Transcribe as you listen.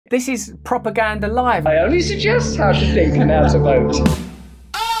This is propaganda live. I only suggest how to think and how to vote.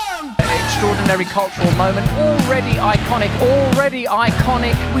 An extraordinary cultural moment, already iconic,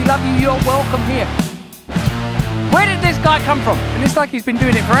 We love you, you're welcome here. Where did this guy come from? And it's like he's been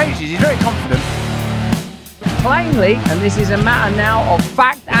doing it for ages, he's very confident. Plainly, and this is a matter now of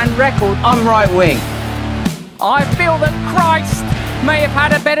fact and record, I'm right wing. I feel that Christ may have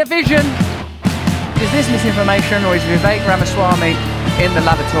had a better vision. Is this misinformation or is Vivek Ramaswamy in the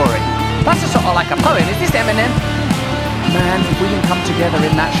lavatory? That's a sort of like a poem. Is this Eminem? Man, if we didn't come together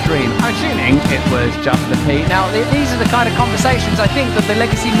in that stream, I'm assuming it was just the P. Now, these are the kind of conversations I think that the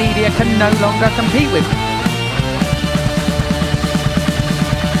legacy media can no longer compete with.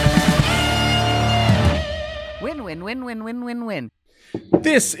 Win.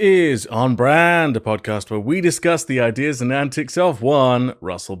 This is On Brand, a podcast where we discuss the ideas and antics of one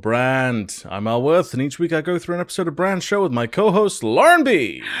Russell Brand. I'm Al Worth, and each week I go through an episode of Brand Show with my co-host, Lauren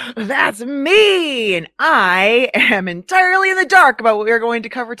B. That's me, and I am entirely in the dark about what we're going to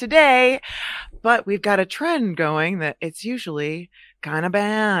cover today, but we've got a trend going that it's usually kind of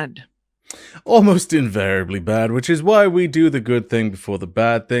bad. Almost invariably bad, which is why we do the good thing before the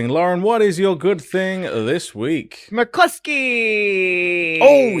bad thing. Lauren, what is your good thing this week? McCluskey!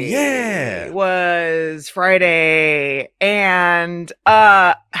 Oh, yeah! It was Friday, and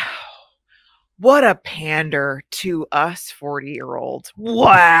what a pander to us 40-year-olds.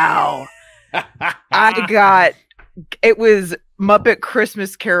 Wow! It was Muppet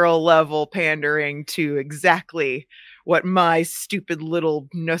Christmas Carol level pandering to exactly what my stupid little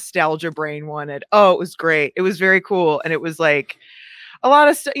nostalgia brain wanted. Oh, it was great. It was very cool. And it was like a lot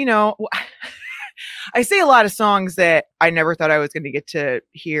of stuff, I say a lot of songs that I never thought I was going to get to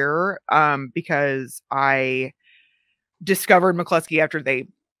hear because I discovered McCluskey after they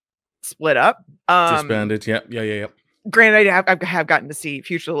split up. Disbanded, yeah. Granted, I have gotten to see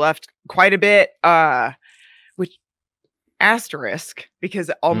Future to the Left quite a bit, which asterisk,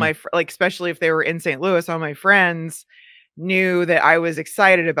 because all my especially if they were in St. Louis, all my friends knew that I was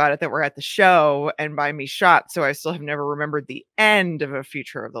excited about it, that we're at the show, and buy me shots. So I still have never remembered the end of a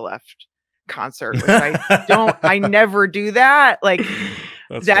Future of the Left concert, which I never do that. Like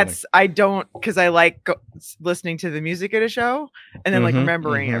that's I don't, because I like listening to the music at a show and then like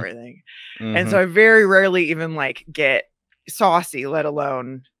remembering everything. And so I very rarely even like get saucy, let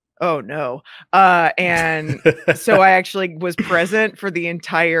alone oh no. And so I actually was present for the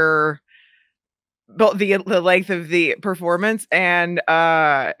entire, the length of the performance, and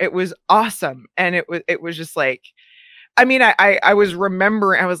it was awesome. And it was just like, I mean, I was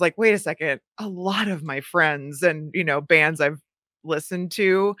remembering, I was like, wait a second, a lot of my friends and, bands I've listened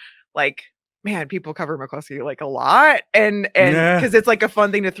to, like, man, people cover McCluskey like a lot, and because it's like a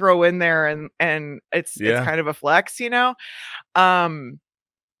fun thing to throw in there, and it's kind of a flex,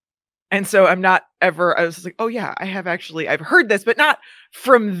 And so I was like, oh yeah, I've heard this, but not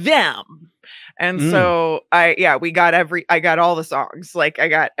from them. And so I got all the songs. Like I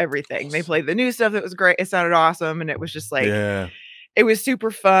got everything. They played the new stuff that was great. It sounded awesome. And it was just like, it was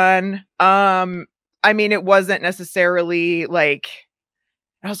super fun. I mean, it wasn't necessarily like,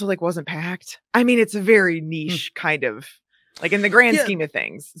 it also like wasn't packed. I mean, it's a very niche kind of, like in the grand scheme of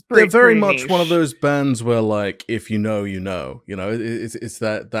things, it's they're very much niche. One of those bands where, like, if you know, it's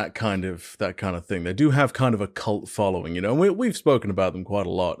that kind of thing. They do have kind of a cult following, and we've spoken about them quite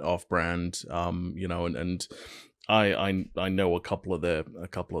a lot off brand, and I know a couple of their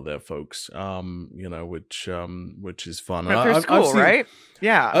folks, which is fun. I've seen, right?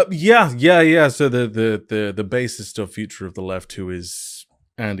 Yeah. So the bassist of Future of the Left, who is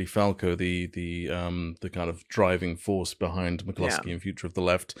Andy Falco, the kind of driving force behind McCluskey and Future of the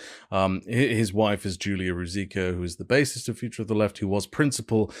Left. His wife is Julia Ruzicka, who is the bassist of Future of the Left, who was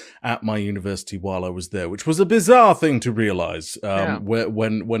principal at my university while I was there, which was a bizarre thing to realize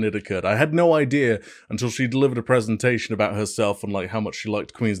when it occurred. I had no idea until she delivered a presentation about herself and like how much she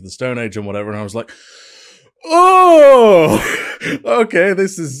liked Queens of the Stone Age and whatever, and I was like, oh, okay,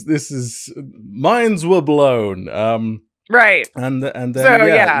 this is minds were blown. Right. And then so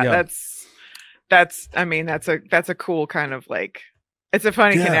that's I mean, that's a cool kind of like, it's a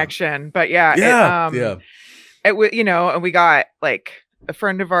funny connection, but it was, and we got like a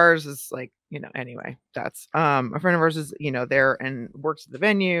friend of ours is like, anyway, that's a friend of ours is, there and works at the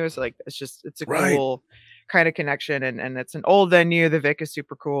venue. So like, it's a cool kind of connection, and it's an old venue. The Vic is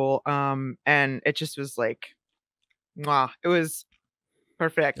super cool. And it just was like, wow, it was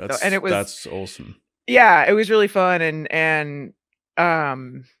perfect. That's awesome. Yeah, it was really fun, and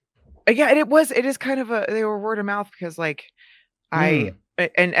it is kind of they were word of mouth, because like and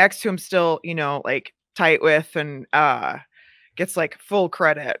X, who I'm still like tight with and gets like full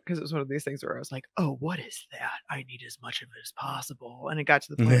credit because it was one of these things where I was like, oh, what is that? I need as much of it as possible. And it got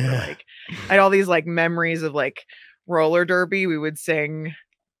to the point where like I had all these like memories of like roller derby. We would sing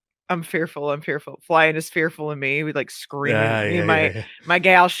I'm fearful, flying is fearful of me. We'd like scream. My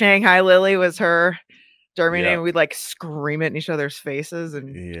gal Shanghai Lily was her derby name. We'd like scream it in each other's faces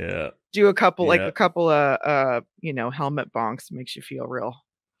and do a couple of you know, helmet bonks. Makes you feel real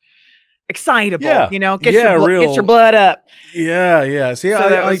excitable, you know, get your blood up. Yeah. See,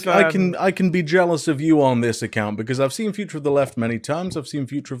 so I can be jealous of you on this account because I've seen Future of the Left many times. I've seen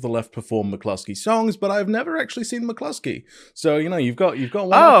Future of the Left perform McCluskey songs, but I've never actually seen McCluskey. So you know, you've got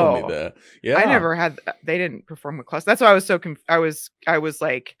one up on me there. Yeah, I never had. They didn't perform McCluskey. That's why I was so I was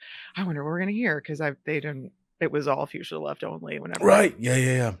like, I wonder what we're gonna hear because they didn't. It was all Future of the Left only. Whenever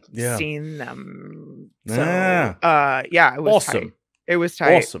seen them. So, it was awesome. Tight. It was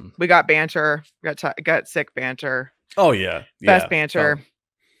tight. Awesome. We got banter. Got sick banter. Oh yeah. Best banter.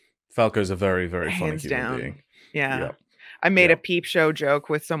 Falco's a very, very funny Hands human down. being. Yeah. I made a peep show joke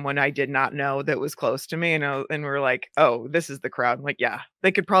with someone I did not know that was close to me, and we were like, "Oh, this is the crowd." I'm like, "Yeah,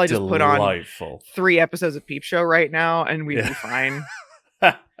 they could probably just put on 3 episodes of Peep Show right now, and we'd be fine."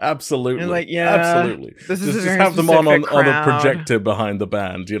 Absolutely. And like, absolutely. This is just have them on a projector behind the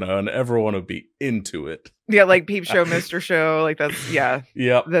band, you know, and everyone would be into it. Yeah, like Peep Show, Mr. Show, like that's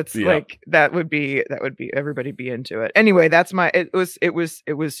like that would be everybody be into it. Anyway, that's it was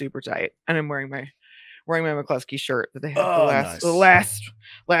super tight, and I'm wearing my McCluskey shirt that they had the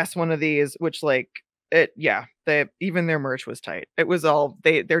last one of these, which like even their merch was tight. It was all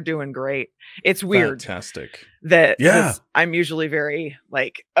they're doing great. It's weird. Fantastic. That I'm usually very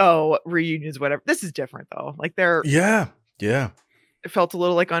like, oh, reunions, whatever. This is different though. Like they're it felt a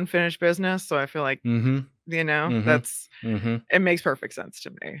little like unfinished business. So I feel like you know, that's it makes perfect sense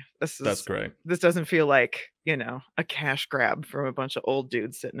to me. That's great. This doesn't feel like, you know, a cash grab from a bunch of old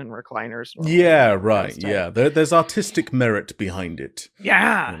dudes sitting in recliners. Yeah, right. Yeah. There's artistic merit behind it.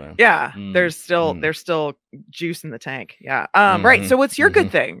 Yeah. You know? Yeah. There's still juice in the tank. Yeah. Right. So what's your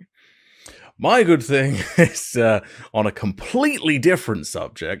good thing? My good thing is on a completely different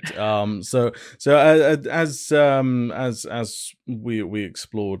subject. So as we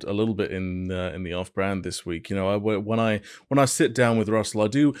explored a little bit in the off-brand this week, you know, when I sit down with Russell, I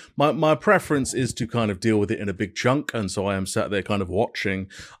do my preference is to kind of deal with it in a big chunk, and so I am sat there kind of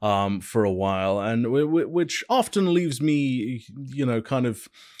watching for a while, and which often leaves me, you know, kind of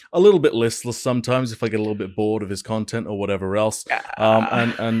a little bit listless sometimes if I get a little bit bored of his content or whatever else.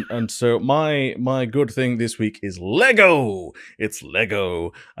 And so my good thing this week is Lego. It's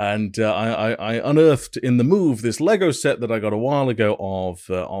Lego, and I unearthed in the move this Lego set that I got a while ago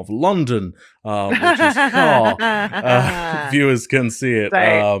of London, which is viewers can see it.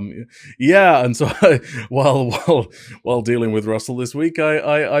 And so while dealing with Russell this week,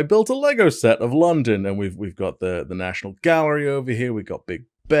 I built a Lego set of London, and we've got the National Gallery over here. We've got Big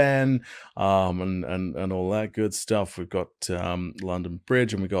Ben, and all that good stuff. We've got London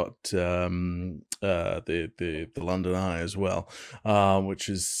Bridge, and we got the London Eye as well, which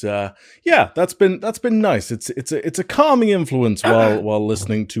is that's been nice. It's a calming influence while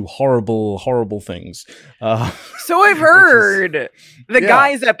listening to horrible things. So I've heard the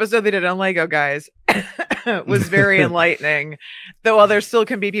guys episode they did on Lego Guys was very enlightening. Though while there still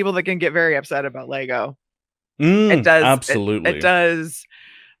can be people that can get very upset about Lego. It does absolutely. It does.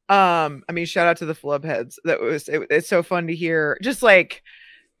 I mean, shout out to the flub heads. It's so fun to hear. Just like,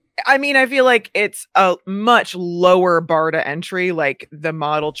 I mean, I feel like it's a much lower bar to entry, like the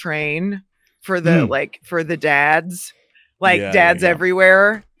model train for the for the dads, dads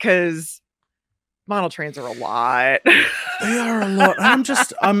everywhere, because model trains are a lot. They are a lot. And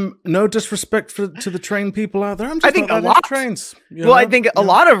I'm no disrespect to the train people out there. I think a lot trains. I think a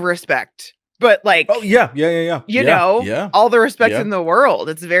lot of respect. But like, you know, all the respect in the world.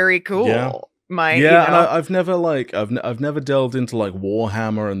 It's very cool. And I've never delved into like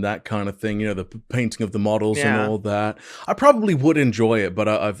Warhammer and that kind of thing. You know, the painting of the models and all that. I probably would enjoy it, but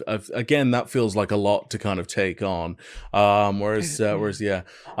I've again, that feels like a lot to kind of take on. Whereas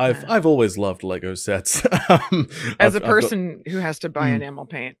I've always loved Lego sets. As a person who has to buy enamel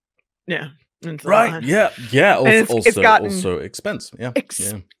paint, right, it's gotten also expense,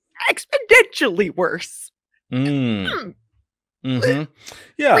 exponentially worse. Yeah,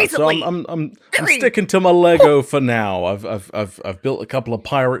 recently. So I'm sticking to my Lego for now. I've built a couple of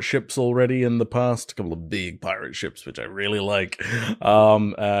pirate ships already in the past, a couple of big pirate ships which I really like.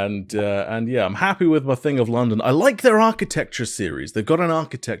 And I'm happy with my thing of London. I like their architecture series. They've got an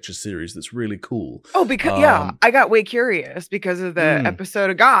architecture series that's really cool. Oh, because I got way curious because of the episode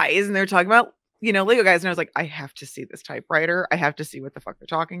of Guys, and they're talking about Lego guys, and I was like, I have to see this typewriter. I have to see what the fuck they're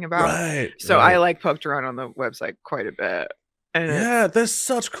talking about. Right. So I like poked around on the website quite a bit. And yeah, there's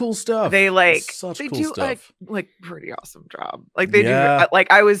such cool stuff. They cool do stuff. like pretty awesome job. Like they do.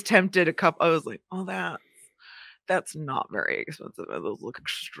 Like I was tempted I was like, oh, that's not very expensive. Those look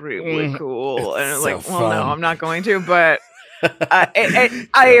extremely cool. And so like, well, fun. no, I'm not going to, but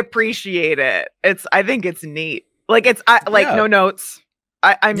I appreciate it. I think it's neat. Like no notes.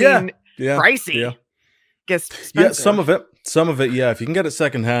 I mean, pricey. Yeah. Gets expensive. Yeah, some of it, yeah. If you can get it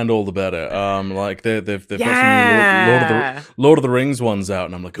secondhand, all the better. Like they've got some Lord of the Rings ones out,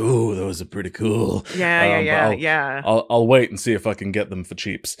 and I'm like, oh, those are pretty cool. Yeah. I'll wait and see if I can get them for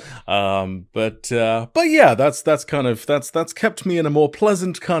cheaps. But yeah, that's kept me in a more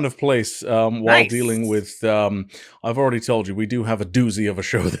pleasant kind of place while dealing with. I've already told you we do have a doozy of a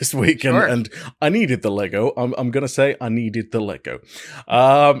show this week, and I needed the Lego. I'm gonna say I needed the Lego.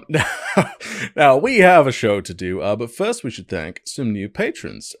 Now we have a show to do, but first we should thank some new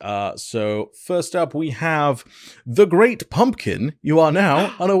patrons. So first up we have The Great Pumpkin. You are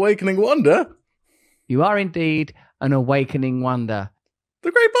now an awakening wonder. You are indeed an awakening wonder.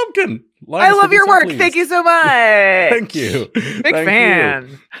 The Great Pumpkin. I love your work. Please. Thank you so much. Thank you. Big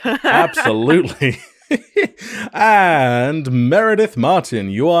fan. Absolutely. And Meredith Martin,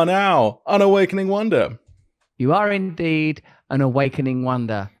 you are now an awakening wonder. You are indeed an awakening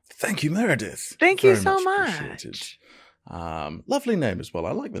wonder. Thank you, Meredith. Thank you so much. Lovely name as well.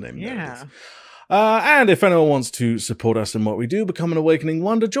 I like the name Meredith. And if anyone wants to support us in what we do, become an Awakening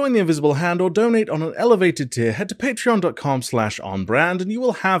Wonder, join the Invisible Hand, or donate on an elevated tier, head to patreon.com/onbrand, and you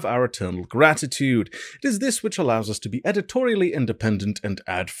will have our eternal gratitude. It is this which allows us to be editorially independent and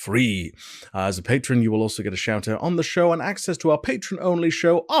ad-free. As a patron, you will also get a shout-out on the show and access to our patron-only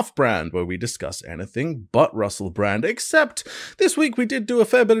show, Off-Brand, where we discuss anything but Russell Brand, except this week we did do a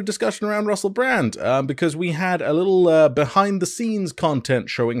fair bit of discussion around Russell Brand, because we had a little behind-the-scenes content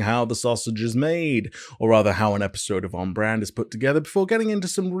showing how the sausage is made, or rather how an episode of On Brand is put together, before getting into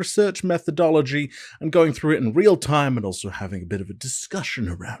some research methodology and going through it in real time, and also having a bit of a discussion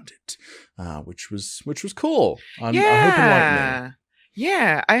around it, which was cool. I hope enlightening.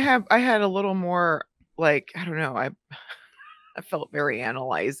 Yeah, I had a little more, like, I don't know, I felt very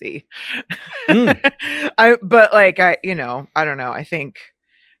analyze-y. I don't know. I think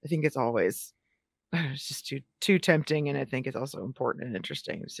it's always, it's just too tempting, and I think it's also important and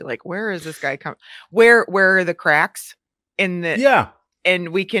interesting to see, like, where is this guy come? Where are the cracks in the and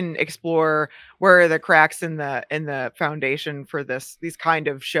we can explore where are the cracks in the foundation for these kind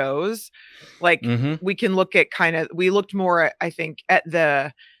of shows. Like we can look at we looked more, I think, at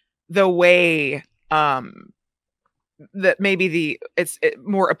the way that maybe it's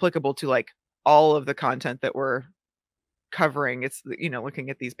more applicable to like all of the content that we're covering. It's, looking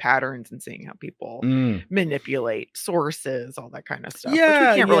at these patterns and seeing how people manipulate sources, all that kind of stuff, which we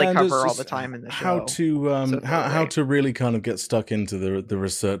can't really cover all the time in the show. How to really kind of get stuck into the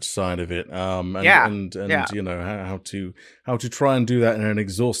research side of it, how to try and do that in an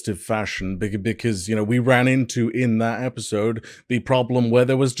exhaustive fashion, because we ran into in that episode the problem where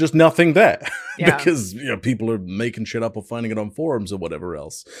there was just nothing there, because people are making shit up or finding it on forums or whatever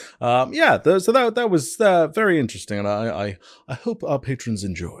else. So that was very interesting, and I hope our patrons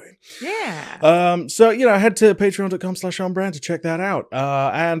enjoy. Yeah. So head to patreon.com/onbrand to check that out.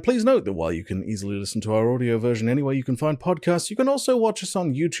 And please note that while you can easily listen to our audio version anywhere you can find podcasts, you can also watch us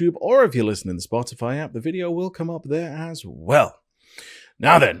on YouTube, or if you're listening in the Spotify app, the video will come up there as well.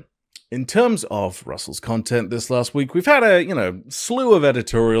 Now then, in terms of Russell's content this last week, we've had a, slew of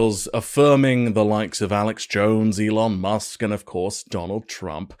editorials affirming the likes of Alex Jones, Elon Musk, and of course, Donald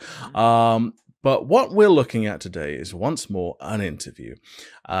Trump. But what we're looking at today is once more an interview.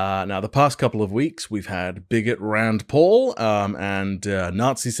 Now, the past couple of weeks, we've had bigot Rand Paul and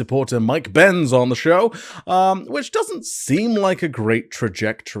Nazi supporter Mike Benz on the show, which doesn't seem like a great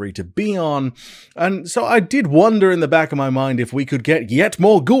trajectory to be on. And so I did wonder in the back of my mind if we could get yet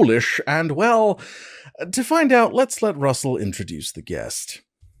more ghoulish, and well, to find out, let's let Russell introduce the guest.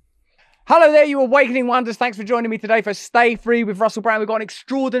 Hello there, you Awakening Wonders. Thanks for joining me today for Stay Free with Russell Brand. We've got an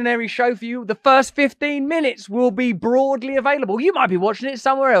extraordinary show for you. The first 15 minutes will be broadly available. You might be watching it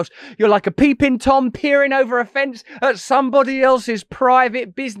somewhere else. You're like a peeping Tom peering over a fence at somebody else's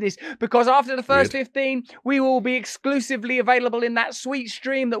private business, because after the first 15, we will be exclusively available in that sweet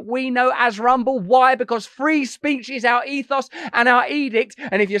stream that we know as Rumble. Why? Because free speech is our ethos and our edict.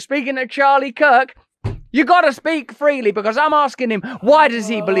 And if you're speaking to Charlie Kirk, you got to speak freely, because I'm asking him, why does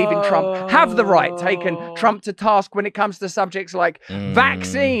he believe in Trump? Have the right taken Trump to task when it comes to subjects like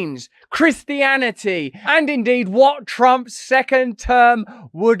vaccines, Christianity, and indeed what Trump's second term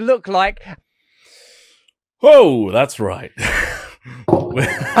would look like. Oh, that's right.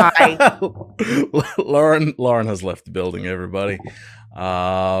 Hi. Lauren has left the building, everybody.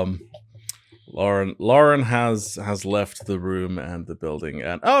 Lauren has left the room and the building,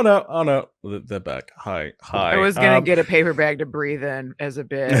 and oh no, they're back. Hi. I was gonna get a paper bag to breathe in as a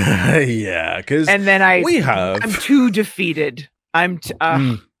bit. Yeah, because and then I'm too defeated.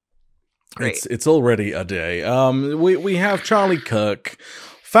 Great. It's already a day. We have Charlie Kirk,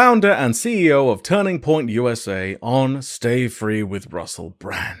 founder and CEO of Turning Point USA, on Stay Free with Russell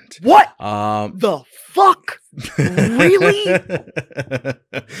Brand. What the fuck? Really?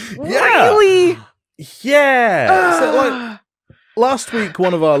 Yeah. Really? Yeah. So, like, last week,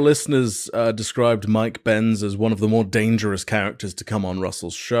 one of our listeners described Mike Benz as one of the more dangerous characters to come on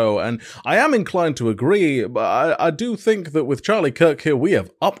Russell's show, and I am inclined to agree, but I do think that with Charlie Kirk here, we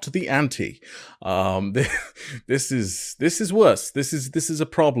have upped the ante. This is worse. This is a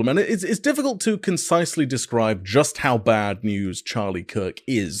problem, and it's difficult to concisely describe just how bad news Charlie Kirk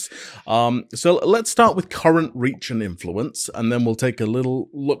is. So let's start with current reach and influence, and then we'll take a little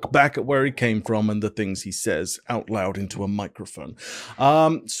look back at where he came from and the things he says out loud into a microphone.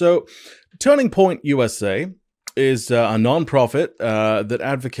 So Turning Point USA is a non-profit that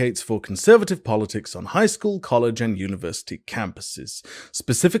advocates for conservative politics on high school, college, and university campuses.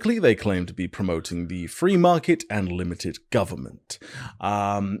 Specifically, they claim to be promoting the free market and limited government.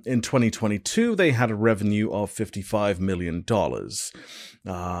 In 2022, they had a revenue of $55 million.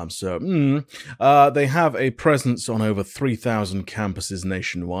 They have a presence on over 3,000 campuses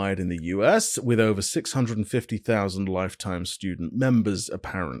nationwide in the US, with over 650,000 lifetime student members,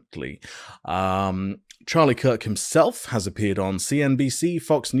 apparently. Charlie Kirk himself has appeared on CNBC,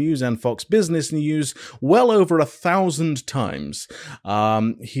 Fox News, and Fox Business News well over 1,000 times.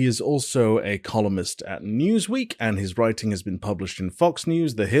 He is also a columnist at Newsweek, and his writing has been published in Fox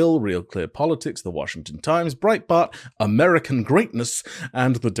News, The Hill, Real Clear Politics, The Washington Times, Breitbart, American Greatness,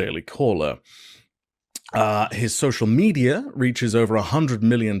 and The Daily Caller. His social media reaches over 100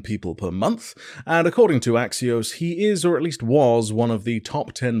 million people per month, and according to Axios, he is, or at least was, one of the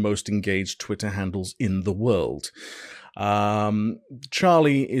top 10 most engaged Twitter handles in the world.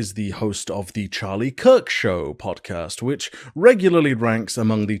 Charlie is the host of the Charlie Kirk Show podcast, which regularly ranks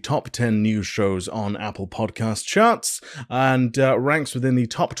among the top 10 news shows on Apple Podcast charts, and ranks within the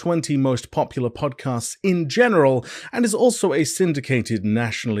top 20 most popular podcasts in general, and is also a syndicated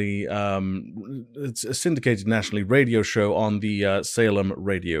nationally radio show on the Salem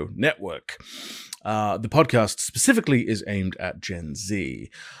Radio Network. The podcast specifically is aimed at Gen Z.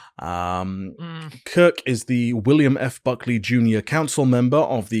 Kirk is the William F. Buckley Jr. Council member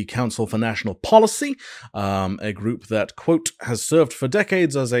of the Council for National Policy, a group that, quote, has served for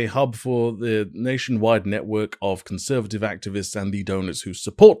decades as a hub for the nationwide network of conservative activists and the donors who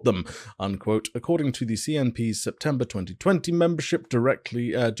support them, unquote, according to the CNP's September 2020 membership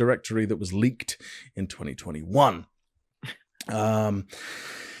directory that was leaked in 2021.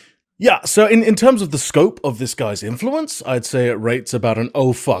 Yeah, so in terms of the scope of this guy's influence, I'd say it rates about an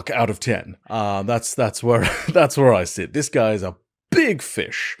oh fuck out of 10. That's where I sit. This guy is a big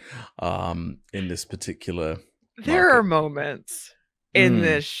fish in this particular There are moments in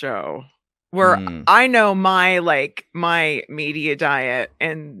this show where I know my media diet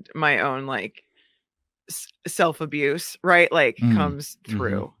and my own self-abuse, right? Comes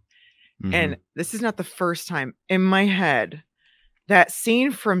through. And this is not the first time in my head. That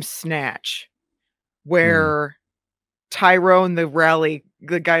scene from Snatch where Tyrone, the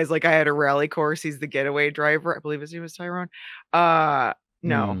guy's like, I had a rally course. He's the getaway driver. I believe his name was Tyrone. No.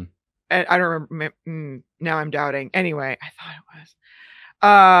 And I don't remember. Now I'm doubting. Anyway, I thought it was.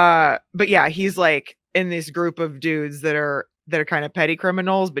 But yeah, he's like in this group of dudes that are kind of petty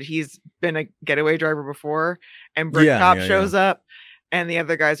criminals, but he's been a getaway driver before. And Bricktop shows up. And the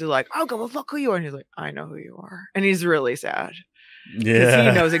other guys are like, oh, go look who you are. And he's like, I know who you are. And he's really sad. Yeah,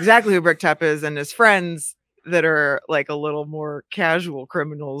 he knows exactly who Bricktop is, and his friends that are like a little more casual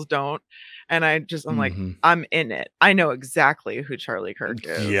criminals don't. And I'm like, I'm in it. I know exactly who Charlie Kirk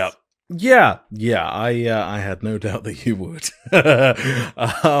is. Yep. Yeah. I had no doubt that you would. It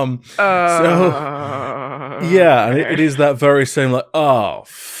is that very same like, oh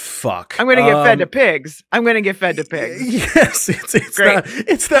fuck. I'm gonna get fed to pigs. Yes,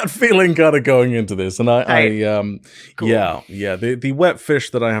 it's that feeling kind of going into this, and cool. The wet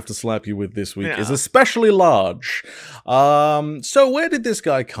fish that I have to slap you with this week is especially large. So where did this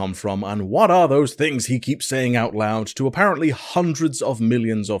guy come from, and what are those things he keeps saying out loud to apparently hundreds of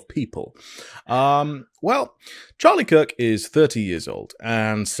millions of people? people. Well, Charlie Kirk is 30 years old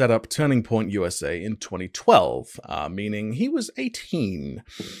and set up Turning Point USA in 2012, meaning he was 18.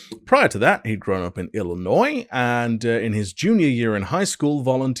 Prior to that, he'd grown up in Illinois, and in his junior year in high school,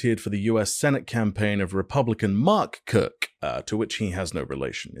 volunteered for the U.S. Senate campaign of Republican Mark Kirk, to which he has no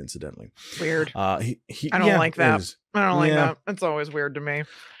relation, incidentally. Weird. I don't like that. I don't like that. It's always weird to me.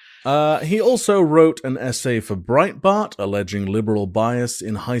 He also wrote an essay for Breitbart alleging liberal bias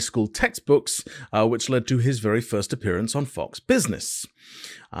in high school textbooks, which led to his very first appearance on Fox Business.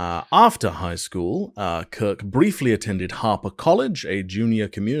 After high school, Kirk briefly attended Harper College, a junior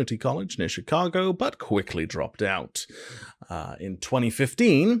community college near Chicago, but quickly dropped out. In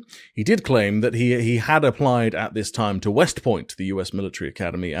 2015, he did claim that he had applied at this time to West Point, the U.S. military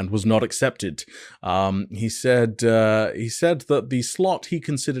academy, and was not accepted. He said that the slot he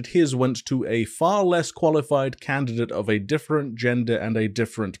considered his went to a far less qualified candidate of a different gender and a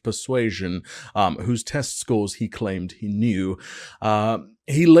different persuasion, whose test scores he claimed he knew.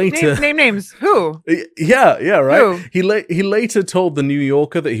 He later name names. Who? Yeah, right. Who? He later told the New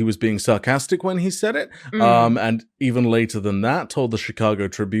Yorker that he was being sarcastic when he said it, and even later than that, told the Chicago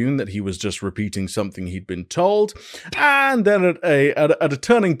Tribune that he was just repeating something he'd been told. And then at a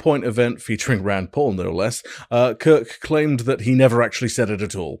Turning Point event featuring Rand Paul, no less, Kirk claimed that he never actually said it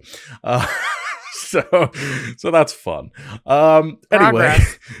at all. So that's fun. Anyway,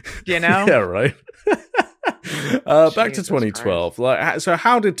 Progress, you know? Yeah, right. Back to 2012. So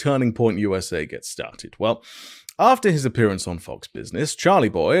how did Turning Point USA get started? Well, after his appearance on Fox Business, Charlie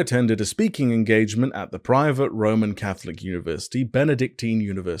Boy attended a speaking engagement at the private Roman Catholic University, Benedictine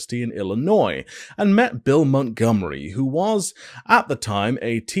University in Illinois, and met Bill Montgomery, who was, at the time,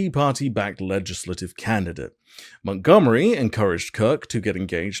 a Tea Party-backed legislative candidate. Montgomery encouraged Kirk to get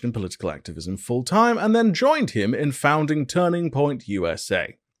engaged in political activism full-time, and then joined him in founding Turning Point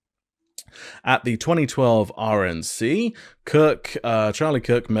USA. At the 2012 RNC, Charlie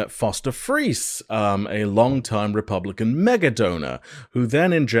Kirk met Foster Friess, a longtime Republican megadonor, who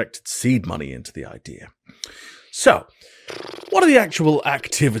then injected seed money into the idea. So, what are the actual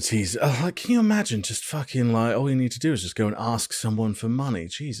activities? Can you imagine just fucking all you need to do is just go and ask someone for money?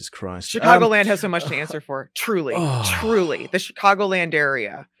 Jesus Christ. Chicagoland has so much to answer for. Truly. The Chicagoland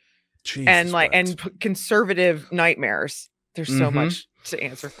area. Jesus, and conservative nightmares. There's so much to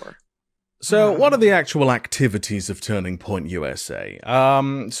answer for. So what are the actual activities of Turning Point USA?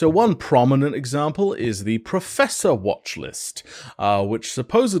 So one prominent example is the Professor Watch List, which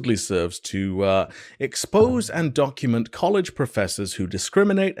supposedly serves to expose and document college professors who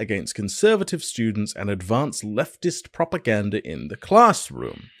discriminate against conservative students and advance leftist propaganda in the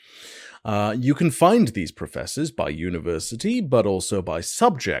classroom. You can find these professors by university, but also by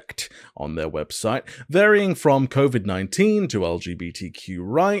subject on their website, varying from COVID-19 to LGBTQ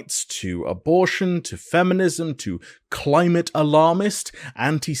rights, to abortion, to feminism, to climate alarmist,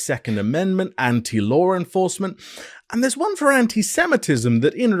 anti-Second Amendment, anti-law enforcement. And there's one for anti-Semitism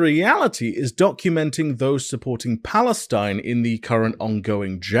that in reality is documenting those supporting Palestine in the current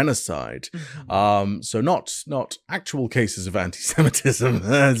ongoing genocide. So not actual cases of anti-Semitism.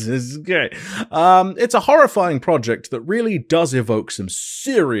 That's great. It's a horrifying project that really does evoke some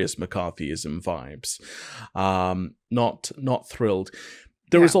serious McCarthyism vibes. Not thrilled.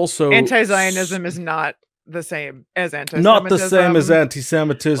 There is also anti-Zionism is not the same as anti-Semitism. Not the same as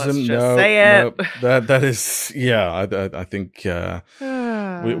anti-Semitism. Let's just say it. No, that is, yeah. I think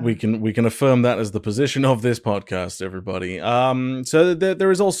we can affirm that as the position of this podcast, everybody. So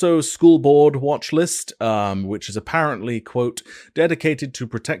there is also School Board Watch List, which is apparently, quote, dedicated to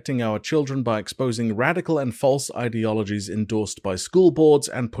protecting our children by exposing radical and false ideologies endorsed by school boards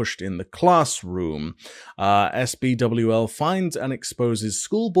and pushed in the classroom. SBWL finds and exposes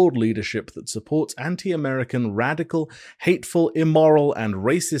school board leadership that supports anti-American, radical, hateful, immoral, and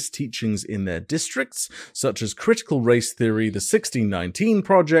racist teachings in their districts, such as critical race theory, the 1619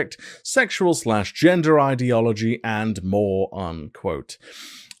 Project, sexual/gender ideology, and more, unquote.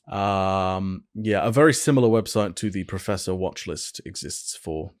 A very similar website to the Professor Watch List exists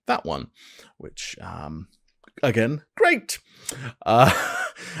for that one, which, again, great.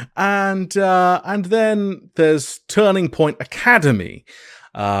 And then there's Turning Point Academy.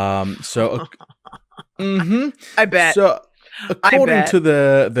 I bet. According to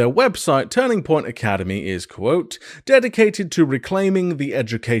their website, Turning Point Academy is, quote, dedicated to reclaiming the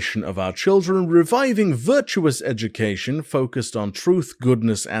education of our children, reviving virtuous education focused on truth,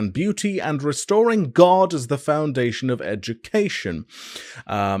 goodness, and beauty, and restoring God as the foundation of education.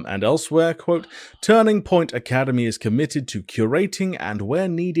 And elsewhere, quote, Turning Point Academy is committed to curating and, where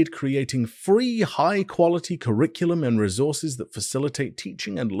needed, creating free, high-quality curriculum and resources that facilitate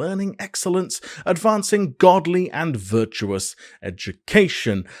teaching and learning excellence, advancing godly and virtuous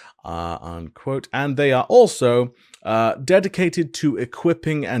education, unquote. And they are also dedicated to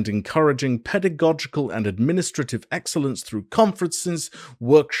equipping and encouraging pedagogical and administrative excellence through conferences,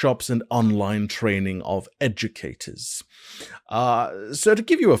 workshops, and online training of educators. So to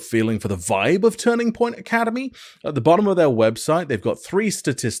give you a feeling for the vibe of Turning Point Academy, at the bottom of their website, they've got 3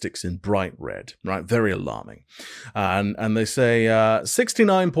 statistics in bright red, right? Very alarming. And they say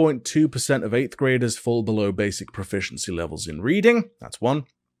 69.2% of 8th graders fall below basic proficiency levels in reading. That's 1.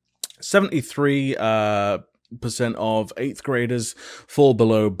 73% of 8th graders fall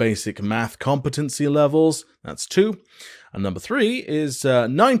below basic math competency levels. That's 2. And number 3 is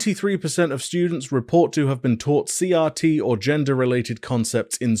 93% of students report to have been taught CRT or gender-related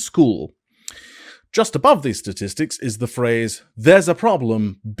concepts in school. Just above these statistics is the phrase, there's a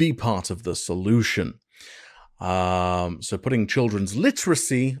problem, be part of the solution. So putting children's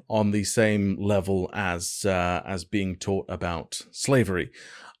literacy on the same level as being taught about slavery.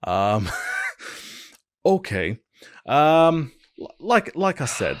 Okay. Like I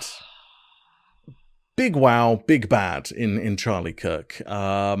said, big wow, big bad in Charlie Kirk.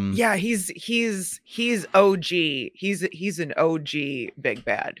 Yeah, he's OG. He's an OG big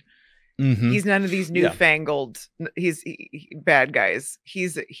bad. Mm-hmm. He's none of these newfangled bad guys.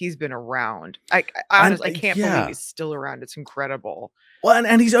 He's been around. I honestly can't believe he's still around. It's incredible. Well,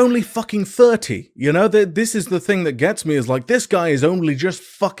 and he's only fucking 30. You know, this is the thing that gets me, is like, this guy is only just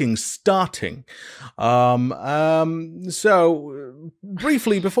fucking starting. So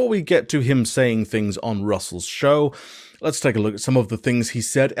briefly, before we get to him saying things on Russell's show, let's take a look at some of the things he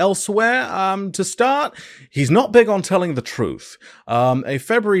said elsewhere. To start, he's not big on telling the truth. A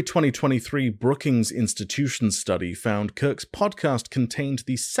February 2023 Brookings Institution study found Kirk's podcast contained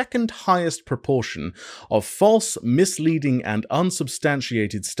the second highest proportion of false, misleading, and unsubstantiated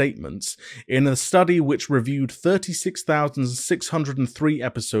statements in a study which reviewed 36,603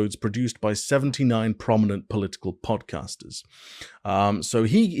 episodes produced by 79 prominent political podcasters. So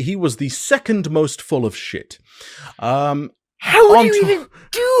he was the second most full of shit. How do you even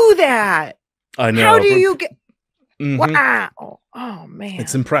do that? I know. How do you get... Mm-hmm. Wow. Oh, man.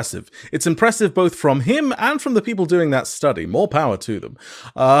 It's impressive. It's impressive both from him and from the people doing that study. More power to them.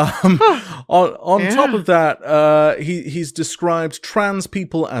 On top of that, he's described trans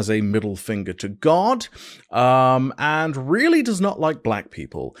people as a middle finger to God, and really does not like black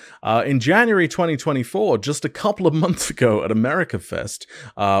people. In January 2024, just a couple of months ago at America Fest,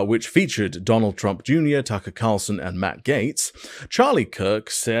 which featured Donald Trump Jr., Tucker Carlson, and Matt Gaetz, Charlie Kirk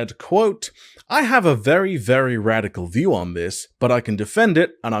said, quote, I have a very, very radical view on this, but I can defend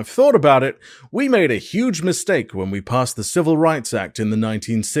it, and I've thought about it. We made a huge mistake when we passed the Civil Rights Act in the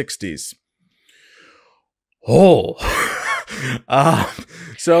 1960s. Oh.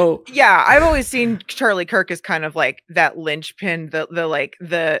 So... Yeah, I've always seen Charlie Kirk as kind of like that linchpin,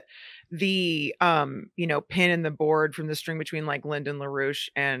 the pin in the board from the string between like Lyndon LaRouche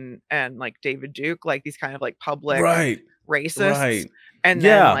and like David Duke, like these kind of like public racists. Right. And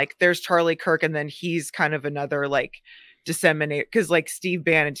then like there's Charlie Kirk, and then he's kind of another like disseminate, because like Steve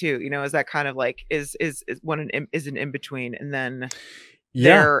Bannon too, is that kind of like is an in between, and then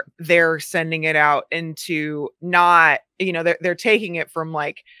they're sending it out into not, they're taking it from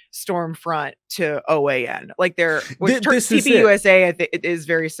like Stormfront to OAN, like TPUSA. I think it is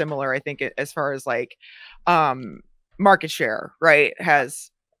very similar. I think as far as like market share, right, has.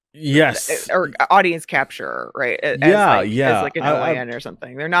 Yes, or audience capture, right? As like an OAN or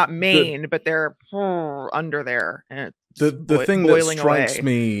something. They're not main, but they're under there. And the thing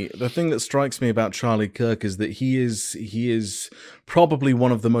that strikes me about Charlie Kirk is that he is probably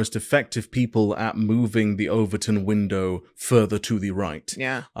one of the most effective people at moving the Overton window further to the right.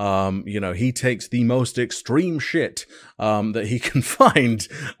 Yeah. He takes the most extreme shit that he can find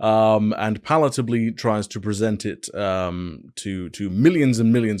and palatably tries to present it to millions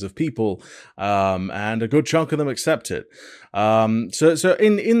and millions of people, and a good chunk of them accept it. So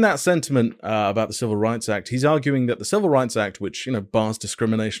in that sentiment about the Civil Rights Act, he's arguing that the Civil Civil Rights Act, which, bars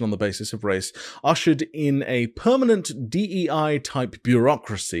discrimination on the basis of race, ushered in a permanent DEI-type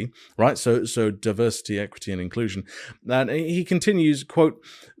bureaucracy, right? So diversity, equity, and inclusion. And he continues, quote,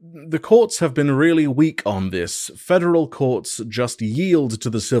 "The courts have been really weak on this. Federal courts just yield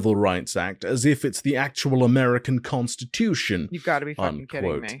to the Civil Rights Act as if it's the actual American Constitution." You've got to be fucking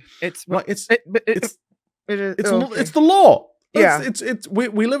kidding me. It's the law. Yeah.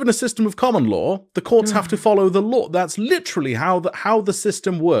 We live in a system of common law. The courts have to follow the law. That's literally how the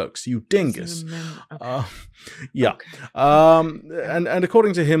system works, you dingus. Yeah. Okay. And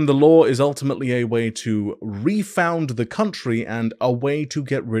according to him, the law is ultimately a way to refound the country and a way to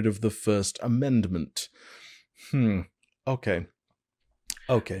get rid of the First Amendment. Okay.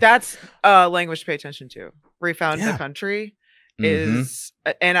 That's language to pay attention to. Refound the country is,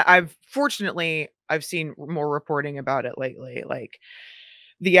 and I've seen more reporting about it lately, like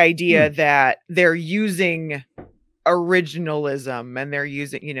the idea that they're using originalism and they're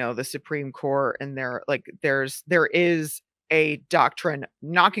using, the Supreme Court, and there is a doctrine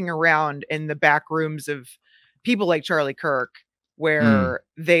knocking around in the back rooms of people like Charlie Kirk, where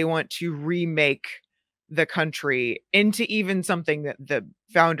they want to remake the country into even something that the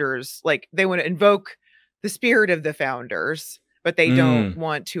founders, like, they want to invoke the spirit of the founders, but they don't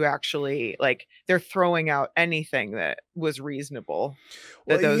want to actually, like, they're throwing out anything that was reasonable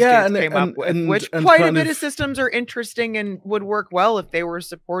that those dudes came up with, which quite a bit of systems are interesting and would work well if they were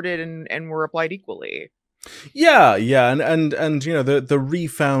supported and were applied equally. Yeah, and the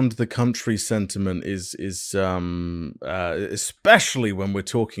refound the country sentiment is especially when we're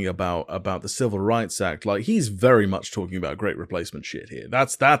talking about the Civil Rights Act. Like, he's very much talking about great replacement shit here.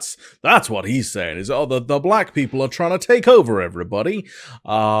 That's what he's saying is, the black people are trying to take over everybody,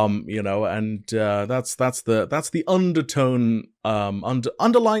 and that's the undertone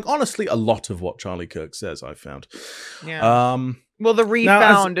underlying, honestly, a lot of what Charlie Kirk says, I've found. Yeah. Well, the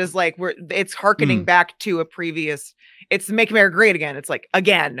refound is like, it's hearkening back to a previous, it's Make America Great Again. It's like,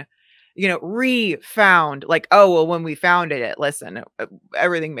 again, refound, like, oh, well, when we founded it, listen,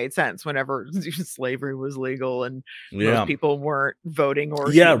 everything made sense whenever slavery was legal and most people weren't voting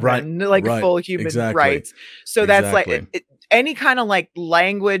or full human rights. So that's like any kind of like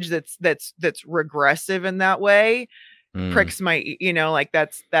language that's regressive in that way pricks my, like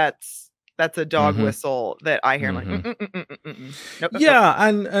that's a dog whistle that I hear. Like, Nope.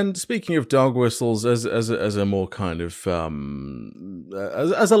 And speaking of dog whistles, as a more kind of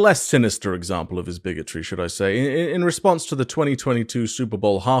as a less sinister example of his bigotry, should I say, in response to the 2022 Super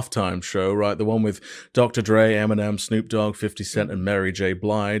Bowl halftime show, right, the one with Dr. Dre, Eminem, Snoop Dogg, 50 Cent, and Mary J.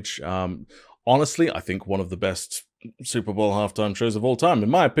 Blige. Honestly, I think one of the best Super Bowl halftime shows of all time, in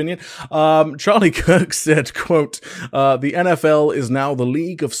my opinion. Charlie Kirk said, quote, "The NFL is now the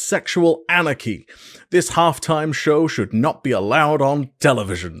league of sexual anarchy. This halftime show should not be allowed on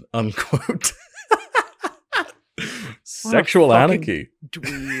television," unquote. Sexual anarchy.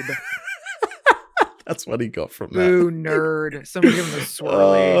 Dweeb. That's what he got from that. Boo, nerd. Someone give him a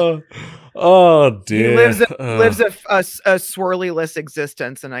swirly. Oh, dear. He lives a swirly-less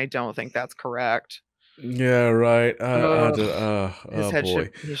existence, and I don't think that's correct. Yeah, right. His head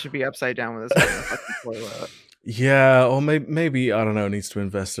should be upside down with his head in a fucking toilet. Yeah, or maybe I don't know, needs to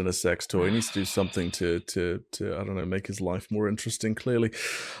invest in a sex toy. He needs to do something to I don't know, make his life more interesting, clearly.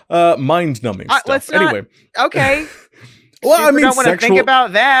 Mind-numbing stuff. Anyway. Okay. Well, I mean, don't want to think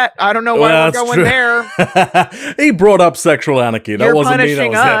about that. I don't know why we're going there. He brought up sexual anarchy. That wasn't me. That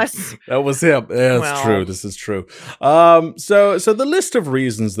was him. That was him. Yeah, that's true. This is true. So the list of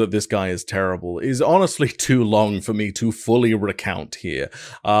reasons that this guy is terrible is honestly too long for me to fully recount here.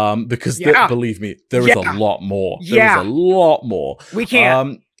 Because believe me, there is a lot more. There is a lot more. We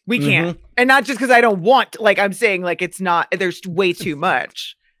can't. And not just because I don't want. Like, I'm saying, like, it's not. There's way too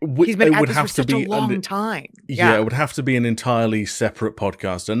much. He's been at this for such a long time. Yeah, it would have to be an entirely separate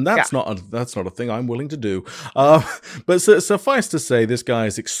podcast, and that's not a thing I'm willing to do. But suffice to say, this guy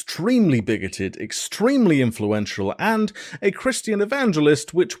is extremely bigoted, extremely influential, and a Christian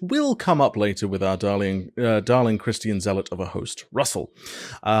evangelist, which will come up later with our darling Christian zealot of a host, Russell.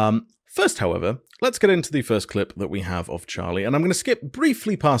 First, however, let's get into the first clip that we have of Charlie, and I'm going to skip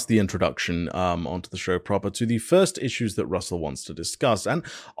briefly past the introduction onto the show proper to the first issues that Russell wants to discuss. And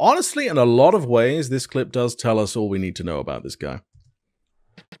honestly, in a lot of ways, this clip does tell us all we need to know about this guy.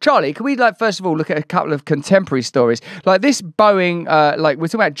 Charlie, can we first of all look at a couple of contemporary stories like this Boeing? We're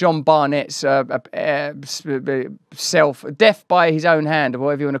talking about John Barnett's death by his own hand, or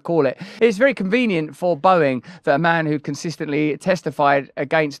whatever you want to call it. It's very convenient for Boeing that a man who consistently testified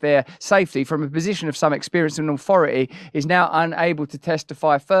against their safety from a position of some experience and authority is now unable to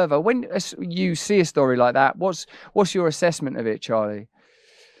testify further. When you see a story like that, what's your assessment of it, Charlie?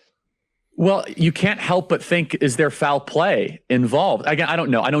 Well, you can't help but think, is there foul play involved? Again, I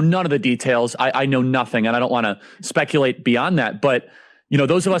don't know. I know none of the details. I know nothing, and I don't want to speculate beyond that. But,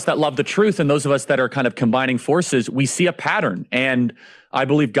 those of us that love the truth and those of us that are kind of combining forces, we see a pattern. And I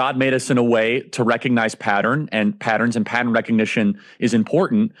believe God made us in a way to recognize patterns, and pattern recognition is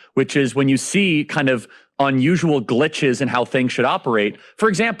important, which is when you see kind of unusual glitches in how things should operate. For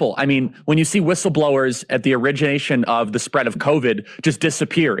example, when you see whistleblowers at the origination of the spread of COVID just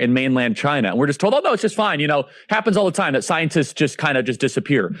disappear in mainland China, and we're just told, oh, no, it's just fine. Happens all the time that scientists just kind of just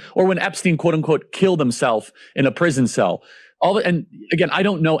disappear. Or when Epstein, quote unquote, killed himself in a prison cell. And again, I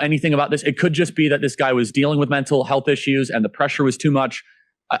don't know anything about this. It could just be that this guy was dealing with mental health issues and the pressure was too much.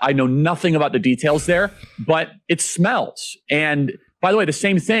 I know nothing about the details there, but it smells. And by the way, the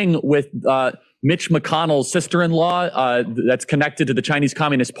same thing with Mitch McConnell's sister-in-law that's connected to the Chinese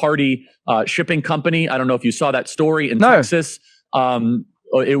Communist Party shipping company. I don't know if you saw that story in Texas.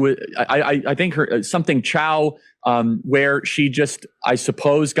 It was, I think something Chow, where she just, I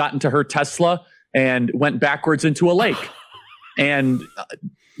suppose, got into her Tesla and went backwards into a lake. And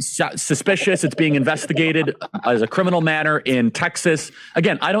suspicious, it's being investigated as a criminal matter in Texas.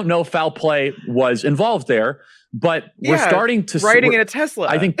 Again, I don't know if foul play was involved there. But we're starting to riding in a Tesla.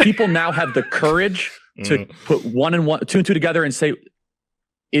 I think people now have the courage to put two and two together and say,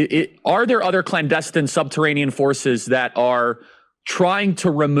 are there other clandestine subterranean forces that are trying to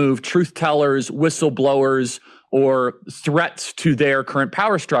remove truth tellers, whistleblowers, or threats to their current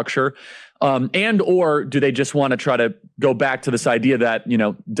power structure? And or do they just want to try to go back to this idea that,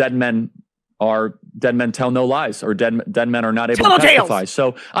 dead men tell no lies, or dead men are not able to testify.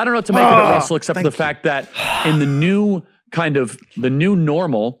 So I don't know what to make of it, Russell, except for the fact that in the new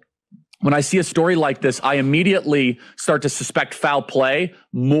normal, when I see a story like this, I immediately start to suspect foul play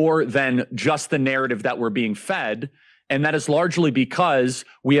more than just the narrative that we're being fed. And that is largely because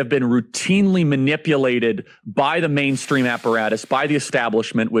we have been routinely manipulated by the mainstream apparatus, by the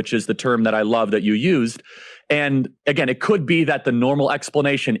establishment, which is the term that I love that you used. And again, it could be that the normal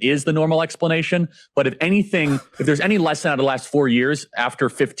explanation is the normal explanation. But if there's any lesson out of the last 4 years after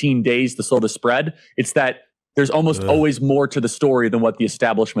 15 days to slow the spread, it's that there's almost always more to the story than what the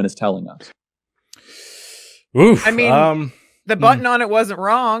establishment is telling us. Oof, the button on it wasn't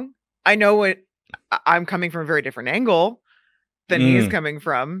wrong. I know I'm coming from a very different angle than he is coming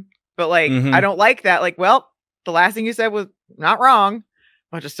from. But I don't like that. The last thing you said was not wrong. A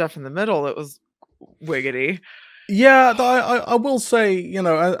bunch of stuff in the middle that was wiggity. Yeah, I will say,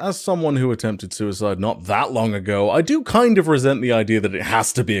 as someone who attempted suicide not that long ago, I do kind of resent the idea that it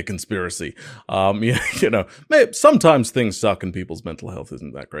has to be a conspiracy. Sometimes things suck and people's mental health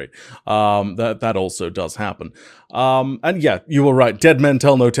isn't that great. That also does happen. And yeah, you were right. Dead men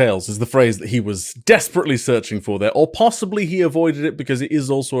tell no tales is the phrase that he was desperately searching for there, or possibly he avoided it because it is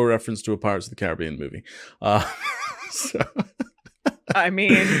also a reference to a Pirates of the Caribbean movie. I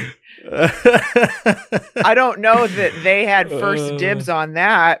don't know that they had first dibs on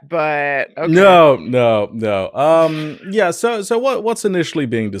that, but okay. No. Yeah. So what's initially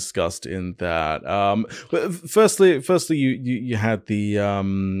being discussed in that? Firstly, you had the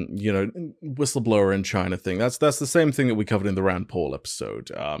whistleblower in China thing. That's the same thing that we covered in the Rand Paul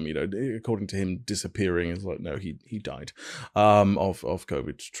episode. According to him, disappearing is no, he died of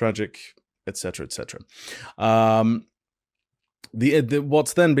COVID, tragic, etc.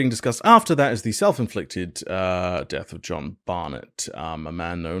 What's then being discussed after that is the self-inflicted death of John Barnett, a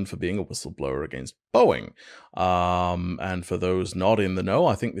man known for being a whistleblower against Boeing. And for those not in the know,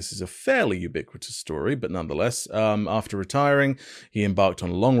 I think this is a fairly ubiquitous story, but nonetheless, after retiring, he embarked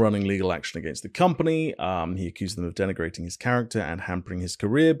on a long-running legal action against the company. He accused them of denigrating his character and hampering his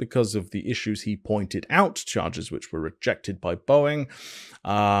career because of the issues he pointed out, charges which were rejected by Boeing.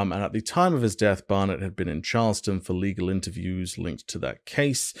 And at the time of his death, Barnett had been in Charleston for legal interviews linked to that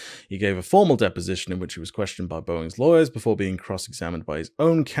case. He gave a formal deposition in which he was questioned by Boeing's lawyers before being cross-examined by his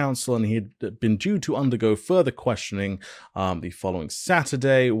own counsel, and he had been due to undergo further questioning the following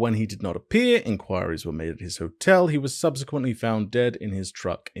Saturday. When he did not appear, inquiries were made at his hotel. He was subsequently found dead in his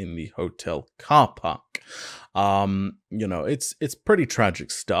truck in the hotel car park. It's pretty tragic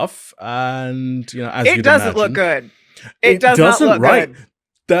stuff, and as it doesn't look good. It does not look good.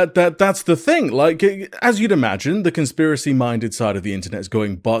 That's the thing. Like, as you'd imagine, the conspiracy-minded side of the internet is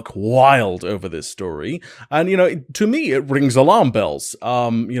going buck wild over this story, and to me, it rings alarm bells.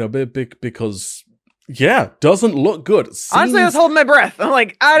 Because doesn't look good. Honestly, I was holding my breath. I'm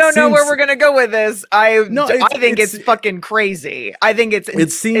like, I don't know where we're gonna go with this. I think it's fucking crazy. I think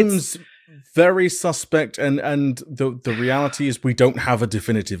it seems very suspect, and the reality is we don't have a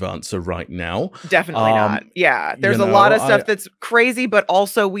definitive answer right now. Definitely not. Yeah, there's a lot of stuff that's crazy, but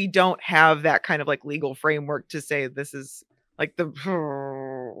also we don't have that kind of like legal framework to say this is like the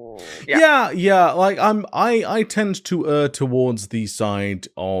like I tend to err towards the side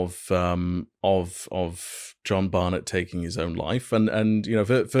of John Barnett taking his own life, and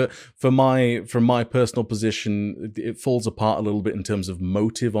from my personal position, it falls apart a little bit in terms of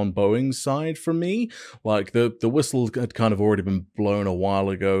motive on Boeing's side for me. Like the whistle had kind of already been blown a while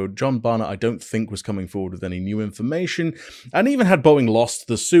ago. John Barnett, I don't think, was coming forward with any new information, and even had Boeing lost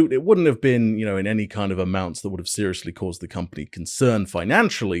the suit, it wouldn't have been in any kind of amounts that would have seriously caused the company concern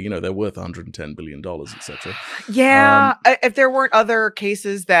financially. They're worth $110 billion, etc. Yeah, if there weren't other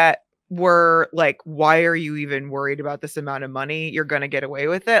cases that were like, why are you even worried about this amount of money? You're gonna get away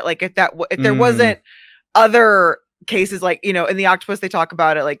with it. Like if there wasn't other cases, like in the octopus they talk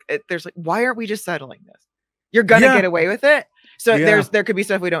about it, like there's like, why aren't we just settling this? You're gonna get away with it. So there could be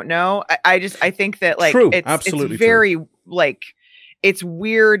stuff we don't know. I think that like it's very like it's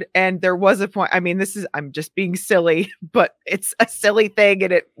weird. And there was a point, I mean, I'm just being silly, but it's a silly thing.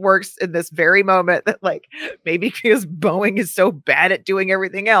 And it works in this very moment that like, maybe because Boeing is so bad at doing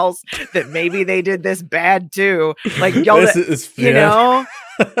everything else that maybe they did this bad too. Like, y'all, it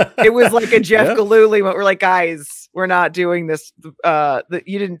was like a Jeff Galooly when we're like, guys, we're not doing this.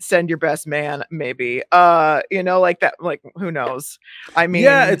 You didn't send your best man, maybe. Like that. Like, who knows? I mean,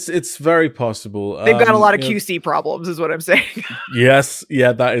 it's very possible. They've got a lot of QC problems, is what I'm saying. Yes,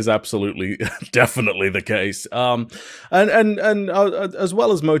 that is absolutely, definitely the case. And as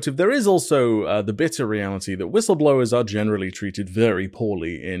well as motive, there is also the bitter reality that whistleblowers are generally treated very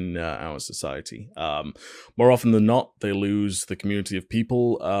poorly in our society. More often than not, they lose the community of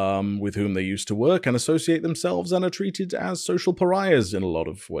people with whom they used to work and associate themselves, and are treated as social pariahs in a lot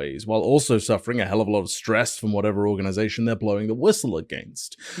of ways, while also suffering a hell of a lot of stress from whatever organization they're blowing the whistle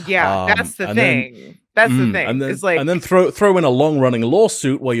against. Yeah, that's the thing. That's the thing. And then throw in a long-running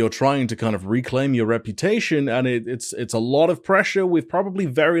lawsuit where you're trying to kind of reclaim your reputation, and it's a lot of pressure with probably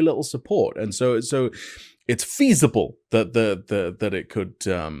very little support. And so it's feasible that it could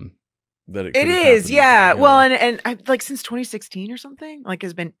it is, yeah. Well, and like since 2016 or something, like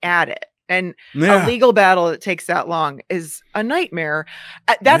has been at it. And a legal battle that takes that long is a nightmare.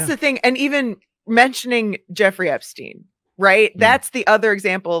 That's the thing. And even mentioning Jeffrey Epstein, right? That's the other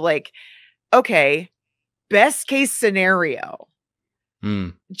example. Like, okay, best case scenario,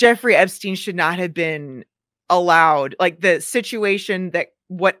 Jeffrey Epstein should not have been allowed. Like the situation that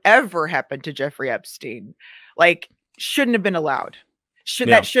whatever happened to Jeffrey Epstein, like shouldn't have been allowed.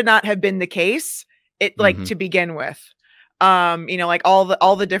 That should not have been the case. To begin with. Like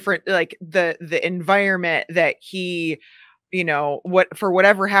all the different, like the environment that he,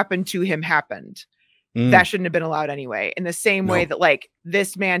 whatever happened to him happened. That shouldn't have been allowed anyway. In the same way that like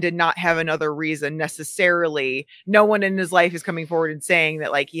this man did not have another reason necessarily. No one in his life is coming forward and saying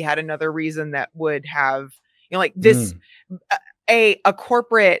that like he had another reason that would have, like this, a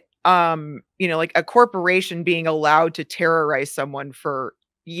corporate, like a corporation being allowed to terrorize someone for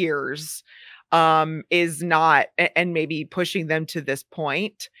years is not, and maybe pushing them to this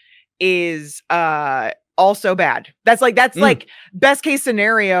point is also bad. That's like best case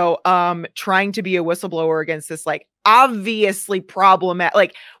scenario, trying to be a whistleblower against this like obviously problematic,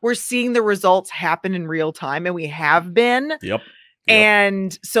 like we're seeing the results happen in real time, and we have been. Yep.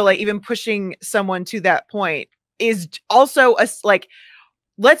 And so like even pushing someone to that point is also like,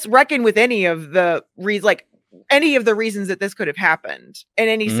 let's reckon with any of the reasons that this could have happened in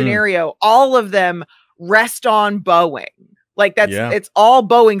any scenario. All of them rest on Boeing. Like it's all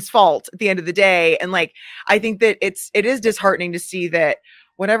Boeing's fault at the end of the day. And like, I think that it is disheartening to see that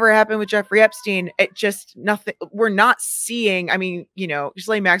whatever happened with Jeffrey Epstein, it just nothing, we're not seeing, I mean,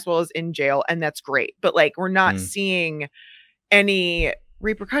 Ghislaine Maxwell is in jail and that's great, but like, we're not seeing any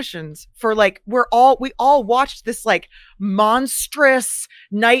repercussions for like, we all watched this like monstrous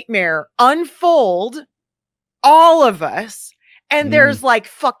nightmare unfold, all of us, and there's like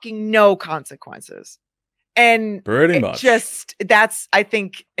fucking no consequences. And pretty much that's, I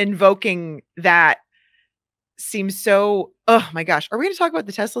think, invoking that seems so, oh my gosh, are we going to talk about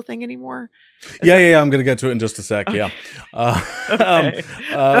the Tesla thing anymore? Yeah. I'm going to get to it in just a sec. Okay. Yeah.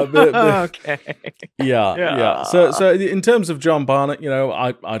 Okay. Okay. Yeah. So in terms of John Barnett,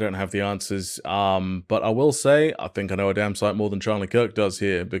 I don't have the answers. But I will say, I think I know a damn sight more than Charlie Kirk does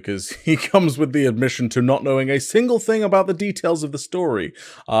here, because he comes with the admission to not knowing a single thing about the details of the story,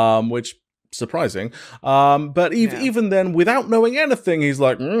 which surprising. But even then, without knowing anything, he's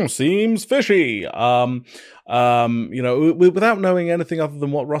like, seems fishy. Without knowing anything other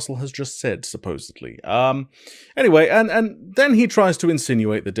than what Russell has just said, supposedly. Anyway, and then he tries to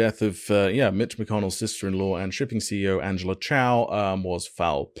insinuate the death of Mitch McConnell's sister-in-law and shipping CEO Angela Chow was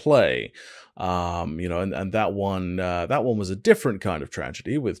foul play. And that one was a different kind of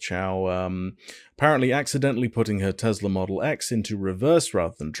tragedy, with Chow apparently accidentally putting her Tesla Model X into reverse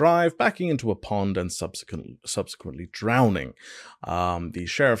rather than drive, backing into a pond and subsequently drowning. The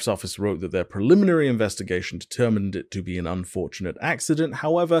sheriff's office wrote that their preliminary investigation determined it to be an unfortunate accident.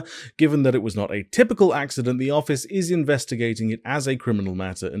 However, given that it was not a typical accident, the office is investigating it as a criminal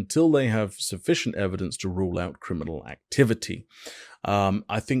matter until they have sufficient evidence to rule out criminal activity.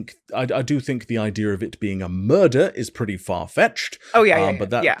 I do think the idea of it being a murder is pretty far-fetched. Oh yeah,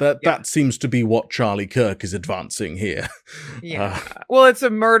 but that seems to be what Charlie Kirk is advancing here. Yeah. Well, it's a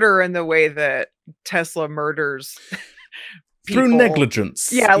murder in the way that Tesla murders people. Through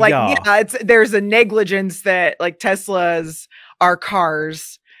negligence. Yeah, there's a negligence that, like, Teslas are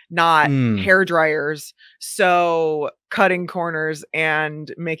cars, not hair dryers. So cutting corners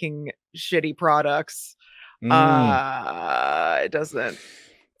and making shitty products. It doesn't.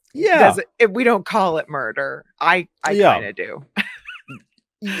 Yeah. We don't call it murder. I kind of do.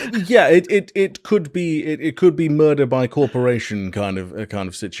 Yeah, it could be murder by corporation kind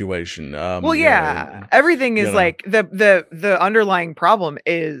of situation. Everything is like the underlying problem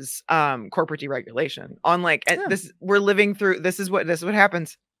is corporate deregulation. On this, we're living through. This is what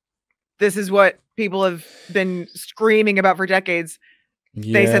happens. This is what people have been screaming about for decades.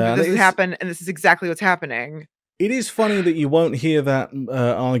 They said that this would happen, and this is exactly what's happening. It is funny that you won't hear that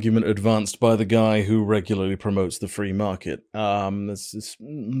argument advanced by the guy who regularly promotes the free market. It's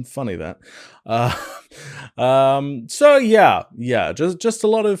funny that. Just a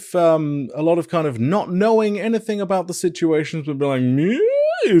lot of kind of not knowing anything about the situations, but being like,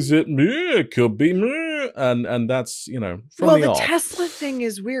 is it me? It could be me, and that's from the Tesla thing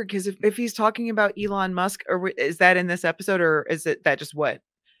is weird, because if he's talking about Elon Musk, or is that in this episode, or is that just what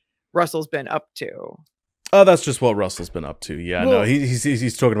Russell's been up to? Oh, that's just what Russell's been up to. Yeah, no,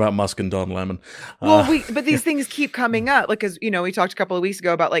 he's talking about Musk and Don Lemon. But these things keep coming up, like, because we talked a couple of weeks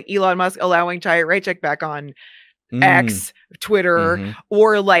ago about like Elon Musk allowing Tyre Raycheck back on X, Twitter,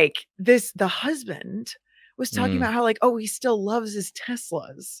 or like the husband was talking about how, like, he still loves his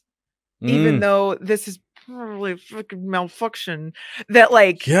Teslas, even though this is probably fucking malfunction. That,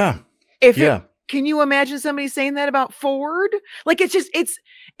 like, can you imagine somebody saying that about Ford? Like, it's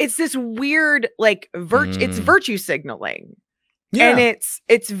this weird, like, it's virtue signaling. And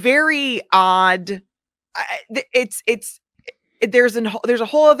it's very odd. There's a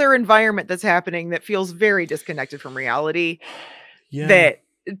whole other environment that's happening that feels very disconnected from reality. That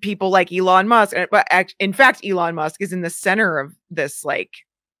people like Elon Musk, but in fact, Elon Musk is in the center of this, like,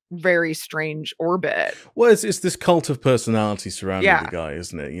 very strange orbit. Well, it's this cult of personality surrounding the guy,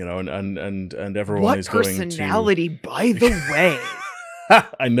 isn't it? And everyone is going to... What personality, by the way?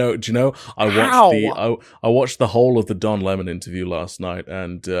 I know. Do you know? I watched the whole of the Don Lemon interview last night,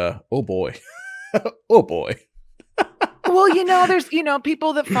 and oh boy, oh boy. Well, there's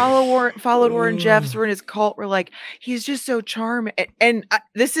people that followed Warren Jeffs, were in his cult, were like, he's just so charming. And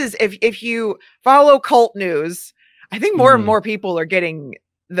this is, if you follow cult news, I think more and more people are getting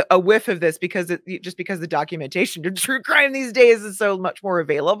a whiff of this, because the documentation of true crime these days is so much more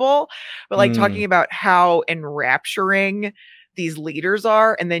available. But like talking about how enrapturing these leaders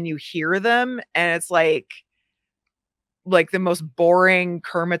are, and then you hear them and it's like the most boring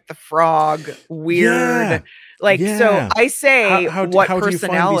Kermit the Frog, weird. So I say, how what do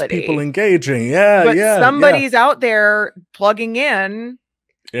personality? You find these people engaging? But somebody's out there plugging in,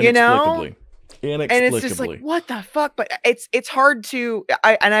 Inexplicably. And it's just like, what the fuck? But it's hard to.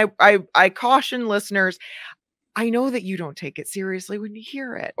 I caution listeners. I know that you don't take it seriously when you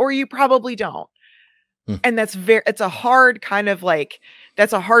hear it, or you probably don't. And it's a hard kind of like,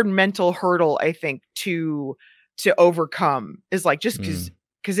 that's a hard mental hurdle, I think, to overcome, is like, just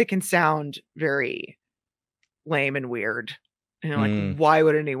because it can sound very lame and weird. Like, why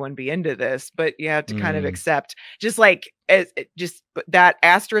would anyone be into this? But you have to kind of accept, just like, but that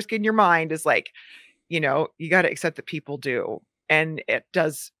asterisk in your mind is like, you got to accept that people do. And it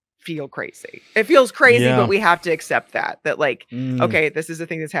does feel crazy. It feels crazy, Yeah. but we have to accept that like, okay, this is a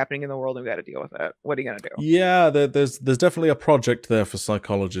thing that's happening in the world and we got to deal with it. What are you going to do? Yeah, there's definitely a project there for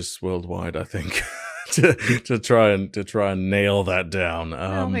psychologists worldwide, I think, to try and nail that down.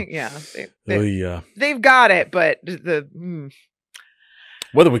 They've got it, but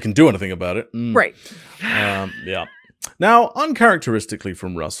whether we can do anything about it, right? Yeah. Now, uncharacteristically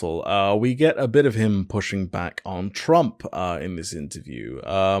from Russell, we get a bit of him pushing back on Trump in this interview,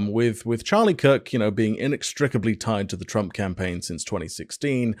 with Charlie Kirk, being inextricably tied to the Trump campaign since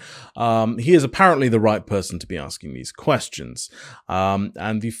 2016. He is apparently the right person to be asking these questions.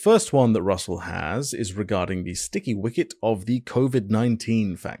 And the first one that Russell has is regarding the sticky wicket of the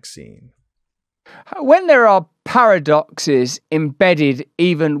COVID-19 vaccine. When there are paradoxes embedded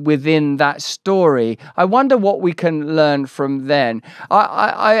even within that story, I wonder what we can learn from then.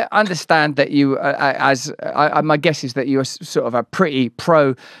 I understand that you, my guess is that you're sort of a pretty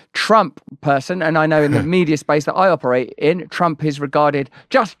pro-Trump person, and I know in the media space that I operate in, Trump is regarded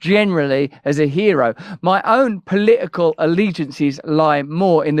just generally as a hero. My own political allegiances lie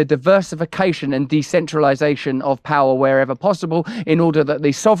more in the diversification and decentralization of power wherever possible, in order that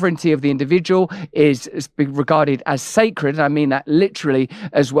the sovereignty of the individual is regarded as sacred, and I mean that literally,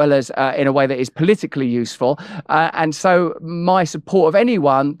 as well as in a way that is politically useful. And so my support of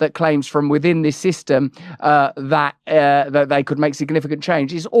anyone that claims from within this system that they could make significant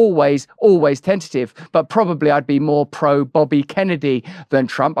change is always tentative. But probably I'd be more pro Bobby Kennedy than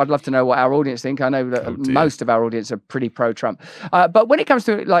Trump. I'd love to know what our audience think. I know that most of our audience are pretty pro-Trump. But when it comes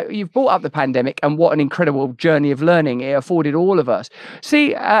to, like, you've brought up the pandemic and what an incredible journey of learning it afforded all of us.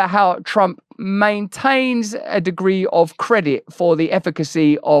 See how Trump maintains a degree of credit for the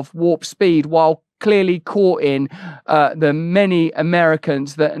efficacy of warp speed, while clearly courting the many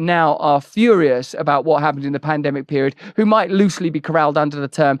Americans that now are furious about what happened in the pandemic period, who might loosely be corralled under the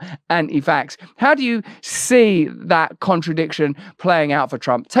term anti-vax. How do you see that contradiction playing out for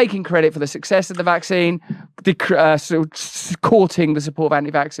Trump, taking credit for the success of the vaccine, courting the support of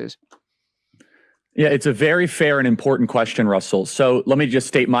anti-vaxxers? Yeah, it's a very fair and important question, Russell. So let me just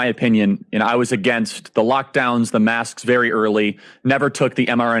state my opinion. I was against the lockdowns, the masks very early, never took the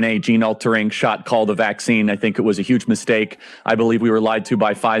mRNA gene altering shot called a vaccine. I think it was a huge mistake. I believe we were lied to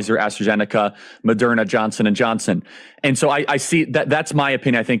by Pfizer, AstraZeneca, Moderna, Johnson & Johnson. And so I see that's my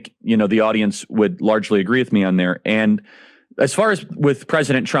opinion. I think, the audience would largely agree with me on there. And as far as with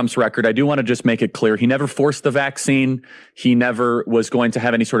President Trump's record, I do want to just make it clear. He never forced the vaccine. He never was going to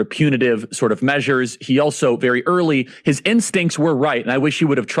have any sort of punitive sort of measures. He also, very early, his instincts were right. And I wish he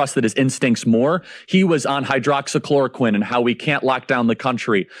would have trusted his instincts more. He was on hydroxychloroquine and how we can't lock down the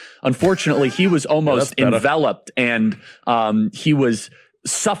country. Unfortunately, he was almost enveloped, and he was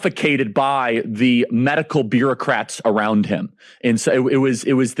suffocated by the medical bureaucrats around him. And so it was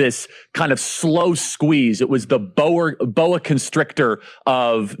this kind of slow squeeze. It was the boa constrictor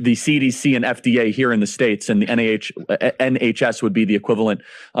of the CDC and FDA here in the States, and the NHS would be the equivalent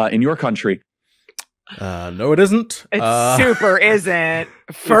in your country. No, it isn't. It super isn't.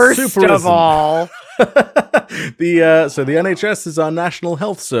 First of all, so the NHS is our national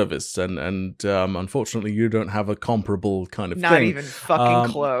health service, and unfortunately, you don't have a comparable kind of thing. Not even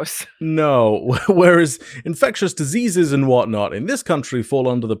fucking close. No. Whereas infectious diseases and whatnot in this country fall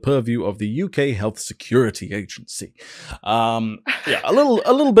under the purview of the UK Health Security Agency. Yeah, a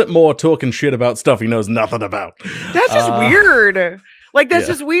little bit more talking shit about stuff he knows nothing about. That's just weird. Like, that's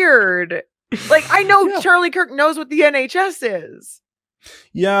just weird. Like, I know Charlie Kirk knows what the NHS is.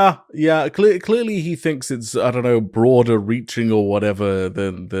 Yeah. Clearly, he thinks it's, I don't know, broader reaching or whatever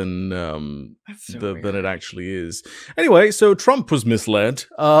than it actually is. Anyway, so Trump was misled.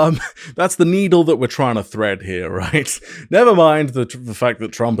 That's the needle that we're trying to thread here, right? Never mind the fact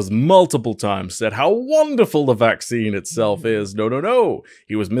that Trump has multiple times said how wonderful the vaccine itself is. No.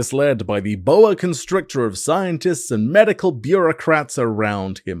 He was misled by the boa constrictor of scientists and medical bureaucrats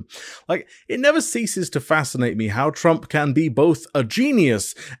around him. Like, it never ceases to fascinate me how Trump can be both a genius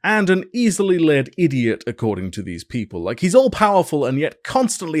and an easily led idiot, according to these people. Like, he's all powerful and yet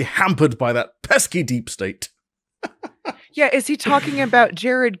constantly hampered by that pesky deep state. Yeah, is he talking about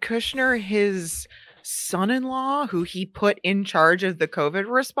Jared Kushner, his son-in-law, who he put in charge of the COVID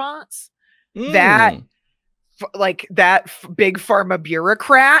response? That big pharma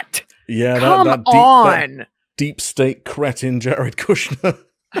bureaucrat? Yeah, that deep state cretin Jared Kushner.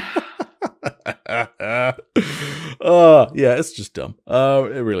 Yeah, it's just dumb.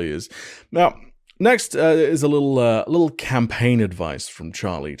 It really is. Now, next is a little campaign advice from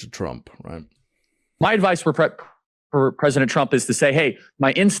Charlie to Trump, right? My advice for for President Trump is to say, hey,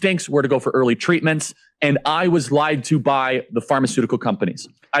 my instincts were to go for early treatments, and I was lied to by the pharmaceutical companies.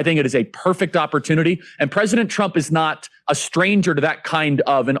 I think it is a perfect opportunity. And President Trump is not a stranger to that kind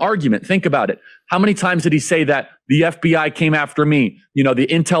of an argument. Think about it. How many times did he say that the FBI came after me? You know, the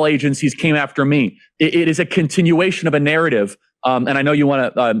intel agencies came after me. It is a continuation of a narrative. And I know you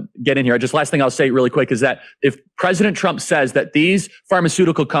want to get in here. Just last thing I'll say really quick is that if President Trump says that these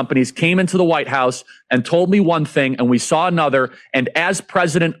pharmaceutical companies came into the White House and told me one thing and we saw another, and as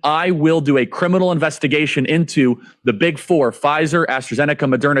president, I will do a criminal investigation into the big four, Pfizer,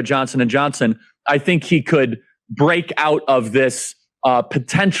 AstraZeneca, Moderna, Johnson & Johnson, I think he could break out of this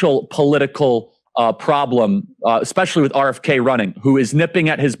potential political problem, especially with RFK running, who is nipping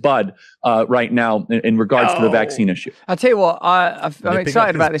at his bud right now in regards to the vaccine issue. I'll tell you what, I'm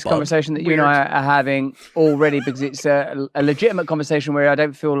excited about this conversation that you and I are having already, because it's a legitimate conversation where I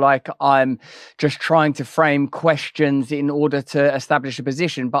don't feel like I'm just trying to frame questions in order to establish a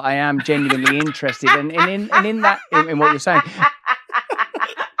position, but I am genuinely interested in what you're saying.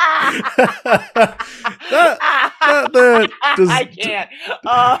 I can't.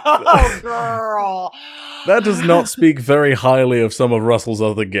 Oh, girl. That does not speak very highly of some of Russell's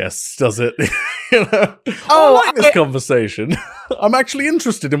other guests, does it? I like this conversation. I'm actually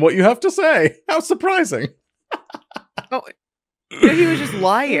interested in what you have to say. How surprising. He was just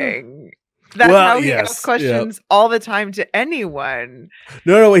lying. That's how he asks questions all the time to anyone.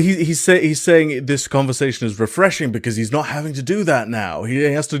 No, he's saying this conversation is refreshing because he's not having to do that now. He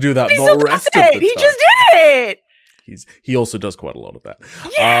has to do that the rest of the time. He just did it. He also does quite a lot of that.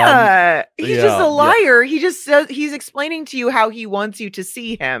 Yeah, he's just a liar. He just says he's explaining to you how he wants you to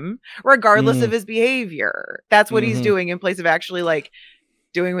see him, regardless of his behavior. That's what he's doing in place of actually like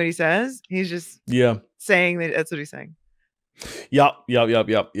doing what he says. He's just saying that's what he's saying. Yup.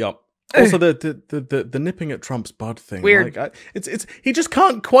 Also, the nipping at Trump's bud thing. Weird. Like, it's he just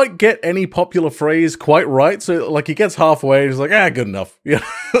can't quite get any popular phrase quite right. So like he gets halfway, he's like, good enough. Yeah.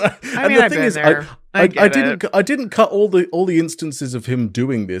 I mean, I've been there. I didn't cut all the instances of him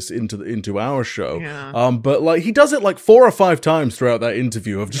doing this into our show. Yeah. But like he does it like 4 or 5 times throughout that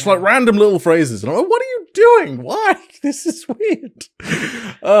interview of just like random little phrases. And I'm like, what are you doing? Why? This is weird.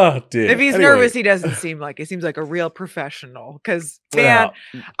 Oh dear. If he's nervous, he doesn't seem like he seems like a real professional. Because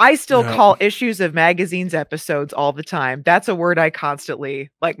I still call issues of magazines episodes all the time. That's a word I constantly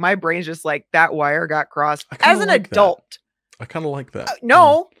like. My brain's just like that wire got crossed. As an adult. I kind of like that.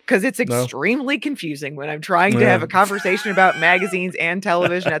 No, because it's extremely confusing when I'm trying to have a conversation about magazines and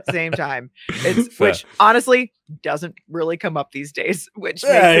television at the same time. Which honestly doesn't really come up these days. Which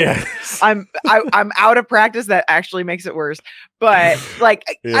makes I'm out of practice. That actually makes it worse. But like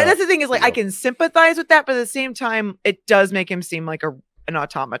that's the thing is like I can sympathize with that, but at the same time, it does make him seem like an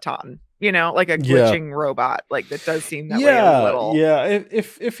automaton. You know, like a glitching robot. Like that does seem that way a little. Yeah.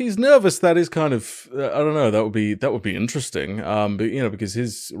 If he's nervous, that is kind of I don't know. That would be interesting. But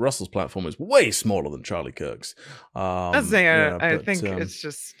because Russell's platform is way smaller than Charlie Kirk's. That's the thing. I think it's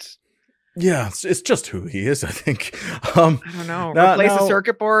just. Yeah, it's just who he is, I think. I don't know. Replace a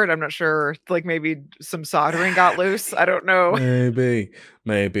circuit board? I'm not sure. Like maybe some soldering got loose. I don't know.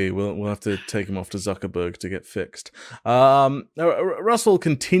 Maybe. We'll have to take him off to Zuckerberg to get fixed. Russell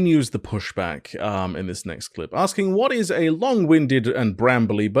continues the pushback in this next clip, asking what is a long-winded and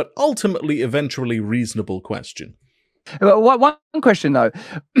brambly, but ultimately eventually reasonable question. One question, though.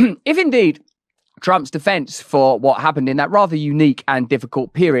 If indeed Trump's defense for what happened in that rather unique and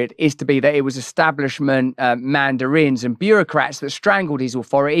difficult period is to be that it was establishment mandarins and bureaucrats that strangled his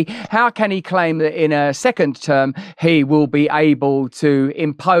authority, how can he claim that in a second term he will be able to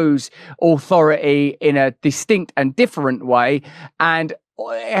impose authority in a distinct and different way? And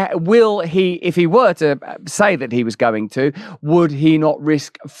will he, if he were to say that he was going to, would he not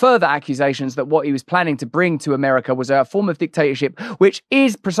risk further accusations that what he was planning to bring to America was a form of dictatorship, which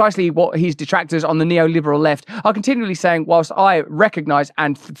is precisely what his detractors on the neoliberal left are continually saying, whilst I recognise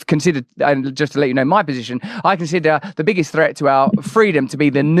and consider, and just to let you know my position, I consider the biggest threat to our freedom to be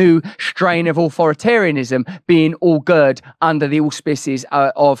the new strain of authoritarianism being augured under the auspices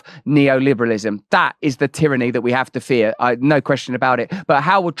of neoliberalism. That is the tyranny that we have to fear, no question about it. But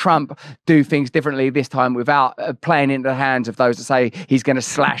how would Trump do things differently this time without playing into the hands of those that say he's going to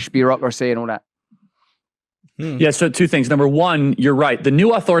slash bureaucracy and all that? Yeah, so 2 things. Number 1, you're right. The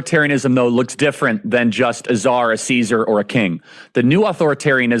new authoritarianism, though, looks different than just a czar, a Caesar, or a king. The new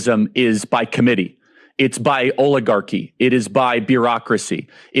authoritarianism is by committee. It's by oligarchy. It is by bureaucracy.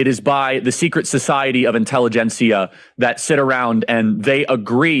 It is by the secret society of intelligentsia that sit around and they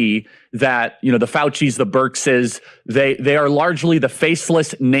agree that, the Faucis, the Birxes, they are largely the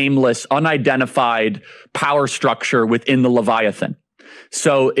faceless, nameless, unidentified power structure within the Leviathan.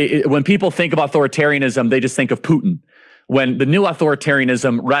 So when people think of authoritarianism, they just think of Putin. When the new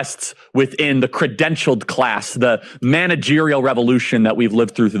authoritarianism rests within the credentialed class, the managerial revolution that we've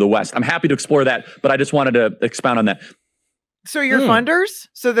lived through the West. I'm happy to explore that, but I just wanted to expound on that. So your funders?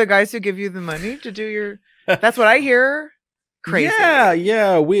 So the guys who give you the money to do your... That's what I hear. Crazy.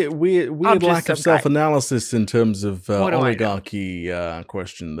 Yeah. Weird lack of self-analysis in terms of oligarchy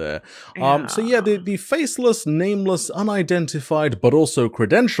question there. So the faceless, nameless, unidentified, but also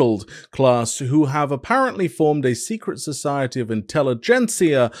credentialed class who have apparently formed a secret society of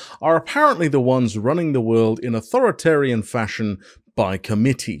intelligentsia are apparently the ones running the world in authoritarian fashion by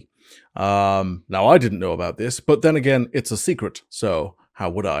committee. Now, I didn't know about this, but then again, it's a secret, so how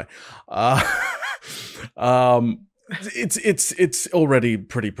would I? It's already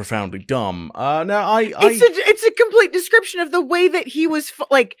pretty profoundly dumb. Now it's a complete description of the way that he was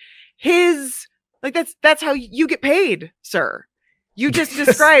that's how you get paid, sir. You just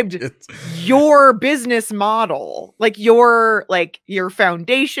described your business model, your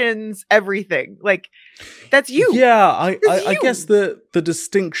foundations, everything. That's you. Yeah, I guess the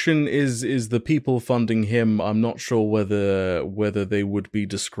distinction is the people funding him. I'm not sure whether they would be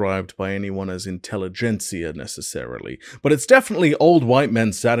described by anyone as intelligentsia necessarily, but it's definitely old white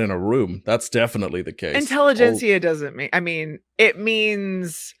men sat in a room. That's definitely the case. Intelligentsia doesn't mean. I mean, it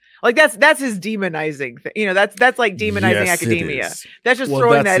means. That's his demonizing thing. That's like demonizing academia. That's just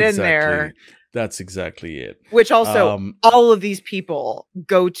throwing that in there. That's exactly it. Which also, all of these people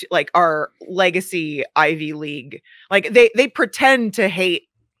go to our legacy Ivy League. They pretend to hate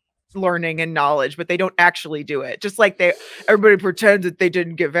learning and knowledge, but they don't actually do it. Just like everybody pretends that they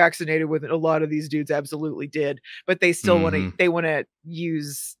didn't get vaccinated with it. A lot of these dudes absolutely did, but they still want to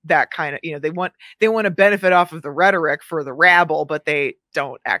use that kind of, they want to benefit off of the rhetoric for the rabble, but they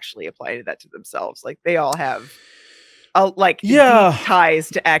don't actually apply that to themselves. They all have deep ties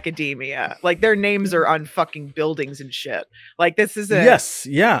to academia. Their names are on fucking buildings and shit. This is a yes,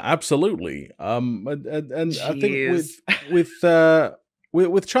 yeah, absolutely. And I think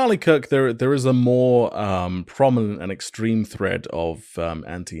with Charlie Kirk, there is a more prominent and extreme thread of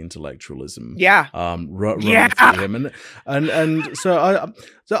anti-intellectualism. Running through him, and so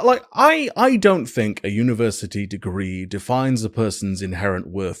I don't think a university degree defines a person's inherent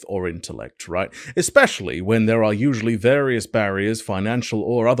worth or intellect, right? Especially when there are usually various barriers, financial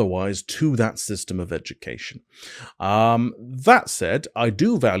or otherwise, to that system of education. That said, I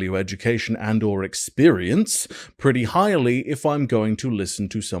do value education and/or experience pretty highly if I'm going to listen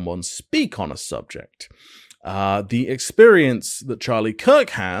to someone speak on a subject. The experience that Charlie Kirk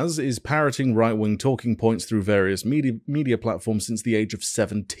has is parroting right-wing talking points through various media platforms since the age of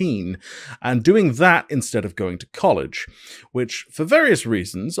 17, and doing that instead of going to college, which, for various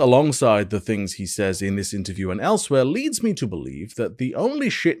reasons, alongside the things he says in this interview and elsewhere, leads me to believe that the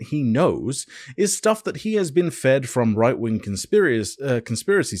only shit he knows is stuff that he has been fed from right-wing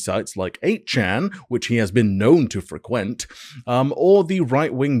conspiracy sites like 8chan, which he has been known to frequent, or the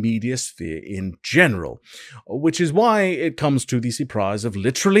right-wing media sphere in general. Which is why it comes to the surprise of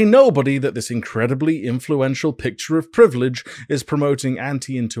literally nobody that this incredibly influential picture of privilege is promoting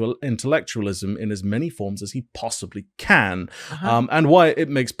anti-intellectualism in as many forms as he possibly can, and why it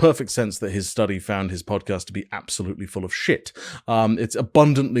makes perfect sense that his study found his podcast to be absolutely full of shit. It's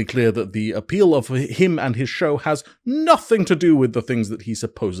abundantly clear that the appeal of him and his show has nothing to do with the things that he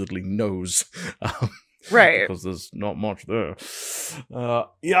supposedly knows. Right, because there's not much there. The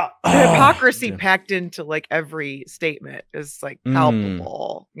hypocrisy packed into every statement is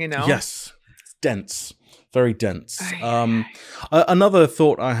palpable. Yes, it's dense. Very dense. Another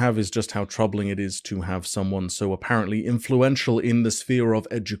thought I have is just how troubling it is to have someone so apparently influential in the sphere of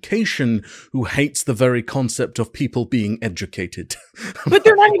education who hates the very concept of people being educated. But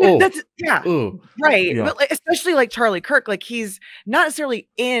they're not even, right. Yeah. But especially Charlie Kirk, he's not necessarily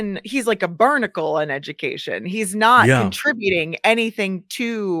he's like a barnacle in education. He's not contributing anything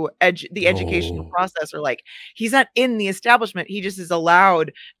to the educational process, or he's not in the establishment. He just is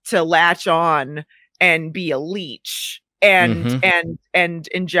allowed to latch on and be a leech and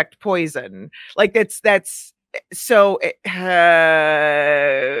inject poison. That's so he's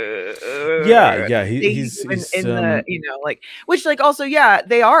in the which also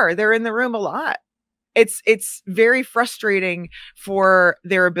they're in the room a lot. It's very frustrating for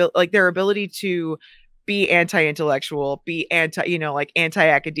their ability to be anti-intellectual, be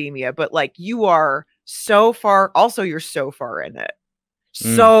anti-academia, but you are so far. Also, you're so far in it.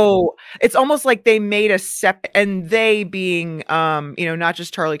 So it's almost like they made a and they being, you know, not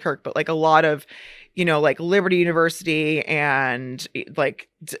just Charlie Kirk, but like a lot of, you know, like Liberty University and like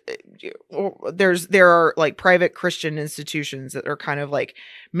there are like private Christian institutions that are kind of like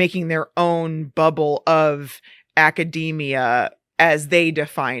making their own bubble of academia as they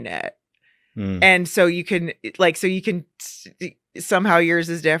define it. And so you can somehow yours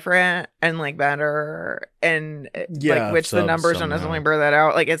is different and like better and like which the numbers don't necessarily bear that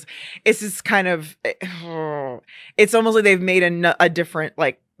out. Like it's just kind of it's almost like they've made a different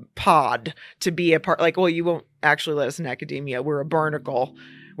like pod to be a part. Like, well, you won't actually let us in academia. We're a barnacle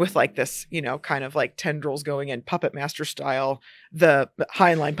with like this, you know, kind of like tendrils going in puppet master style, the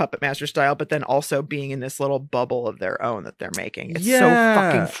Heinlein puppet master style, but then also being in this little bubble of their own that they're making. It's so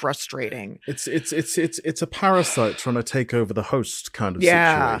fucking frustrating. It's a parasite trying to take over the host kind of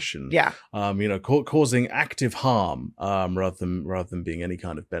situation. Yeah. You know, causing active harm rather than being any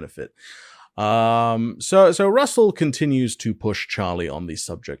kind of benefit. So Russell continues to push Charlie on the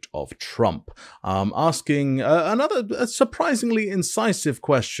subject of Trump, asking another surprisingly incisive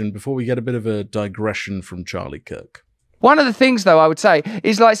question before we get a bit of a digression from Charlie Kirk. One of the things, though, I would say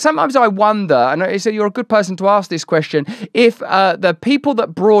is like sometimes I wonder, and I say you're a good person to ask this question, if the people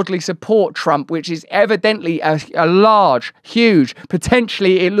that broadly support Trump, which is evidently a large, huge,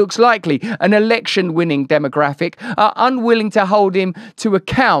 potentially, it looks likely, an election-winning demographic, are unwilling to hold him to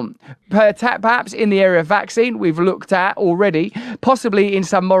account. Perhaps in the area of vaccine, we've looked at already, possibly in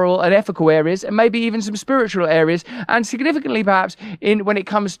some moral and ethical areas, and maybe even some spiritual areas, and significantly perhaps in when it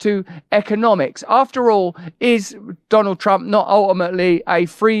comes to economics. After all, is Donald Trump not ultimately a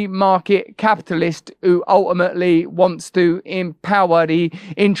free market capitalist who ultimately wants to empower the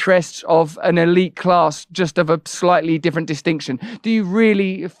interests of an elite class, just of a slightly different distinction? Do you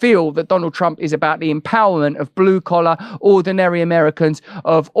really feel that Donald Trump is about the empowerment of blue-collar, ordinary Americans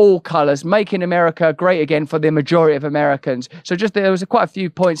of all colors, making America great again for the majority of Americans? So just there was quite a few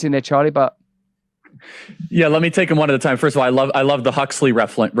points in there, Charlie, but yeah, let me take them one at a time. First of all, I love the Huxley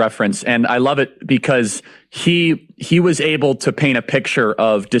reference, and I love it because he was able to paint a picture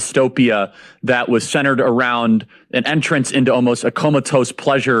of dystopia that was centered around an entrance into almost a comatose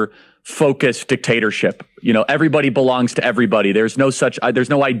pleasure focused dictatorship. You know, everybody belongs to everybody. There's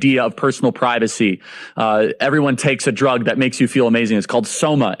no idea of personal privacy. Everyone takes a drug that makes you feel amazing. It's called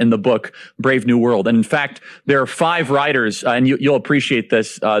Soma in the book Brave New World. And in fact, there are 5 writers, and you'll appreciate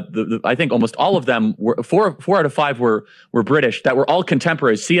this. I think almost all of them were four out of 5 were British, that were all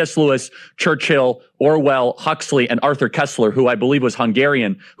contemporaries: C.S. Lewis, Churchill, Orwell, Huxley, and Arthur Koestler, who I believe was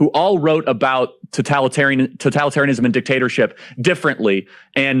Hungarian, who all wrote about totalitarianism and dictatorship differently.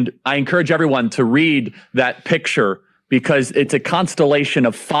 And I encourage everyone to read that picture because it's a constellation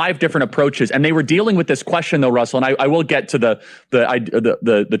of 5 different approaches. And they were dealing with this question, though, Russell, and I will get to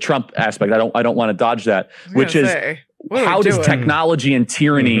the Trump aspect. I don't want to dodge that, which is how does technology and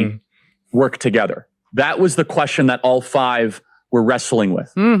tyranny work together? That was the question that all 5 were wrestling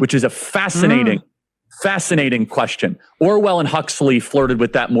with, which is a fascinating question. Orwell and Huxley flirted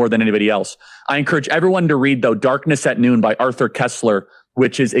with that more than anybody else. I encourage everyone to read, though, Darkness at Noon by Arthur Koestler,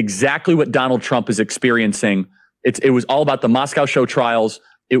 which is exactly what Donald Trump is experiencing. It was all about the Moscow show trials.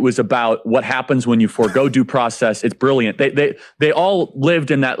 It was about what happens when you forego due process. It's brilliant. They all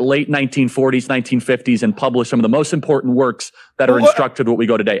lived in that late 1940s, 1950s, and published some of the most important works that are instructive to what we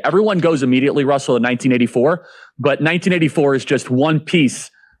go today. Everyone goes immediately, Russell, to 1984, but 1984 is just one piece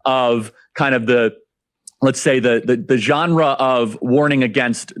of kind of the, let's say, the genre of warning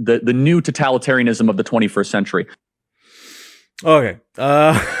against the new totalitarianism of the 21st century. Okay.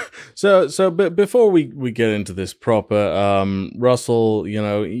 But before we get into this proper, Russell, you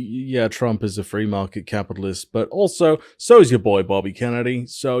know, yeah, Trump is a free market capitalist, but also so is your boy Bobby Kennedy.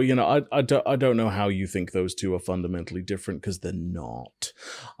 So, you know, I don't know how you think those two are fundamentally different, because they're not.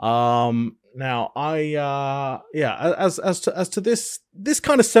 Now, as to this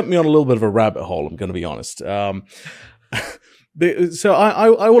kind of sent me on a little bit of a rabbit hole, I'm going to be honest. So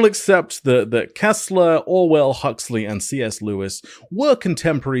I will accept that Koestler, Orwell, Huxley, and C.S. Lewis were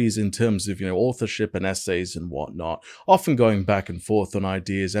contemporaries in terms of, you know, authorship and essays and whatnot, often going back and forth on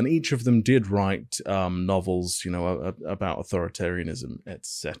ideas, and each of them did write novels, you know, about authoritarianism,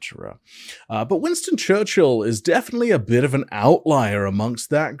 etc. But Winston Churchill is definitely a bit of an outlier amongst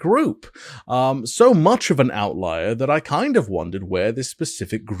that group. So much of an outlier that I kind of wondered where this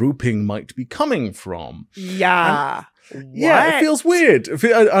specific grouping might be coming from. Yeah. Yeah, it feels weird.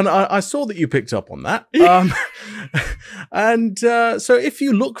 And I saw that you picked up on that. So if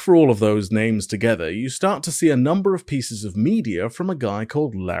you look for all of those names together, you start to see a number of pieces of media from a guy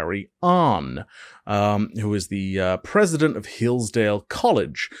called Larry Arnn, who is the president of Hillsdale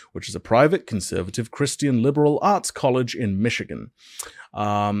College, which is a private, conservative, Christian liberal arts college in Michigan.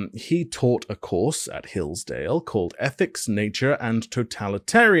 He taught a course at Hillsdale called Ethics, Nature, and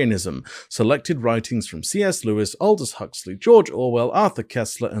Totalitarianism, selected writings from C.S. Lewis, Aldous Huxley, George Orwell, Arthur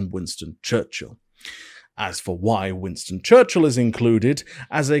Koestler, and Winston Churchill. As for why Winston Churchill is included,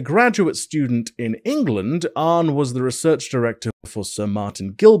 as a graduate student in England, Arnn was the research director for Sir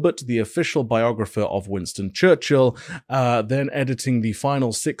Martin Gilbert, the official biographer of Winston Churchill, then editing the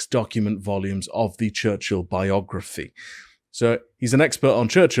final 6 document volumes of the Churchill biography. So he's an expert on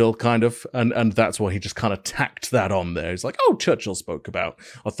Churchill, kind of, and that's why he just kind of tacked that on there. He's like, oh, Churchill spoke about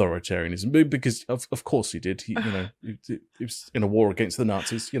authoritarianism, because of course he did. He was in a war against the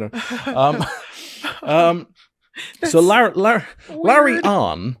Nazis, So Larry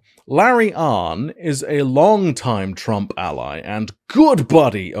Arnn is a longtime Trump ally and good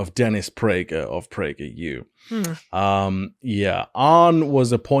buddy of Dennis Prager of PragerU. Arnn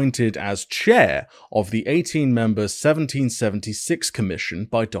was appointed as chair of the 18-member 1776 Commission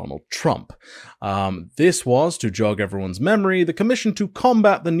by Donald Trump. This was, to jog everyone's memory, the commission to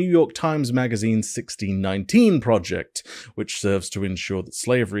combat the New York Times Magazine's 1619 Project, which serves to ensure that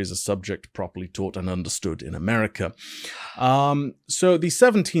slavery is a subject properly taught and understood in America. So the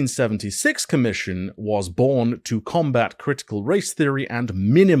 1776 Commission was born to combat critical race theory and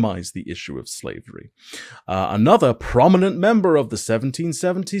minimize the issue of slavery. Another prominent member of the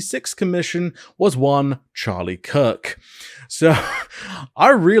 1776 Commission was one Charlie Kirk. So I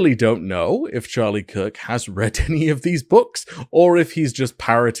really don't know if Charlie Kirk has read any of these books, or if he's just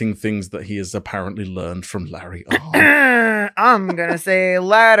parroting things that he has apparently learned from Larry Arnn. I'm gonna say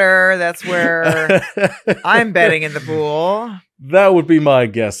latter. That's where I'm betting in the pool. That would be my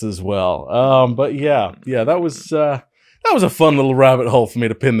guess as well. But yeah, that was a fun little rabbit hole for me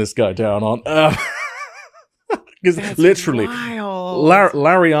to pin this guy down on. Because literally,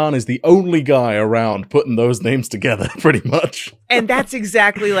 Larry Arnn is the only guy around putting those names together, pretty much. And that's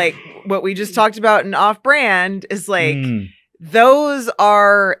exactly like what we just talked about in Off-Brand, is like, those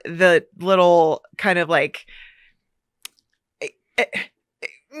are the little kind of like,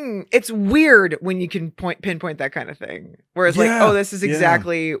 it's weird when you can pinpoint that kind of thing. Whereas like, oh, this is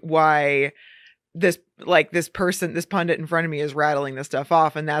exactly why this pundit in front of me is rattling this stuff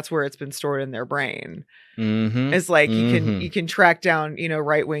off, and that's where it's been stored in their brain. It's like you can track down,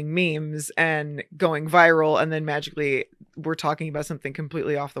 right-wing memes and going viral, and then magically we're talking about something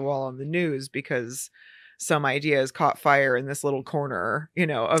completely off the wall on the news because some idea has caught fire in this little corner,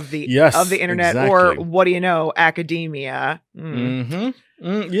 of the internet, or what do you know, academia. Academia,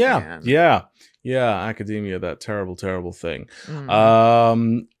 that terrible thing.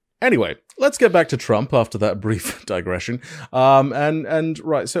 Anyway, let's get back to Trump after that brief digression.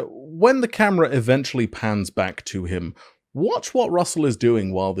 Right, so when the camera eventually pans back to him, watch what Russell is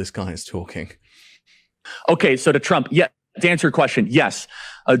doing while this guy is talking. Okay, so to Trump, to answer your question, yes.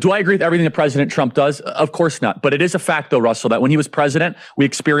 Do I agree with everything that President Trump does? Of course not. But it is a fact, though, Russell, that when he was president, we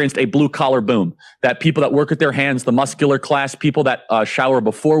experienced a blue-collar boom. That people that work with their hands, the muscular class, people that shower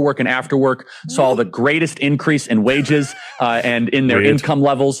before work and after work, saw the greatest increase in wages and in their income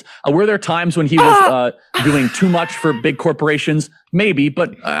levels. Were there times when he was doing too much for big corporations? Maybe,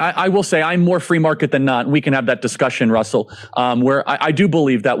 but I will say I'm more free market than not. And we can have that discussion, Russell, where I do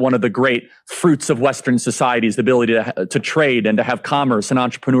believe that one of the great fruits of Western society is the ability to trade and to have commerce and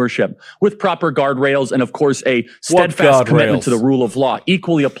entrepreneurship with proper guardrails and, of course, a steadfast commitment to the rule of law,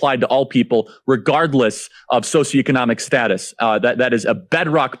 equally applied to all people, regardless of socioeconomic status. That is a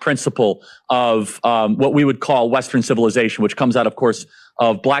bedrock principle of what we would call Western civilization, which comes out, of course,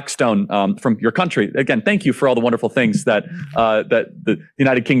 of Blackstone from your country. Again, thank you for all the wonderful things that the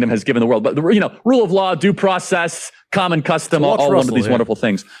United Kingdom has given the world. But rule of law, due process, common custom, all one of these wonderful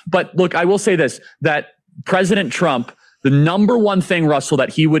things. But look, I will say this: that President Trump, the number one thing, Russell,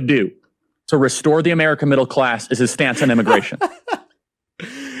 that he would do to restore the American middle class is his stance on immigration.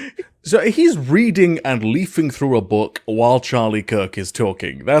 So he's reading and leafing through a book while Charlie Kirk is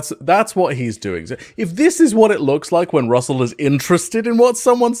talking. That's what he's doing. So if this is what it looks like when Russell is interested in what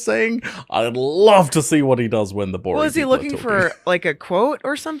someone's saying, I'd love to see what he does when the boring. Well, is he looking for like a quote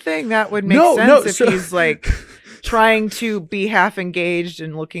or something? That would make sense if he's like trying to be half engaged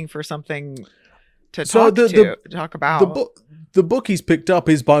and looking for something talk about. The book he's picked up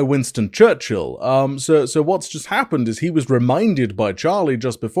is by Winston Churchill. So what's just happened is he was reminded by Charlie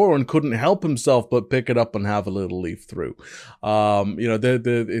just before and couldn't help himself but pick it up and have a little leaf through.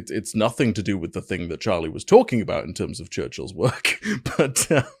 It's nothing to do with the thing that Charlie was talking about in terms of Churchill's work, but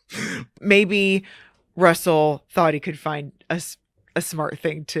maybe Russell thought he could find a smart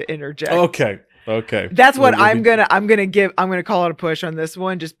thing to interject. Okay. That's what I'm gonna call it a push on this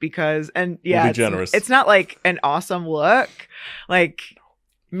one, just because. And yeah, it's not like an awesome look. Like,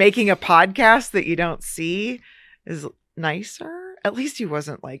 making a podcast that you don't see is nicer. At least he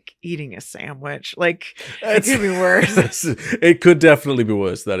wasn't like eating a sandwich. Like, it could be worse. It could definitely be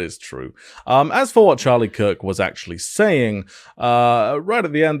worse. That is true. As for what Charlie Kirk was actually saying, right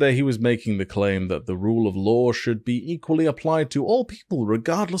at the end there, he was making the claim that the rule of law should be equally applied to all people,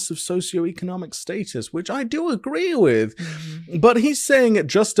 regardless of socioeconomic status, which I do agree with. Mm-hmm. But he's saying it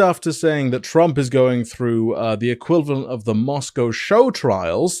just after saying that Trump is going through the equivalent of the Moscow show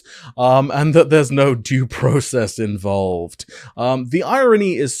trials, and that there's no due process involved. The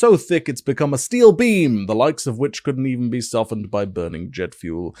irony is so thick it's become a steel beam, the likes of which couldn't even be softened by burning jet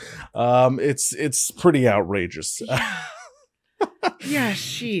fuel. It's pretty outrageous. Yeah,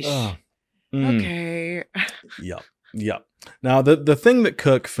 sheesh. Okay. Yeah. Now, the thing that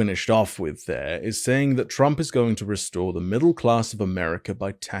Kirk finished off with there is saying that Trump is going to restore the middle class of America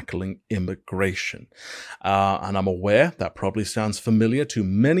by tackling immigration. And I'm aware that probably sounds familiar to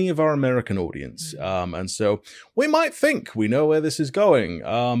many of our American audience. And so we might think we know where this is going.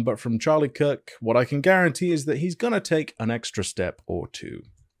 But from Charlie Kirk, what I can guarantee is that he's going to take an extra step or two.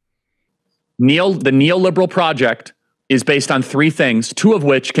 The neoliberal project is based on three things, two of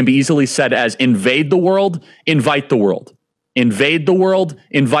which can be easily said as invade the world, invite the world. Invade the world,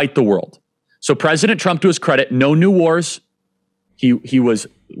 invite the world. So President Trump, to his credit, no new wars. He was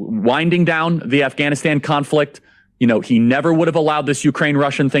winding down the Afghanistan conflict. He never would have allowed this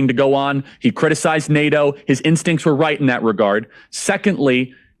Ukraine-Russian thing to go on. He criticized NATO. His instincts were right in that regard.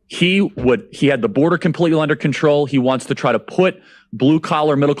 Secondly, he had the border completely under control. He wants to try to put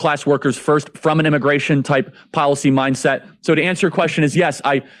blue-collar, middle-class workers first from an immigration-type policy mindset. So to answer your question is, yes,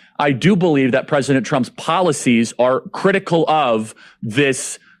 I do believe that President Trump's policies are critical of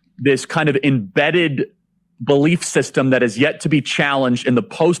this kind of embedded belief system that is yet to be challenged in the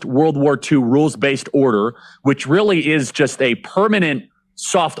post-World War II rules-based order, which really is just a permanent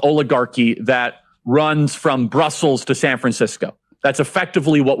soft oligarchy that runs from Brussels to San Francisco. That's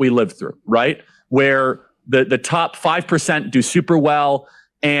effectively what we lived through, right? Where the top 5% do super well,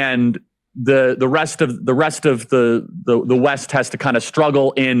 and the rest of the West has to kind of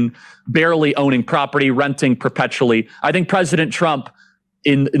struggle in barely owning property, renting perpetually. I think President Trump,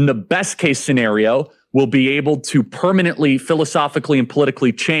 in the best case scenario, will be able to permanently, philosophically, and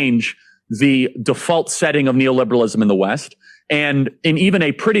politically change the default setting of neoliberalism in the West. And in even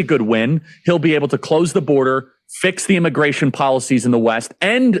a pretty good win, he'll be able to close the border, fix the immigration policies in the West,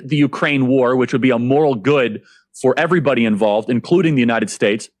 end the Ukraine war, which would be a moral good for everybody involved, including the United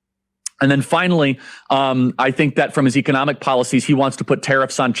States. And then finally, I think that from his economic policies, he wants to put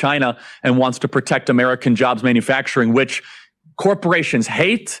tariffs on China and wants to protect American jobs manufacturing, which corporations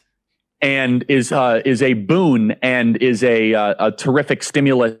hate and is a boon and is a terrific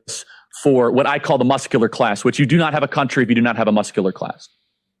stimulus for what I call the muscular class, which you do not have a country if you do not have a muscular class.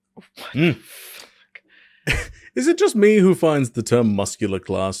 Is it just me who finds the term muscular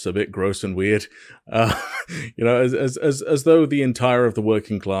class a bit gross and weird? As though the entire of the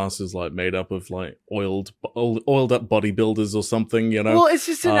working class is like made up of like oiled up bodybuilders or something, Well, it's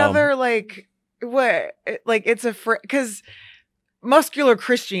just another because muscular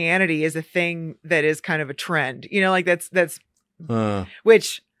Christianity is a thing that is kind of a trend,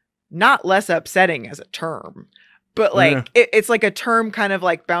 which not less upsetting as a term, but it's like a term kind of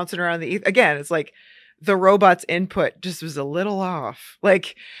like bouncing around again, it's like the robot's input just was a little off.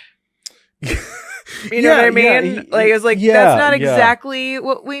 Like, you know what I mean? It's like, that's not exactly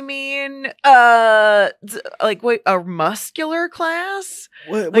what we mean. Like, wait, a muscular class?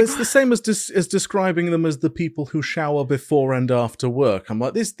 Well, it's the same as describing them as the people who shower before and after work. I'm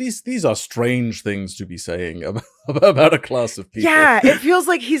like, these are strange things to be saying about a class of people. Yeah, it feels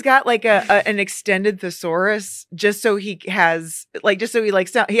like he's got like an extended thesaurus just so he has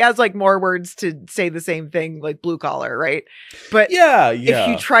he has like more words to say the same thing, like blue collar, right? But if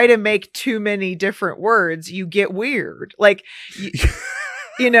you try to make too many different words, you get weird. Like,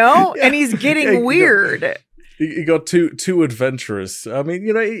 and he's getting weird. He got too adventurous. I mean,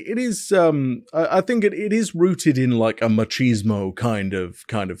 you know, it is. I think it is rooted in like a machismo kind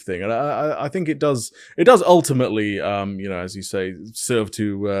of thing, and I think it does ultimately, you know, as you say, serve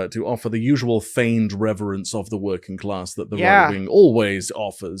to offer the usual feigned reverence of the working class that the right wing always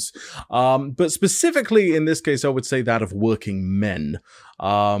offers. But specifically in this case, I would say that of working men.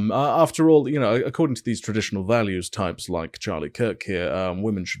 After all, you know, according to these traditional values types like Charlie Kirk here,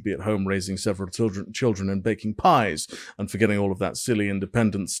 women should be at home raising several children and baking pies and forgetting all of that silly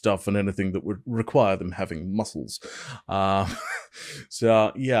independent stuff and anything that would require them having muscles.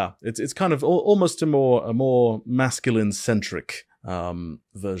 So yeah, it's kind of almost a more masculine centric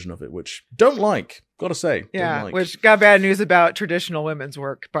version of it, which don't like. Gotta say. Yeah, like. Which got bad news about traditional women's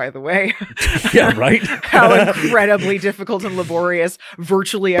work, by the way. Yeah, right? How incredibly difficult and laborious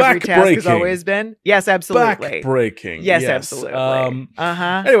virtually every task has always been. Yes, absolutely. Back-breaking. Yes, absolutely.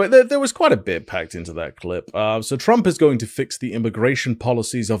 Anyway, there was quite a bit packed into that clip. So Trump is going to fix the immigration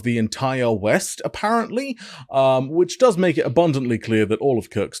policies of the entire West, apparently, which does make it abundantly clear that all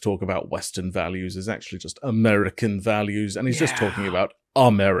of Kirk's talk about Western values is actually just American values, and he's just talking about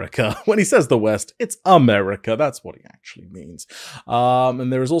America. When he says the West, it's America. That's what he actually means.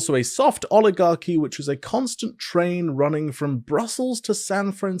 And there is also a soft oligarchy, which is a constant train running from Brussels to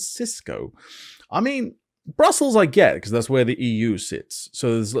San Francisco. I mean, Brussels I get, because that's where the EU sits.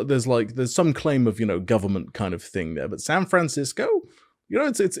 So there's some claim of, you know, government kind of thing there. But San Francisco, you know,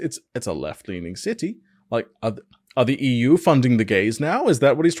 it's a left-leaning city. Like, are the EU funding the gays now? Is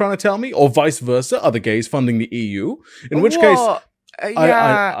that what he's trying to tell me? Or vice versa? Are the gays funding the EU? In which case...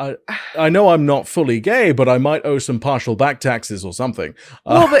 yeah. I know I'm not fully gay, but I might owe some partial back taxes or something.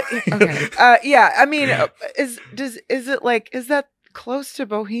 Well, but okay. Yeah, I mean, is that close to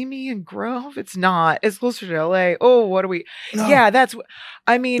Bohemian Grove? It's not. It's closer to LA. Oh, what are we? No. Yeah, that's.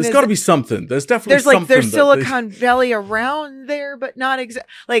 I mean, there's got to be something. There's definitely something. There's Silicon Valley around there, but not exactly.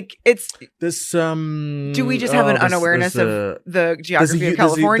 Like it's. There's Do we just have an unawareness of the geography of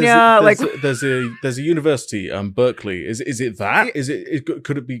California? There's a university, Berkeley. Is it that?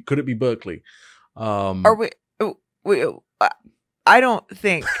 Could it be Berkeley? Are we? I don't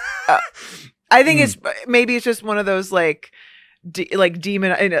think. I think maybe it's just one of those like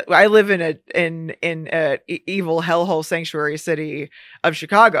demon. I live in a evil hellhole sanctuary city of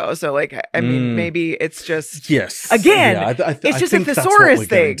Chicago, so like I mean maybe it's just again it's just a thesaurus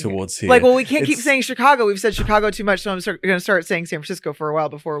thing. Like, well, we can't keep saying Chicago. We've said Chicago too much, so I'm going to start saying San Francisco for a while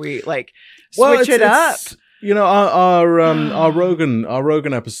before we like switch it up. You know, our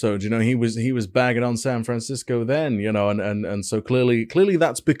Rogan episode, you know, he was bagging on San Francisco then, you know, and so clearly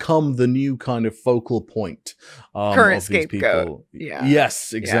that's become the new kind of focal point. Current of scapegoat. People. Yeah.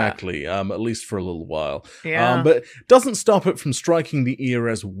 Yes, exactly. Yeah. At least for a little while. Yeah. But doesn't stop it from striking the ear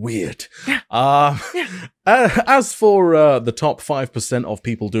as weird. As for the top 5% of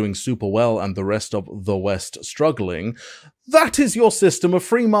people doing super well and the rest of the West struggling, that is your system of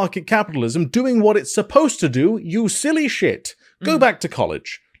free market capitalism doing what it's supposed to do, you silly shit. Go back to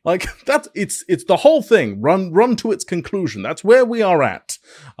college. Like, it's the whole thing run to its conclusion. That's where we are at.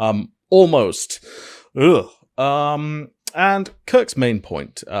 Almost. Ugh. And Kirk's main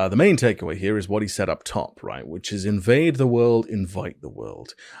point, the main takeaway here is what he said up top, right? Which is invade the world, invite the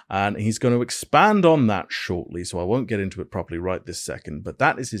world. And he's going to expand on that shortly, so I won't get into it properly right this second. But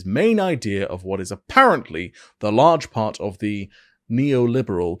that is his main idea of what is apparently the large part of the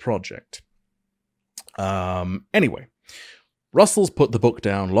neoliberal project. Anyway, Russell's put the book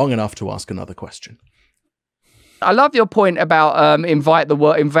down long enough to ask another question. I love your point about invite the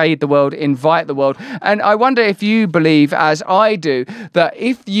world, invade the world, invite the world. And I wonder if you believe, as I do, that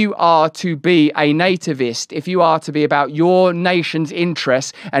if you are to be a nativist, if you are to be about your nation's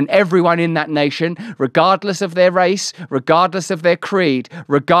interests and everyone in that nation, regardless of their race, regardless of their creed,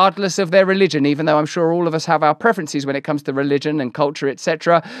 regardless of their religion, even though I'm sure all of us have our preferences when it comes to religion and culture,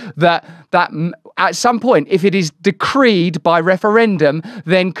 etc., that at some point, if it is decreed by referendum,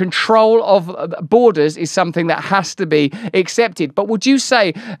 then control of borders is something that has to be accepted. But would you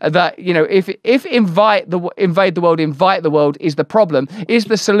say that, you know, if invade the world, invite the world is the problem, is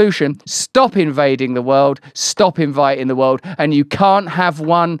the solution stop invading the world, stop inviting the world, and you can't have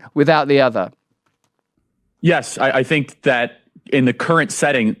one without the other? Yes, I think that in the current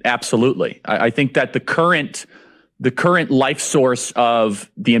setting, absolutely. I think that the current life source of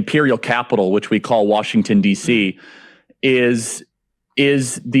the imperial capital, which we call Washington, D.C., is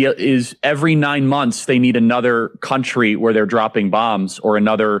every 9 months they need another country where they're dropping bombs or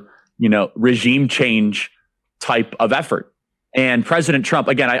another, you know, regime change type of effort. And President Trump,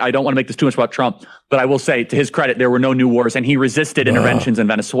 again, I don't want to make this too much about Trump, but I will say to his credit, there were no new wars and he resisted interventions in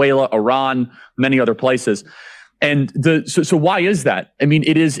Venezuela, Iran, many other places. And so why is that? I mean,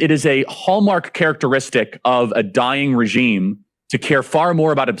 it is a hallmark characteristic of a dying regime to care far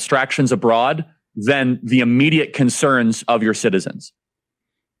more about abstractions abroad than the immediate concerns of your citizens.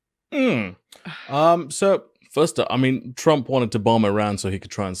 So first, I mean, Trump wanted to bomb Iran so he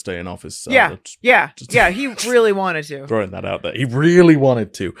could try and stay in office. Yeah. He really wanted to. Throwing that out there, he really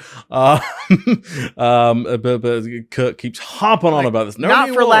wanted to. But Kirk keeps harping on about this. Not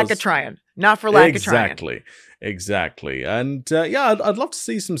for lack of trying. Not for lack of trying. Exactly. And I'd love to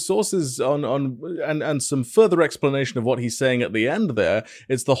see some sources and some further explanation of what he's saying at the end there.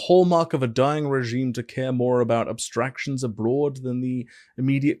 It's the hallmark of a dying regime to care more about abstractions abroad than the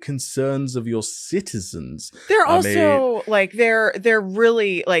immediate concerns of your citizens. They're also they're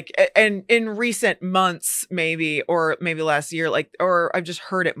really and in recent months, maybe last year, or I've just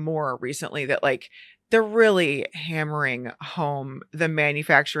heard it more recently that they're really hammering home the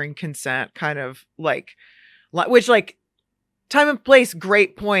manufacturing consent kind of which time and place,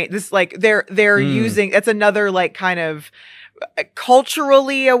 great point. This they're using, that's another kind of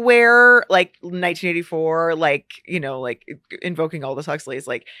culturally aware 1984 invoking Aldous Huxley's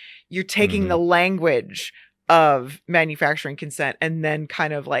you're taking the language of manufacturing consent and then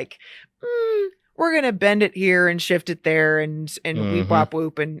kind of we're gonna bend it here and shift it there and weep wop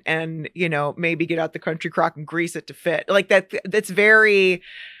whoop and maybe get out the country crock and grease it to fit that's very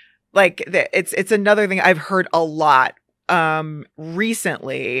it's another thing I've heard a lot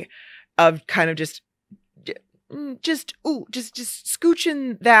recently of kind of just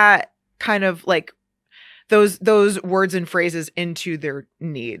scooching that kind of those words and phrases into their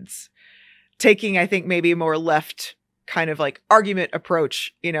needs, taking I think maybe a more left kind of argument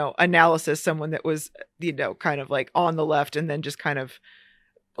approach, analysis, someone that was kind of on the left and then just kind of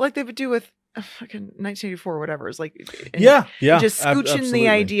they would do with fucking 1984 or whatever. It's just scooching the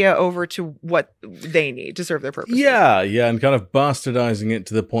idea over to what they need to serve their purpose. And kind of bastardizing it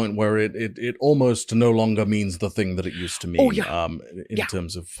to the point where it almost no longer means the thing that it used to mean. In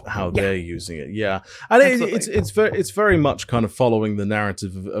terms of how they're using it. And it's very much kind of following the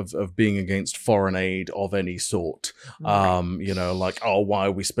narrative of being against foreign aid of any sort. Why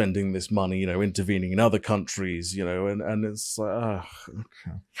are we spending this money, intervening in other countries, and it's okay.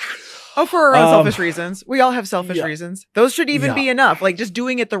 For our own selfish reasons. We all have selfish reasons. Those should even be enough. Just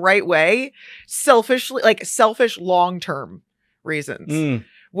doing it the right way, selfishly, selfish long-term reasons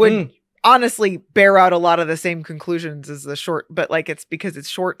would honestly bear out a lot of the same conclusions as the short, but it's because it's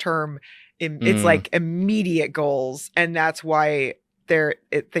short-term. It's immediate goals. And that's why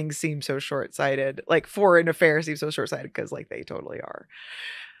things seem so short-sighted. Foreign affairs seem so short-sighted because they totally are.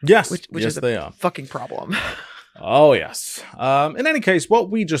 Yes. Which yes, is they a are. fucking problem. Oh, yes. In any case, what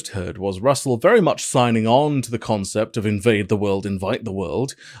we just heard was Russell very much signing on to the concept of invade the world, invite the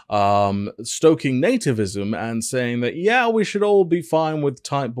world, stoking nativism and saying that, we should all be fine with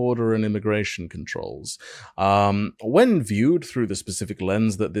tight border and immigration controls. When viewed through the specific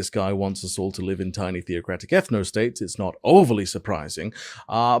lens that this guy wants us all to live in tiny theocratic ethno-states, it's not overly surprising,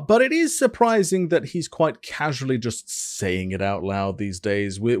 but it is surprising that he's quite casually just saying it out loud these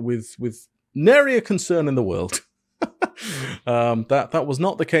days with nary a concern in the world. That was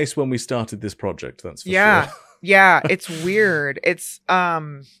not the case when we started this project, that's for sure. Yeah, it's weird. It's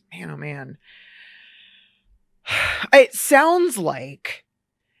man, oh man. It sounds like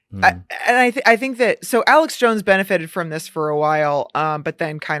I think that so Alex Jones benefited from this for a while, but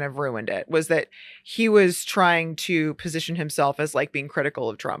then kind of ruined it. Was that he was trying to position himself as being critical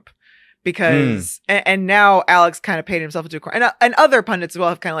of Trump. Because and now Alex kind of painted himself into a corner, and other pundits as well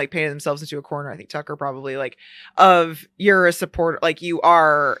have kind of painted themselves into a corner. I think Tucker probably of you're a supporter,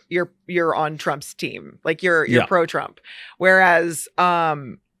 you're on Trump's team, you're pro Trump. Whereas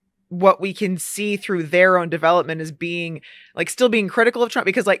what we can see through their own development is being still being critical of Trump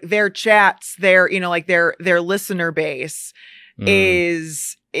because their chats, their their listener base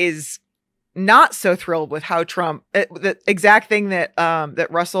is not so thrilled with how Trump the exact thing that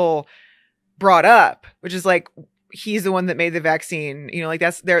that Russell brought up, which is he's the one that made the vaccine,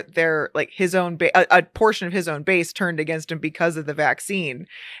 that's their his own a portion of his own base turned against him because of the vaccine.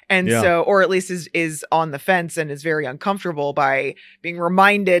 And so, or at least is on the fence and is very uncomfortable by being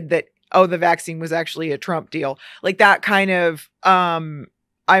reminded that, the vaccine was actually a Trump deal. That kind of, I'm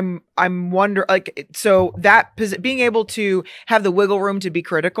wondering, so that being able to have the wiggle room to be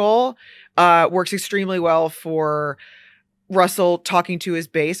critical, works extremely well for Russell talking to his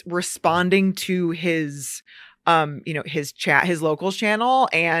base, responding to his, his chat, his locals channel.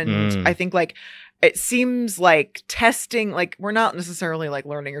 And I think it seems testing, we're not necessarily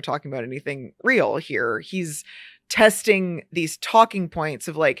learning or talking about anything real here. He's testing these talking points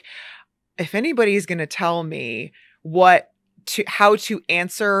of if anybody's going to tell me how to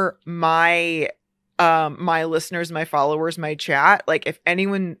answer my my listeners, my followers, my chat, like if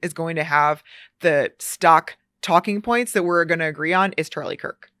anyone is going to have the stock talking points that we're going to agree on, is Charlie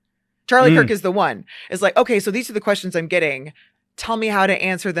Kirk. Charlie Kirk is the one. It's like, okay, so these are the questions I'm getting. Tell me how to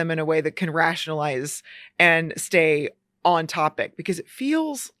answer them in a way that can rationalize and stay on topic, because it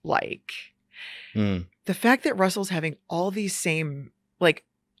feels like the fact that Russell's having all these same, like,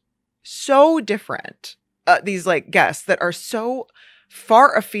 so different, these like guests that are so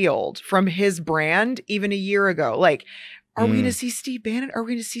far afield from his brand even a year ago. Like, are we going to see Steve Bannon? Are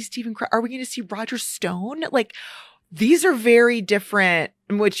we going to see Stephen Crowder? Are we going to see Roger Stone? Like, these are very different,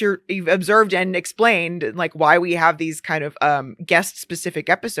 in which you've observed and explained, like, why we have these kind of guest specific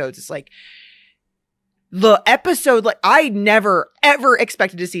episodes. It's like the episode, like, I never ever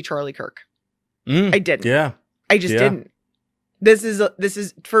expected to see Charlie Kirk. I didn't. Yeah. I just didn't. This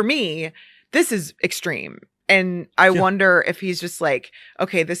is for me, this is extreme. And I wonder if he's just like,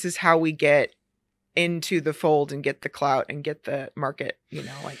 okay, this is how we get into the fold and get the clout and get the market, you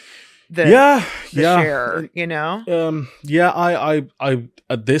know, like the share, you know? I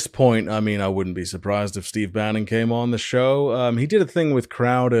at this point, I mean, I wouldn't be surprised if Steve Bannon came on the show. He did a thing with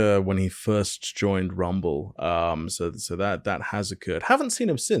Crowder when he first joined Rumble. So that has occurred. Haven't seen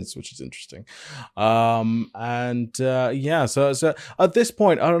him since, which is interesting. So at this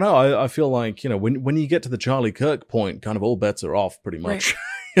point, I don't know. I feel like, you know, when you get to the Charlie Kirk point, kind of all bets are off pretty much.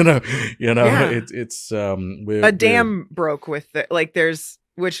 Right. It's a dam broke with it. Like, there's,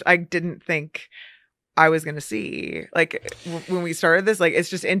 which I didn't think I was going to see. Like, when we started this, like, it's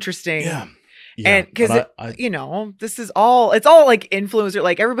just interesting. Yeah. And because, you know, this is all, it's all like influencer,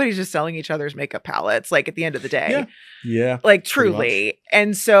 like everybody's just selling each other's makeup palettes, like at the end of the day. Yeah. Like, truly.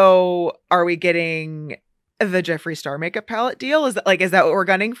 And so are we getting the Jeffree Star makeup palette deal? Is that what we're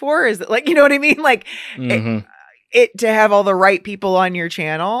gunning for? Is it like, you know what I mean? Like it to have all the right people on your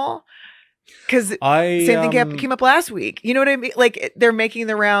channel. Because same thing came up last week. You know what I mean? Like, they're making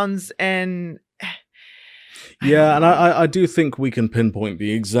the rounds, and and I do think we can pinpoint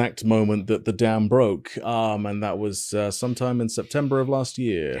the exact moment that the dam broke, and that was sometime in September of last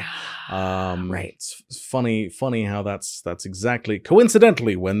year. Right. It's funny how that's exactly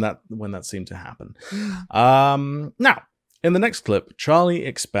coincidentally when that seemed to happen. Now, in the next clip, Charlie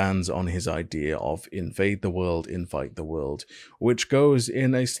expands on his idea of invade the world, invite the world, which goes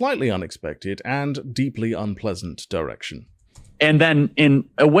in a slightly unexpected and deeply unpleasant direction. And then in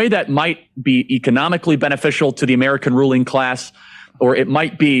a way that might be economically beneficial to the American ruling class, or it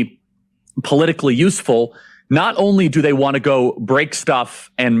might be politically useful, not only do they want to go break stuff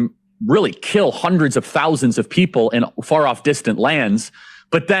and really kill hundreds of thousands of people in far off distant lands,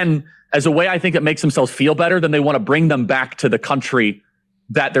 but then as a way, I think it makes themselves feel better, then they want to bring them back to the country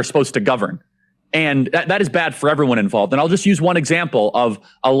that they're supposed to govern. And that is bad for everyone involved. And I'll just use one example of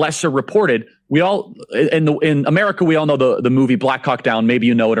a lesser reported. We all, in America, we all know the movie Black Hawk Down. Maybe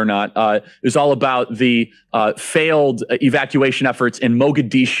you know it or not. It was all about the failed evacuation efforts in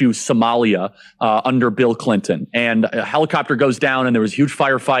Mogadishu, Somalia, under Bill Clinton. And a helicopter goes down and there was a huge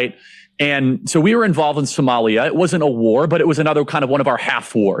firefight. And so we were involved in Somalia. It wasn't a war, but it was another kind of one of our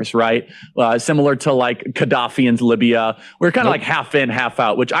half wars, right? Similar to like Gaddafi in Libya. We're kind of like half in, half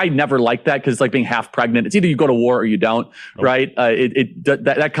out, which I never liked that because it's like being half pregnant. It's either you go to war or you don't, right?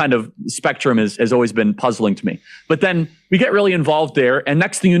 That kind of spectrum has always been puzzling to me. But then we get really involved there. And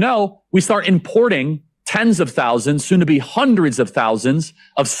next thing you know, we start importing tens of thousands, soon to be hundreds of thousands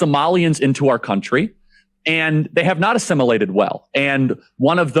of Somalians into our country. And they have not assimilated well. And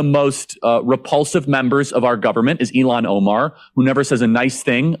one of the most repulsive members of our government is Ilhan Omar, who never says a nice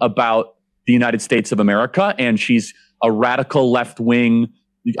thing about the United States of America. And she's a radical left-wing.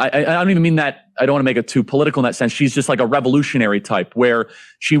 I don't even mean that. I don't want to make it too political in that sense. She's just like a revolutionary type where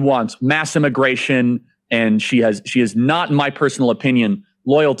she wants mass immigration. And she is not, in my personal opinion,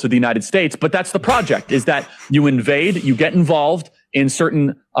 loyal to the United States. But that's the project, is that you invade, you get involved in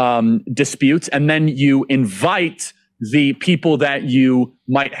certain disputes, and then you invite the people that you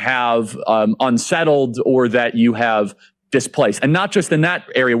might have unsettled or that you have displaced. And not just in that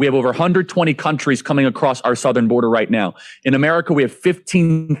area. We have over 120 countries coming across our southern border right now. In America, we have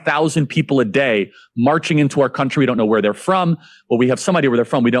 15,000 people a day marching into our country. We don't know where they're from. Well, we have some idea where they're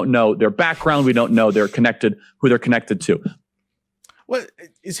from. We don't know their background. We don't know who they're connected to. Well,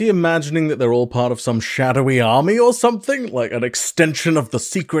 is he imagining that they're all part of some shadowy army or something? Like an extension of the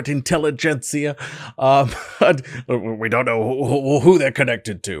secret intelligentsia? We don't know who they're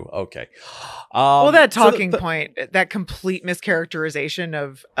connected to. Okay. Well, that talking point, that complete mischaracterization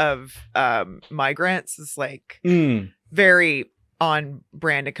of migrants is like very on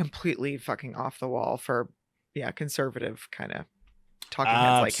brand and completely fucking off the wall for conservative kind of talking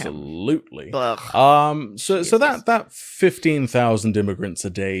heads like him. Absolutely. Ugh. So that 15,000 immigrants a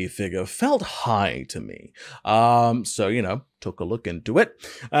day figure felt high to me. So, you know, took a look into it,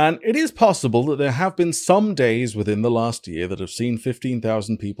 and it is possible that there have been some days within the last year that have seen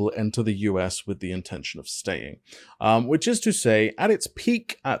 15,000 people enter the US with the intention of staying. Which is to say, at its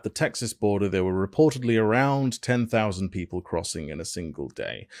peak at the Texas border, there were reportedly around 10,000 people crossing in a single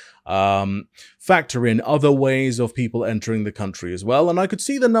day. Factor in other ways of people entering the country as well, and I could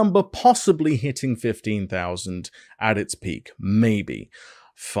see the number possibly hitting 15,000 at its peak, maybe.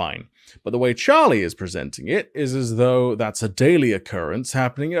 Fine. But the way Charlie is presenting it is as though that's a daily occurrence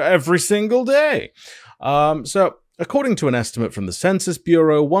happening every single day. So, according to an estimate from the Census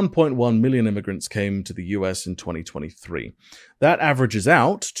Bureau, 1.1 million immigrants came to the US in 2023. That averages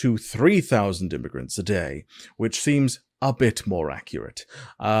out to 3,000 immigrants a day, which seems a bit more accurate.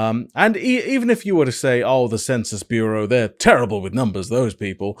 And even if you were to say, oh, the Census Bureau, they're terrible with numbers, those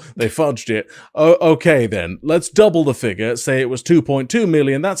people, they fudged it. Oh, okay, then, let's double the figure, say it was 2.2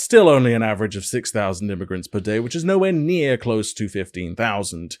 million, that's still only an average of 6,000 immigrants per day, which is nowhere near close to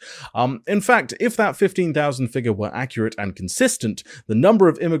 15,000. In fact, if that 15,000 figure were accurate and consistent, the number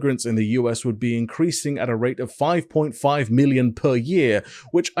of immigrants in the US would be increasing at a rate of 5.5 million per year,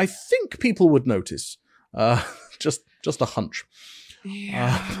 which I think people would notice. Just a hunch.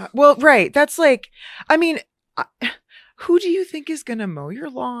 Yeah. Well, right. That's like, I mean, who do you think is going to mow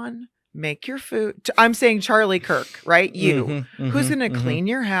your lawn, make your food? I'm saying Charlie Kirk, right? You. Who's going to clean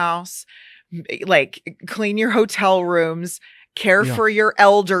your house, like clean your hotel rooms, care for your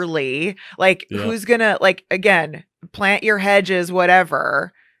elderly? Like, who's going to, like, again, plant your hedges,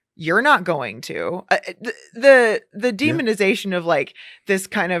 whatever? You're not going to. The demonization of like this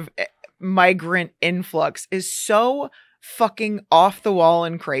kind of migrant influx is so fucking off the wall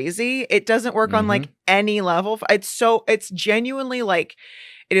and crazy. It doesn't work on like any level. It's genuinely like,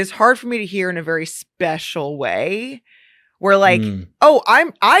 it is hard for me to hear in a very special way where like,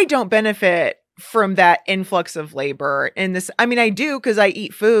 I don't benefit from that influx of labor in this. I mean, I do because I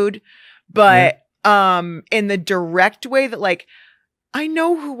eat food, but in the direct way that like, I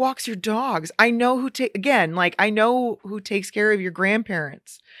know who walks your dogs. I know who I know who takes care of your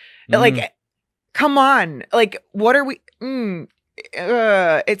grandparents. Like, come on. Like, what are we?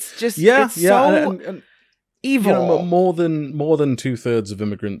 It's just it's so and evil. You know, more than 2/3 of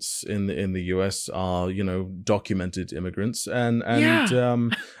immigrants in the US are, you know, documented immigrants, and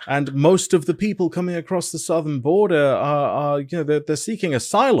most of the people coming across the southern border are you know, they're seeking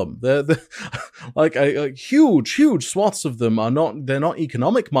asylum. They're like a huge swaths of them are not. They're not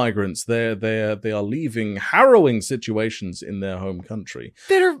economic migrants. They are leaving harrowing situations in their home country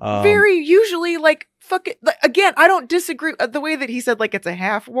that are very usually like. Fuck it. Again, I don't disagree the way that he said like it's a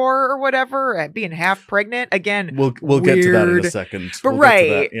half war or whatever, being half pregnant. Again, we'll get to that in a second. But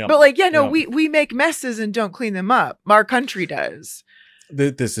but like we make messes and don't clean them up. Our country does.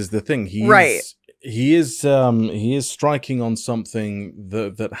 This is the thing. He is striking on something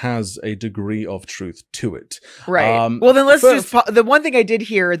that has a degree of truth to it. Right. Well, then let's the one thing I did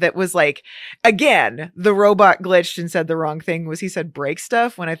hear that was like, again, the robot glitched and said the wrong thing was he said break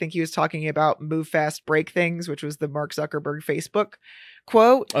stuff when I think he was talking about move fast, break things, which was the Mark Zuckerberg Facebook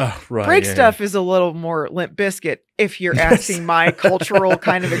quote. Break stuff is a little more Limp Bizkit if you're asking my cultural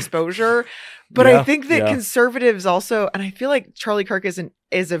kind of exposure. But I think that conservatives also, and I feel like Charlie Kirk is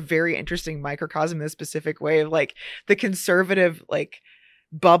a very interesting microcosm in this specific way of like the conservative like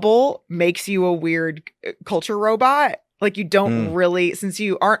bubble makes you a weird culture robot. Like you don't really, since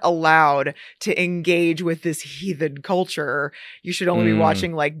you aren't allowed to engage with this heathen culture, you should only be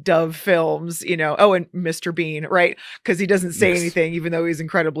watching like Dove films, you know. Oh, and Mr. Bean, right? Because he doesn't say anything, even though he's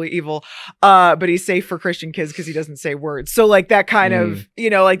incredibly evil. But he's safe for Christian kids because he doesn't say words. So like that kind of, you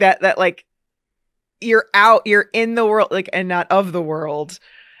know, like that like you're in the world, like, and not of the world.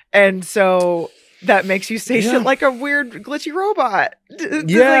 And so that makes you say shit like a weird glitchy robot.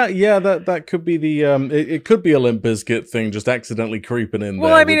 That could be the it could be a Limp Bizkit thing just accidentally creeping in there.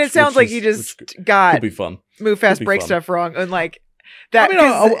 Well, I mean, it sounds like you just got could be fun. Move fast, break stuff wrong, and like that. I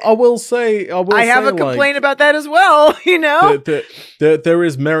mean, I will say I have a complaint about that as well. You know, there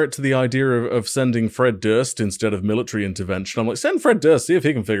is merit to the idea of sending Fred Durst instead of military intervention. I'm like, send Fred Durst, see if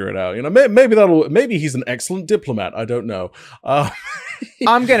he can figure it out. You know, maybe he's an excellent diplomat. I don't know.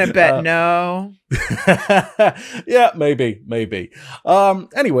 I'm gonna bet no. Yeah, maybe.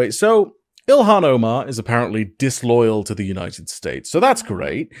 Anyway, so Ilhan Omar is apparently disloyal to the United States, so that's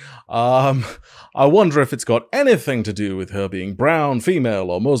great. I wonder if it's got anything to do with her being brown, female,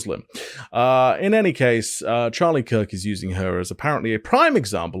 or Muslim. In any case, Charlie Kirk is using her as apparently a prime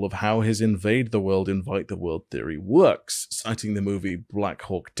example of how his invade the world, invite the world theory works, citing the movie Black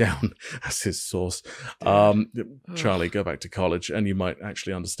Hawk Down as his source. Charlie, go back to college and you might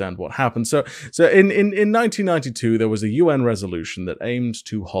actually understand what happened. So in 1992, there was a UN resolution that aimed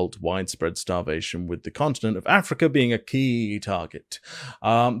to halt widespread starvation, with the continent of Africa being a key target.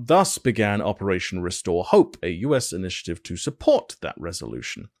 Thus began Operation Restore Hope, a US initiative to support that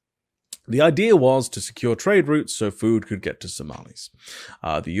resolution. The idea was to secure trade routes so food could get to Somalis.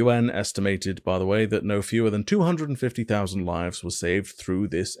 The UN estimated, by the way, that no fewer than 250,000 lives were saved through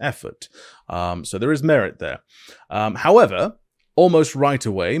this effort. So there is merit there. However, almost right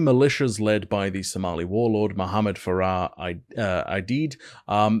away, militias led by the Somali warlord Mohammed Farah Aidid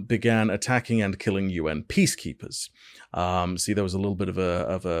began attacking and killing UN peacekeepers. See, there was a little bit of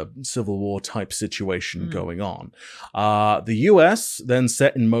a civil war type situation going on. The US then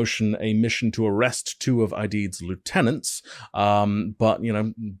set in motion a mission to arrest 2 of Aidid's lieutenants, but, you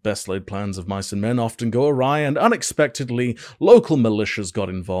know, best laid plans of mice and men often go awry, and unexpectedly, local militias got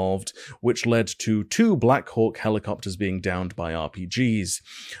involved, which led to 2 Black Hawk helicopters being downed by RPGs,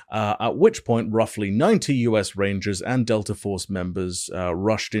 at which point roughly 90 US Rangers and Delta Force members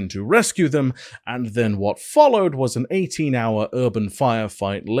rushed in to rescue them, and then what followed was an 18-hour urban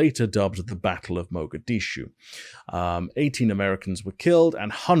firefight, later dubbed the Battle of Mogadishu. 18 Americans were killed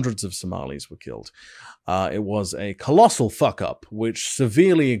and hundreds of Somalis were killed. It was a colossal fuck-up, which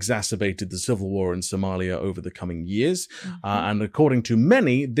severely exacerbated the civil war in Somalia over the coming years. And according to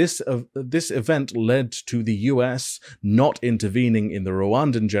many, this event led to the US not intervening in the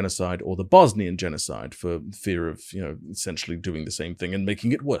Rwandan genocide or the Bosnian genocide for fear of, you know, essentially doing the same thing and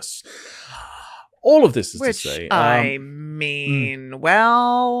making it worse. All of this is to say... I mean,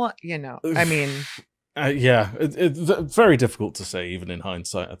 well, you know, I mean... yeah, it's very difficult to say, even in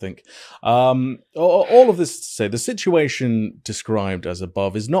hindsight, I think. All of this to say, the situation described as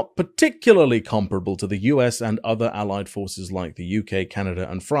above is not particularly comparable to the US and other allied forces like the UK, Canada,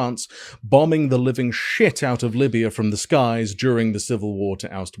 and France bombing the living shit out of Libya from the skies during the civil war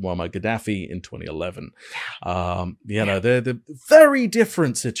to oust Muammar Gaddafi in 2011. You know, they're very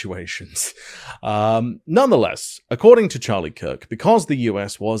different situations. Nonetheless, according to Charlie Kirk, because the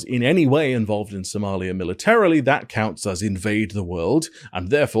US was in any way involved in Somalia militarily, that counts as invade the world,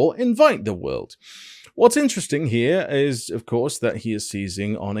 and therefore invite the world. What's interesting here is, of course, that he is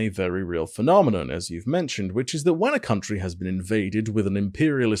seizing on a very real phenomenon, as you've mentioned, which is that when a country has been invaded with an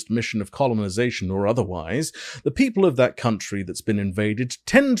imperialist mission of colonization or otherwise, the people of that country that's been invaded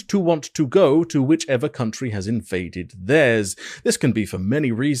tend to want to go to whichever country has invaded theirs. This can be for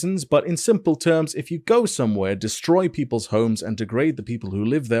many reasons, but in simple terms, if you go somewhere, destroy people's homes and degrade the people who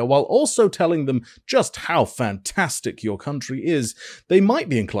live there while also telling them just how fantastic your country is, they might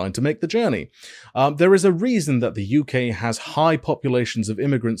be inclined to make the journey. There is a reason that the UK has high populations of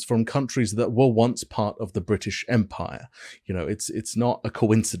immigrants from countries that were once part of the British Empire. You know, it's not a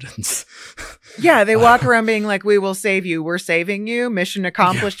coincidence. Yeah, they walk around being like, we will save you, we're saving you, mission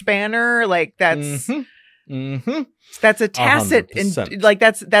accomplished banner. Like that's that's a tacit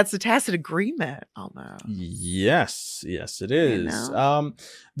that's a tacit agreement almost. Yes, it is. You know?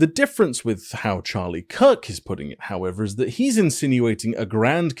 The difference with how Charlie Kirk is putting it, however, is that he's insinuating a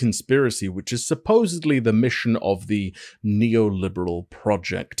grand conspiracy which is supposedly the mission of the neoliberal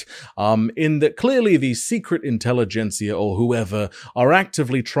project, in that clearly the secret intelligentsia or whoever are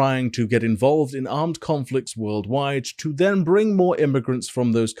actively trying to get involved in armed conflicts worldwide to then bring more immigrants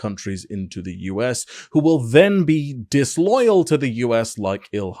from those countries into the US, who will then be disloyal to the US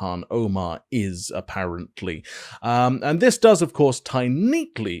like Ilhan Omar is, apparently. And this does, of course, tie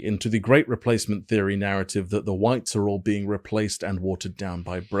neatly into the Great Replacement Theory narrative that the whites are all being replaced and watered down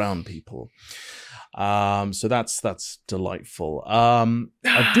by brown people. So that's delightful.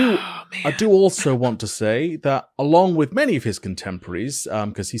 I do also want to say that along with many of his contemporaries,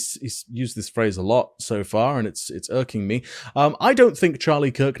 because he's used this phrase a lot so far, and it's irking me. I don't think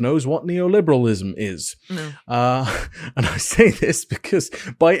Charlie Kirk knows what neoliberalism is. No. And I say this because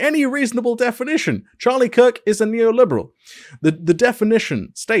by any reasonable definition, Charlie Kirk is a neoliberal. The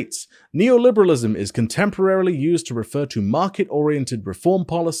definition states Neoliberalism is contemporarily used to refer to market-oriented reform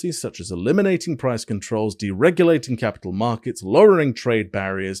policies such as eliminating price controls, deregulating capital markets, lowering trade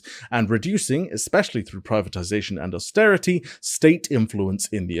barriers, and reducing, especially through privatization and austerity, state influence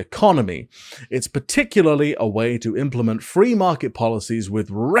in the economy. It's particularly a way to implement free market policies with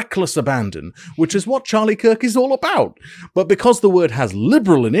reckless abandon, which is what Charlie Kirk is all about. But because the word has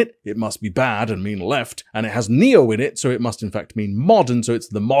liberal in it, it must be bad and mean left, and it has neo in it, so it must in fact mean modern, so it's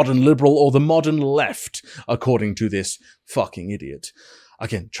the modern liberal or the modern left, according to this fucking idiot.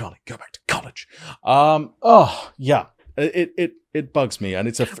 Again, Charlie, go back to college. It bugs me, and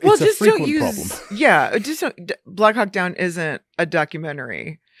it's a frequent problem. Yeah, just Black Hawk Down isn't a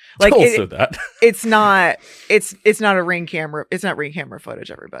documentary. Like also that it's not a ring camera. It's not ring camera footage.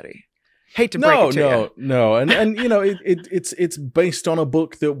 Everybody. Hate to break it to you. No, and you know it's based on a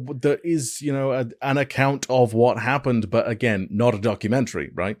book that is, you know, an account of what happened, but again, not a documentary,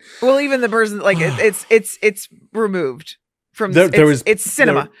 right? Well, even the person, like it's removed from it's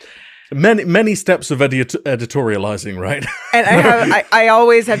cinema. Many steps of editorializing, right? And I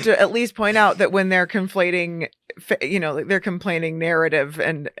always have to at least point out that when they're conflating, you know, they're complaining narrative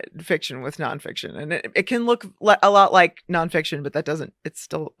and fiction with nonfiction, and it can look a lot like nonfiction, but that doesn't. It's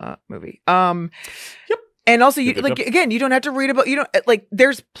still a movie. Yep. And also, you like again, you don't have to read about. You don't like.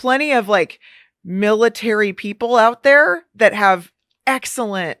 There's plenty of like military people out there that have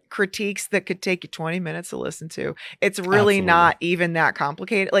excellent critiques that could take you 20 minutes to listen to. It's really not even that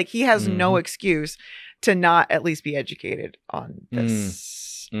complicated. Like he has no excuse to not at least be educated on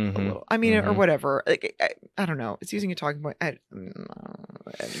this a little. I mean, or whatever. Like I don't know. It's using a talking point.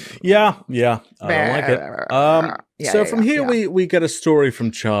 Yeah. I don't like it. So from here we get a story from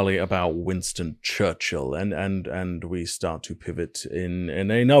Charlie about Winston Churchill, and we start to pivot in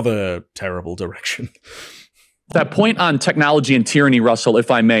another terrible direction. That point on technology and tyranny, Russell,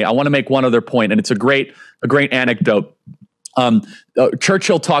 if I may, I want to make one other point, and it's a great anecdote.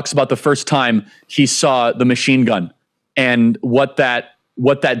 Churchill talks about the first time he saw the machine gun and what that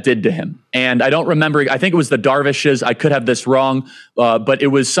did to him. And I don't remember. I think it was the Dervishes. I could have this wrong, but it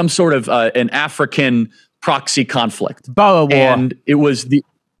was some sort of an African proxy conflict. Boer War. And it was the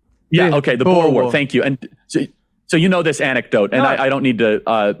Boer War. Thank you. And so you know this anecdote, and I don't need to.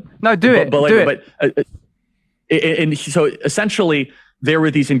 No, do it. But and so essentially, there were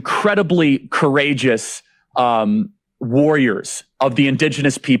these incredibly courageous warriors of the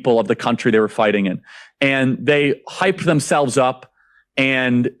indigenous people of the country they were fighting in, and they hyped themselves up,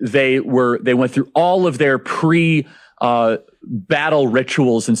 and they went through all of their battle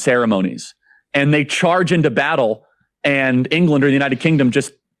rituals and ceremonies, and they charge into battle, and England or the United Kingdom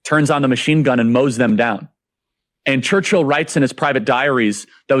just turns on the machine gun and mows them down. And Churchill writes in his private diaries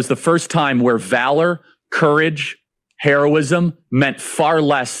that was the first time where valor, courage, heroism meant far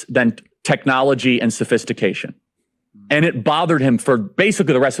less than technology and sophistication. And it bothered him for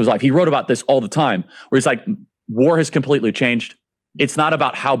basically the rest of his life. He wrote about this all the time, where he's like, war has completely changed. It's not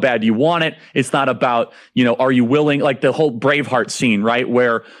about how bad you want it. It's not about, you know, are you willing, like the whole Braveheart scene, right?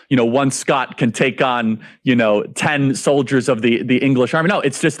 Where, you know, one Scot can take on, you know, 10 soldiers of the English army. No,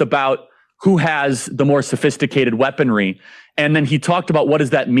 it's just about who has the more sophisticated weaponry. And then he talked about what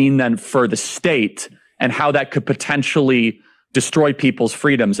does that mean then for the state, and how that could potentially destroy people's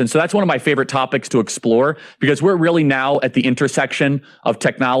freedoms. And so that's one of my favorite topics to explore, because we're really now at the intersection of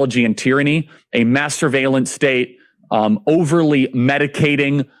technology and tyranny, a mass surveillance state, overly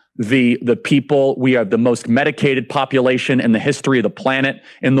medicating the people. We are the most medicated population in the history of the planet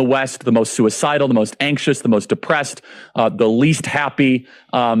in the West, the most suicidal, the most anxious, the most depressed, the least happy.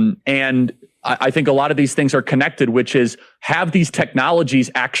 And I think a lot of these things are connected, which is, have these technologies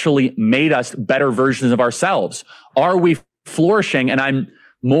actually made us better versions of ourselves? Are we flourishing? And I'm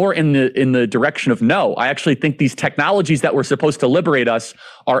more in the direction of no. I actually think these technologies that were supposed to liberate us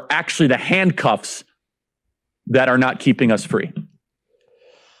are actually the handcuffs that are not keeping us free.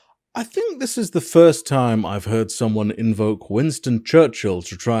 I think this is the first time I've heard someone invoke Winston Churchill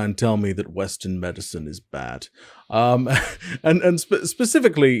to try and tell me that Western medicine is bad.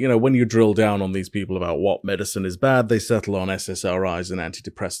 Specifically, you know, when you drill down on these people about what medicine is bad, they settle on SSRIs and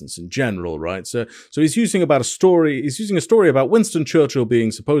antidepressants in general, right? So he's using a story about Winston Churchill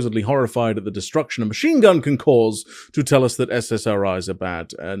being supposedly horrified at the destruction a machine gun can cause to tell us that SSRIs are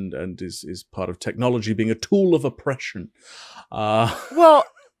bad and is part of technology being a tool of oppression. Well,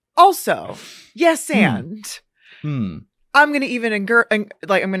 also, yes, and I'm going to even I'm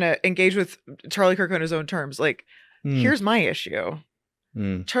going to engage with Charlie Kirk on his own terms. Like, here's my issue.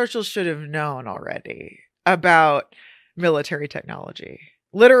 Churchill should have known already about military technology.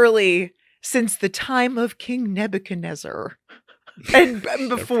 Literally, since the time of King Nebuchadnezzar. and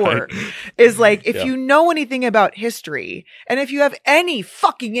before is like, if you know anything about history, and if you have any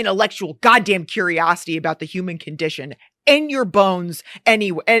fucking intellectual goddamn curiosity about the human condition in your bones,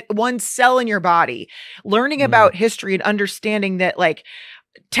 anyway, one cell in your body, learning about history and understanding that like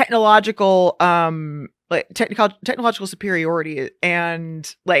technological superiority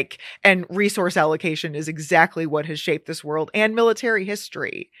and resource allocation is exactly what has shaped this world, and military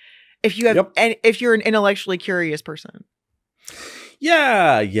history. If you have, and if you're an intellectually curious person.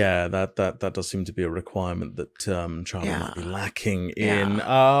 Yeah, that does seem to be a requirement that Charlie might be lacking in.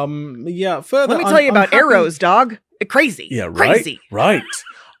 Further, let me tell you about arrows, dog. Crazy. Yeah, right. Crazy. Right.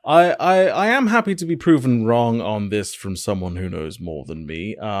 I am happy to be proven wrong on this from someone who knows more than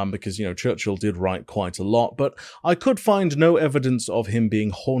me, because, you know, Churchill did write quite a lot, but I could find no evidence of him being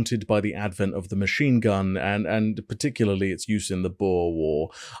haunted by the advent of the machine gun and particularly its use in the Boer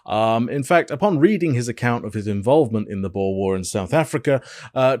War. In fact, upon reading his account of his involvement in the Boer War in South Africa,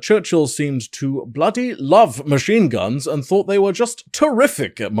 Churchill seemed to bloody love machine guns and thought they were just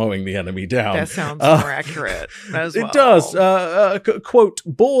terrific at mowing the enemy down. That sounds more accurate as well. It does. Quote,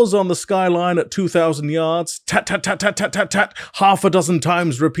 "Boers on the skyline at 2,000 yards, tat, tat, tat, tat, tat, tat, tat, half a dozen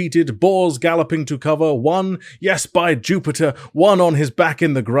times repeated, Boers galloping to cover, one, yes, by Jupiter, one on his back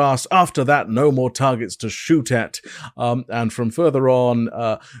in the grass, after that, no more targets to shoot at." And from further on,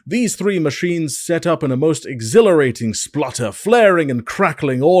 "These three machines set up in a most exhilarating splutter, flaring and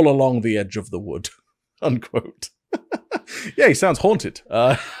crackling all along the edge of the wood." Unquote. Yeah, he sounds haunted.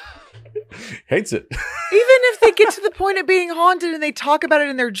 Hates it. Even if they get to the point of being haunted and they talk about it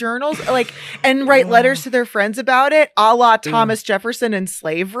in their journals, like, and write letters to their friends about it, a la Thomas Jefferson and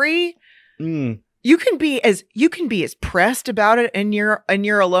slavery, you can be as pressed about it in your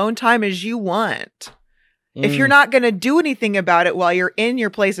alone time as you want. If you're not going to do anything about it while you're in your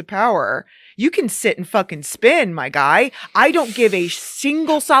place of power, you can sit and fucking spin, my guy. I don't give a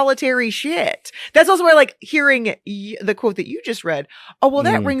single solitary shit. That's also why, like, hearing the quote that you just read, oh, well,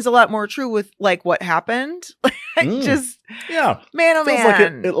 that rings a lot more true with, like, what happened. Just, man, oh, man.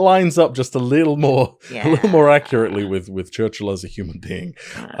 Like it lines up just a little more accurately with Churchill as a human being.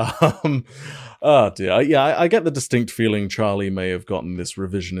 Oh dear. I get the distinct feeling Charlie may have gotten this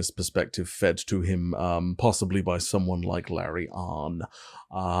revisionist perspective fed to him, possibly by someone like Larry Arnn.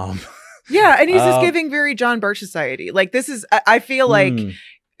 Yeah, and he's just giving very John Birch Society. Like, this is, I feel like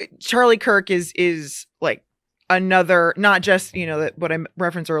Charlie Kirk is like another, not just, you know, that what I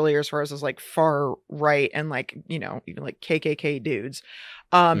referenced earlier as far as like far right and like, you know, even like KKK dudes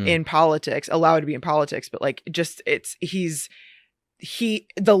in politics, allowed to be in politics, but like just the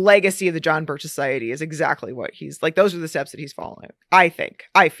legacy of the John Birch Society is exactly what he's like. Those are the steps that he's following. I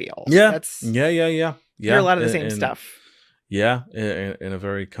feel. Yeah. That's, Yeah. Hear a lot of the same stuff. Yeah. In a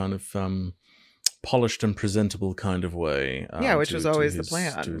very kind of polished and presentable kind of way. Which was always the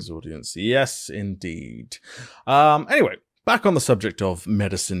plan. To his audience. Yes, indeed. Anyway, back on the subject of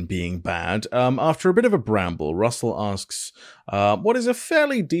medicine being bad. After a bit of a bramble, Russell asks, what is a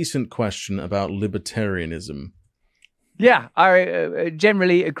fairly decent question about libertarianism? Yeah, I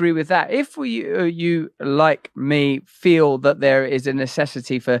generally agree with that. If you, like me, feel that there is a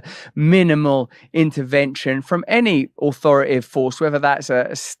necessity for minimal intervention from any authoritative force, whether that's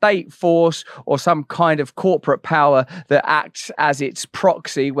a state force or some kind of corporate power that acts as its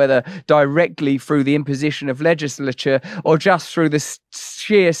proxy, whether directly through the imposition of legislature or just through the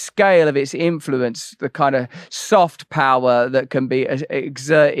sheer scale of its influence, the kind of soft power that can be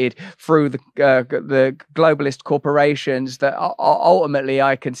exerted through the globalist corporations that ultimately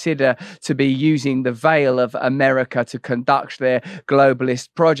I consider to be using the veil of America to conduct their globalist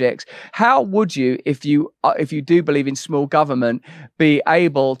projects. How would you, if you do believe in small government, be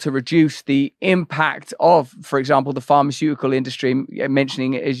able to reduce the impact of, for example, the pharmaceutical industry,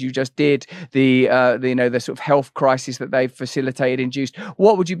 mentioning it as you just did, the sort of health crisis that they've facilitated, induced?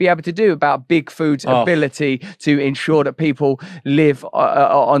 What would you be able to do about big food's ability to ensure that people live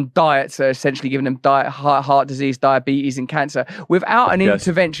on diets, essentially giving them heart disease, diabetes, and cancer, without an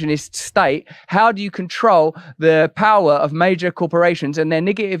interventionist state? How do you control the power of major corporations and their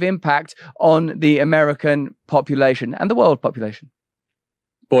negative impact on the American population and the world population?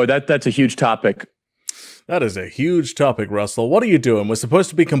 Boy, that's a huge topic. That is a huge topic, Russell. What are you doing? We're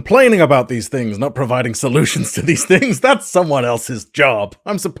supposed to be complaining about these things, not providing solutions to these things. That's someone else's job.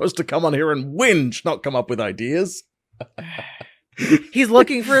 I'm supposed to come on here and whinge, not come up with ideas. He's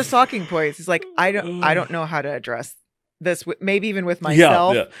looking for his talking points. He's like, I don't know how to address this, maybe even with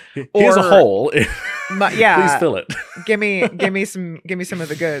myself. Yeah. Here's a hole. Please fill it. give me some of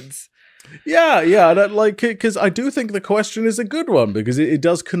the goods. Yeah, because I do think the question is a good one, because it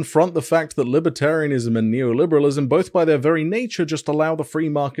does confront the fact that libertarianism and neoliberalism, both by their very nature, just allow the free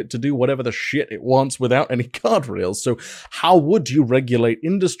market to do whatever the shit it wants without any guardrails. So how would you regulate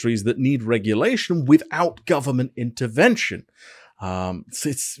industries that need regulation without government intervention?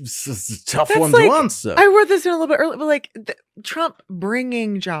 It's a tough one to answer. I wrote this in a little bit earlier, but like Trump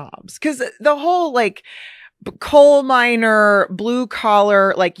bringing jobs, because the whole like coal miner, blue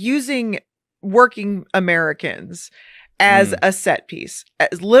collar, like using working Americans as a set piece,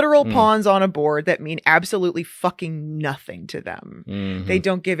 as literal pawns on a board that mean absolutely fucking nothing to them. They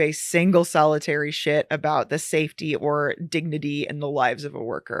don't give a single solitary shit about the safety or dignity and the lives of a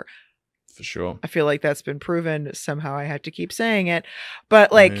worker. For sure. I feel like that's been proven. Somehow I have to keep saying it.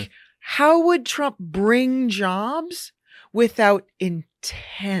 But like, how would Trump bring jobs without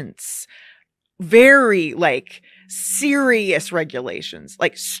intense, very like serious regulations,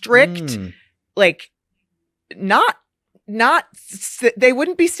 like strict, like not they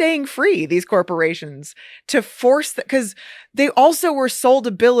wouldn't be staying free, these corporations, to force that, because they also were sold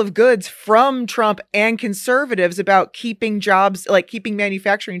a bill of goods from Trump and conservatives about keeping jobs, like keeping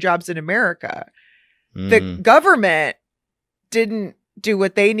manufacturing jobs in America. The government didn't do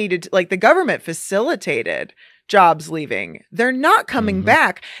what they needed to, like the government facilitated jobs leaving. They're not coming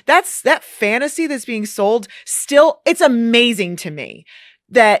back. That fantasy that's being sold still, it's amazing to me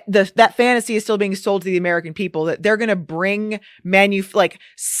that that fantasy is still being sold to the American people, that they're going to bring like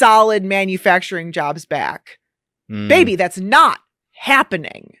solid manufacturing jobs back. Baby, that's not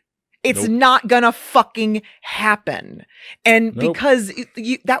happening. It's not going to fucking happen. And because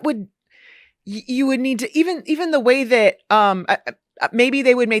you would need to, even the way that, maybe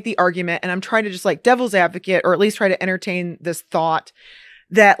they would make the argument, and I'm trying to just like devil's advocate, or at least try to entertain this thought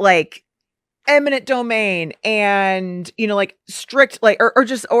that like eminent domain and, you know, like strict, like, or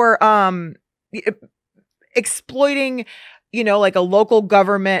exploiting, you know, like a local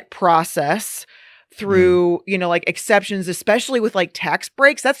government process through, you know, like exceptions, especially with like tax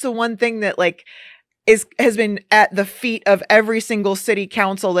breaks. That's the one thing that like has been at the feet of every single city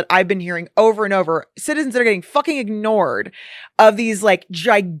council that I've been hearing over and over. Citizens that are getting fucking ignored of these like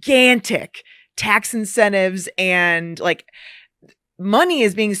gigantic tax incentives, and like money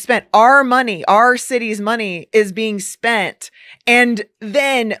is being spent. Our money, our city's money is being spent. And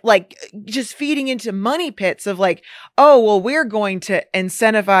then like just feeding into money pits of like, oh, well, we're going to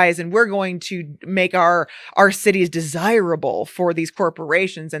incentivize and we're going to make our cities desirable for these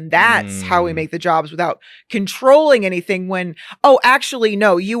corporations. And that's how we make the jobs without controlling anything, when, oh, actually,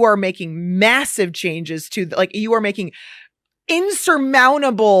 no, you are making massive changes to like, you are making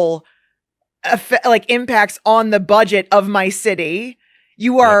insurmountable like impacts on the budget of my city.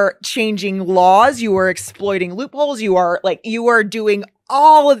 You are changing laws, you are exploiting loopholes, you are doing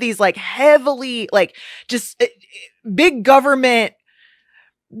all of these like heavily like just big government,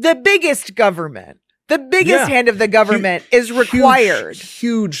 the biggest hand of the government is required.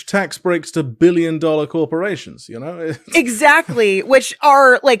 Huge tax breaks to billion-dollar corporations, you know? Exactly, which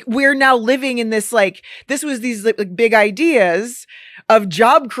are like, we're now living in this like, this was these like big ideas of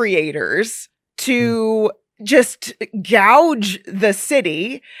job creators to just gouge the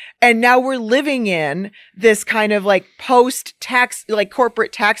city, and now we're living in this kind of like post-tax, like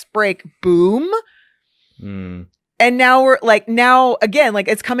corporate tax break boom. And now we're like, now again, like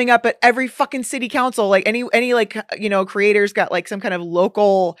it's coming up at every fucking city council, like any like, you know, creators got like some kind of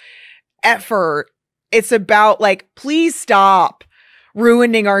local effort. It's about like, please stop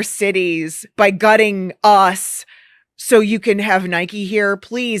ruining our cities by gutting us so you can have Nike here.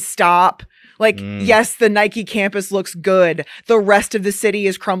 Please stop. Like, yes, the Nike campus looks good. The rest of the city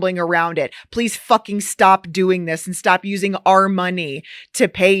is crumbling around it. Please fucking stop doing this and stop using our money to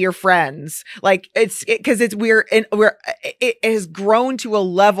pay your friends. Like, it has grown to a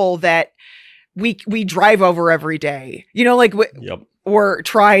level that we drive over every day. You know, like or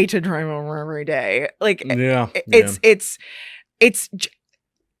try to drive over every day. Like, it's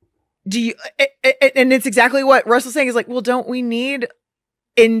do you? And it's exactly what Russell's saying is like, well, don't we need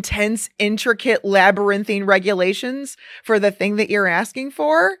intense, intricate, labyrinthine regulations for the thing that you're asking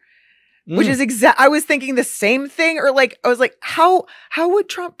for? Which is I was thinking the same thing, or like I was like, how would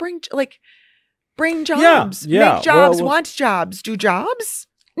Trump bring jobs, make jobs, want jobs, do jobs?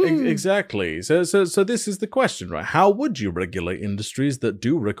 Exactly. So this is the question, right? How would you regulate industries that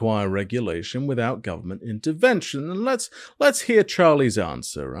do require regulation without government intervention? And let's hear Charlie's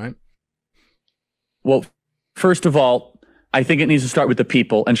answer, right? Well, first of all, I think it needs to start with the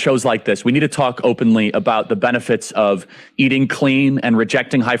people and shows like this. We need to talk openly about the benefits of eating clean and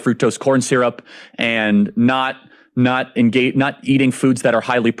rejecting high fructose corn syrup and not not eating foods that are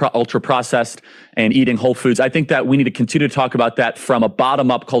highly ultra processed, and eating whole foods. I think that we need to continue to talk about that from a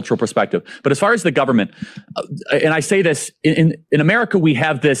bottom-up cultural perspective. But as far as the government, and I say this, in America, we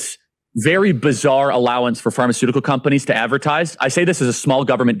have this very bizarre allowance for pharmaceutical companies to advertise. I say this as a small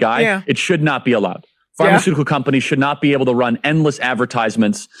government guy. Yeah. It should not be allowed. Pharmaceutical companies should not be able to run endless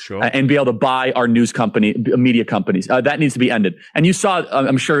advertisements and be able to buy our media companies. That needs to be ended. And you saw,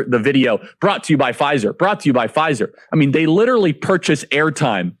 I'm sure, the video brought to you by Pfizer. I mean, they literally purchase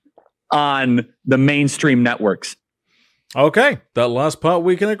airtime on the mainstream networks. Okay, that last part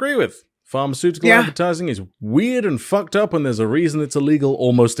we can agree with. Pharmaceutical advertising is weird and fucked up, and there's a reason it's illegal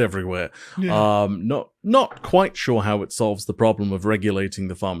almost everywhere. Yeah. Not quite sure how it solves the problem of regulating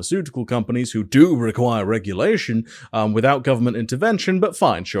the pharmaceutical companies who do require regulation without government intervention, but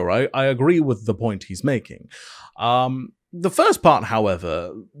fine, sure, I agree with the point he's making. The first part,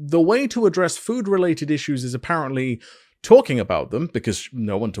 however, the way to address food-related issues is apparently talking about them, because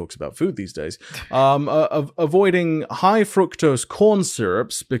no one talks about food these days, avoiding high fructose corn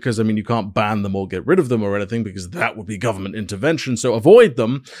syrups, because, I mean, you can't ban them or get rid of them or anything, because that would be government intervention, so avoid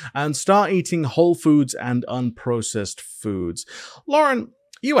them, and start eating whole foods and unprocessed foods. Lauren,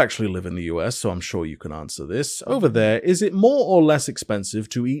 you actually live in the US, so I'm sure you can answer this. Over there, is it more or less expensive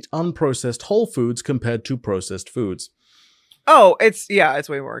to eat unprocessed whole foods compared to processed foods? Oh, it's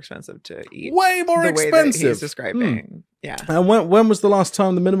way more expensive to eat. Way more expensive. Way that he's describing. Yeah. And when was the last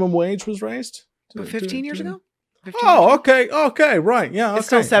time the minimum wage was raised? 15 years ago. Okay, right, yeah. It's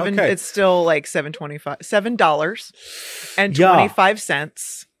still seven. Okay. It's still like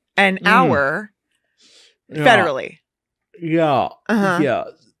 $7.25 an hour federally. Yeah. Yeah.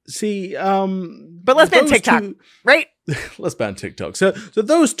 See, but let's ban TikTok, right? Let's ban TikTok. So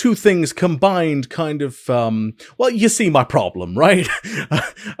those two things combined kind of, well, you see my problem, right?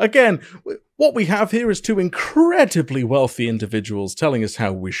 Again, what we have here is two incredibly wealthy individuals telling us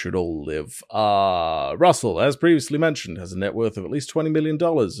how we should all live. Russell, as previously mentioned, has a net worth of at least $20 million,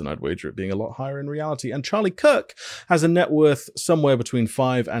 and I'd wager it being a lot higher in reality. And Charlie Kirk has a net worth somewhere between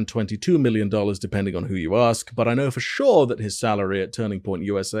 $5 and $22 million, depending on who you ask. But I know for sure that his salary at Turning Point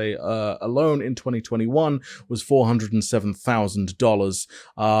USA alone in 2021 was $407,000,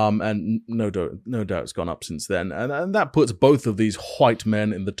 and no doubt it's gone up since then. And that puts both of these white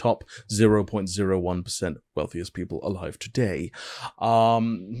men in the top 0.01% wealthiest people alive today.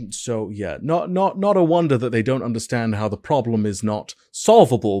 So yeah, not a wonder that they don't understand how the problem is not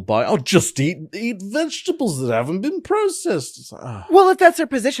solvable by just eat vegetables that haven't been processed. Well, if that's their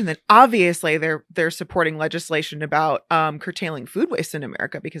position, then obviously they're supporting legislation about curtailing food waste in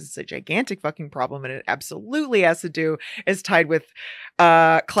America, because it's a gigantic fucking problem, and it absolutely has to do is tied with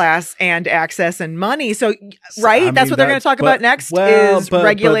class and access and money. So right, that's what they're going to talk about next, is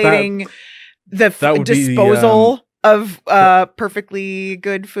regulating the disposal of perfectly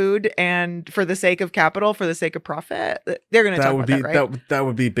good food, and for the sake of capital, for the sake of profit. They're going to talk about that, right? That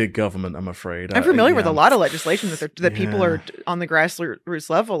would be big government, I'm afraid. I'm familiar with a lot of legislation that people are on the grassroots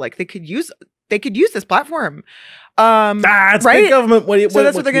level. Like they could use this platform. It's right? big government. So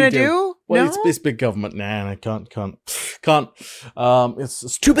that's what they're going to do? Well, no? it's big government. Nah, I can't.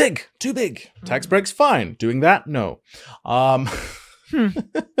 It's too big. Tax breaks, fine. Doing that, no.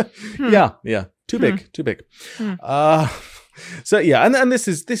 Yeah. Too big. So yeah, and this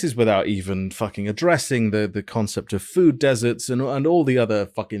is without even fucking addressing the concept of food deserts and all the other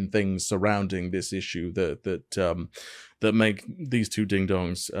fucking things surrounding this issue that make these two ding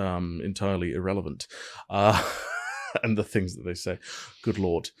dongs entirely irrelevant. And the things that they say. Good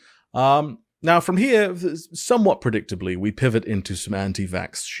Lord. Now from here, somewhat predictably, we pivot into some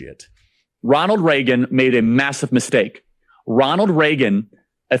anti-vax shit. Ronald Reagan made a massive mistake. Ronald Reagan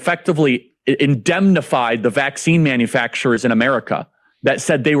effectively indemnified the vaccine manufacturers in America that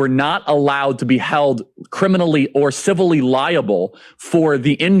said they were not allowed to be held criminally or civilly liable for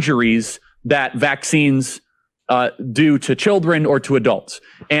the injuries that vaccines do to children or to adults.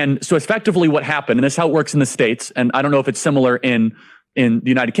 And so effectively what happened, and this is how it works in the States, and I don't know if it's similar in the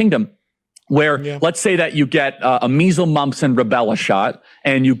United Kingdom, where let's say that you get a measles, mumps, and rubella shot,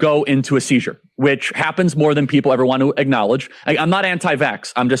 and you go into a seizure, which happens more than people ever want to acknowledge. I'm not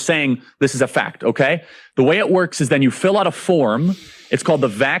anti-vax. I'm just saying this is a fact, okay? The way it works is then you fill out a form. It's called the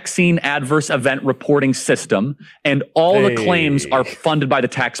Vaccine Adverse Event Reporting System, and all the claims are funded by the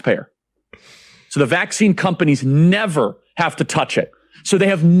taxpayer. So the vaccine companies never have to touch it. So they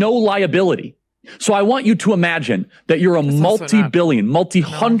have no liability. So I want you to imagine that you're a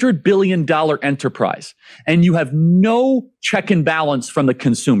multi-hundred billion dollar enterprise, and you have no check and balance from the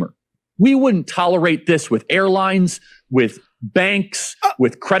consumer. We wouldn't tolerate this with airlines, with banks,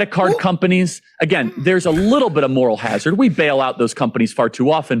 with credit card companies. Again, there's a little bit of moral hazard. We bail out those companies far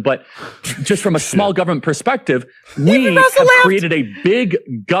too often, but just from a small government perspective, we have created a big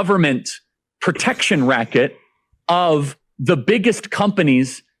government protection racket of the biggest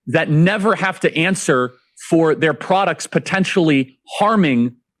companies that never have to answer for their products potentially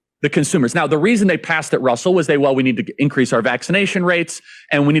harming the consumers. Now, the reason they passed it, Russell, was we need to increase our vaccination rates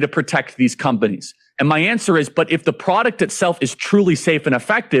and we need to protect these companies. And my answer is, but if the product itself is truly safe and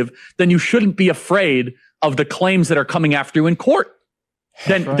effective, then you shouldn't be afraid of the claims that are coming after you in court.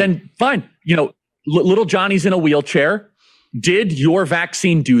 Then fine. You know, little Johnny's in a wheelchair. Did your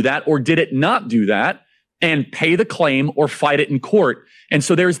vaccine do that or did it not do that? And pay the claim or fight it in court. And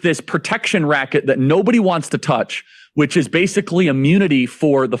so there's this protection racket that nobody wants to touch, which is basically immunity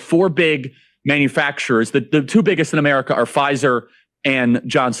for the 4 big manufacturers. The 2 biggest in America are Pfizer and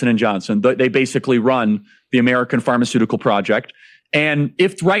Johnson & Johnson. They basically run the American pharmaceutical project. And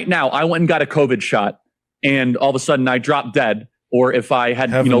if right now I went and got a COVID shot and all of a sudden I dropped dead, or if I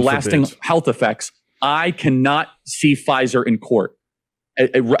had lasting health effects, I cannot see Pfizer in court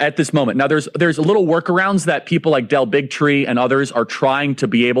at this moment. Now, there's a little workarounds that people like Del Bigtree and others are trying to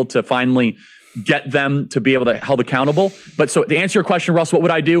be able to finally get them to be able to held accountable. But so to answer your question, Russ, what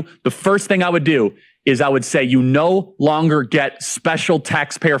would I do? The first thing I would do is I would say you no longer get special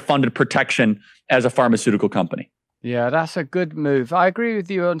taxpayer funded protection as a pharmaceutical company. Yeah, that's a good move. I agree with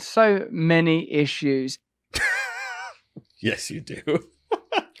you on so many issues. Yes, you do.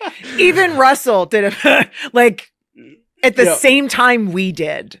 Even Russell did it like at the same time we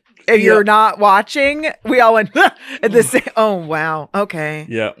did. If you're not watching, we all went at the same. Oh wow, okay.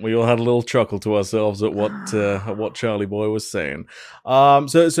 Yeah, we all had a little chuckle to ourselves at what Charlie Boy was saying.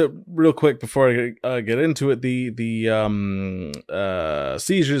 So real quick before I get into it, the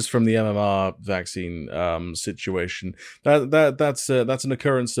seizures from the MMR vaccine situation, that's an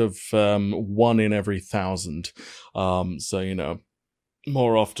occurrence of 1 in every 1,000. So you know,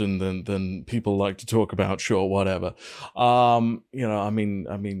 more often than people like to talk about, sure, whatever. You know, I mean,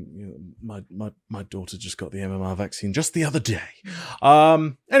 you know, my daughter just got the MMR vaccine just the other day.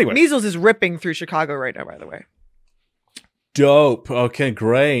 Anyway, measles is ripping through Chicago right now, by the way. Dope. Okay,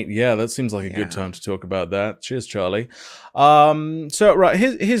 great. Yeah, that seems like a good time to talk about that. Cheers, Charlie. So right,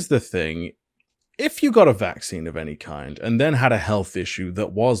 here's the thing. If you got a vaccine of any kind and then had a health issue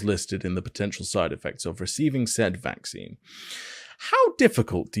that was listed in the potential side effects of receiving said vaccine, how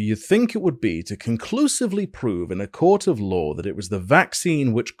difficult do you think it would be to conclusively prove in a court of law that it was the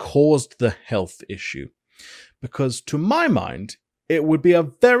vaccine which caused the health issue? Because to my mind, it would be a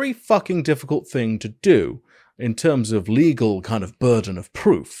very fucking difficult thing to do in terms of legal kind of burden of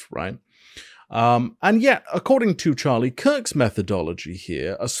proof, right? And yet, according to Charlie Kirk's methodology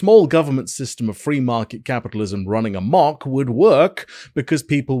here, a small government system of free market capitalism running amok would work because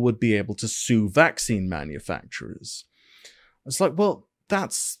people would be able to sue vaccine manufacturers. It's like, well,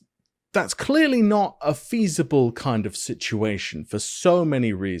 that's clearly not a feasible kind of situation for so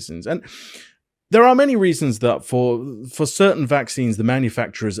many reasons. And there are many reasons that for certain vaccines, the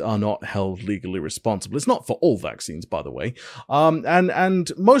manufacturers are not held legally responsible. It's not for all vaccines, by the way.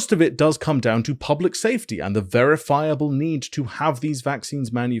 And most of it does come down to public safety and the verifiable need to have these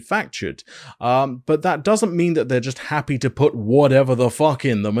vaccines manufactured. But that doesn't mean that they're just happy to put whatever the fuck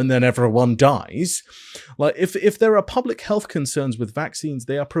in them and then everyone dies. Like, if there are public health concerns with vaccines,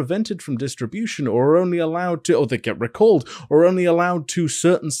 they are prevented from distribution or are only allowed to, or they get recalled, or only allowed to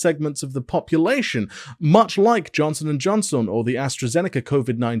certain segments of the population. Much like Johnson & Johnson or the AstraZeneca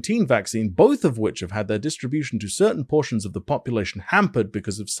COVID-19 vaccine, both of which have had their distribution to certain portions of the population hampered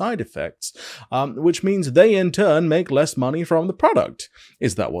because of side effects, which means they in turn make less money from the product.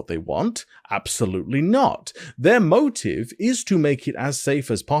 Is that what they want? Absolutely not. Their motive is to make it as safe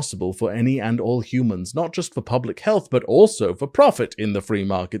as possible for any and all humans, not just for public health, but also for profit in the free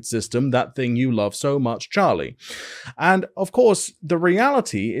market system, that thing you love so much, Charlie. And of course, the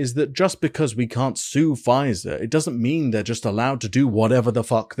reality is that just because we can't sue Pfizer, it doesn't mean they're just allowed to do whatever the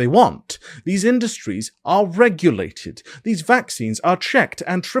fuck they want. These industries are regulated. These vaccines are checked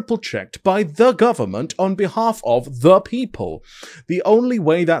and triple checked by the government on behalf of the people. The only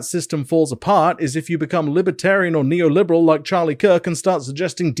way that system falls apart is if you become libertarian or neoliberal like Charlie Kirk and start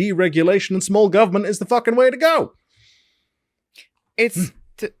suggesting deregulation and small government is the fucking way to go. It's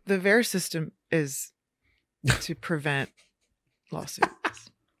the VAERS system is to prevent lawsuits.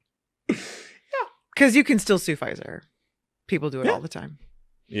 Because you can still sue Pfizer. People do it all the time.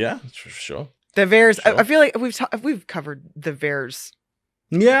 Yeah, for sure. The VAERS, sure. I feel like we've covered the VAERS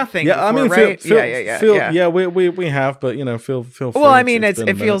thing before, I mean, right? Yeah, we have, but you know, feel free. Well, I mean,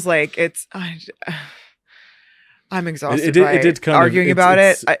 it feels like it's I'm exhausted it did kind arguing of, about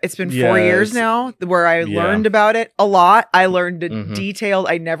it. It's been 4 years now where I learned about it a lot. I learned it detailed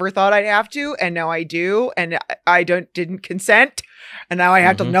I never thought I'd have to, and now I do, and I didn't consent, and now I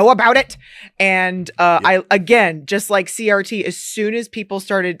have to know about it. And I again, just like CRT, as soon as people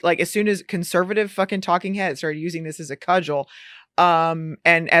started, like as soon as conservative fucking talking heads started using this as a cudgel, and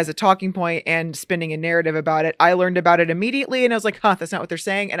as a talking point and spinning a narrative about it, I learned about it immediately, and I was like, huh, that's not what they're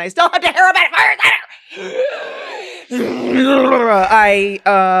saying, and I still have to hear about it 4 years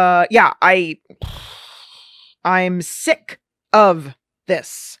later. I'm sick of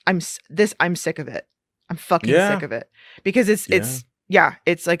this. I'm sick of it. I'm fucking sick of it, because it's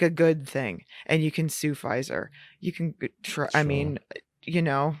like a good thing, and you can sue Pfizer. You can try. Sure. I mean, you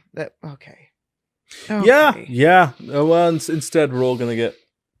know that. Okay. Yeah. Well, instead we're all gonna get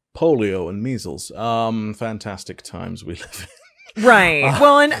polio and measles. Fantastic times we live in. Right.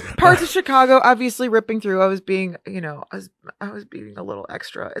 Well, and parts of Chicago, obviously ripping through. I was being, I was being a little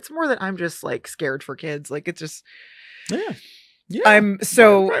extra. It's more that I'm just like scared for kids. Like, it's just, yeah. I'm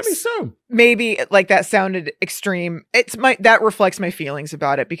so, Rightly so. Maybe like that sounded extreme. That reflects my feelings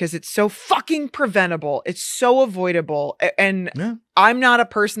about it, because it's so fucking preventable. It's so avoidable. And I'm not a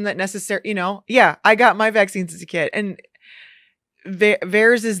person that necessarily, I got my vaccines as a kid, and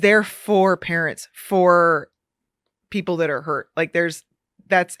theirs is there for parents, for people that are hurt. Like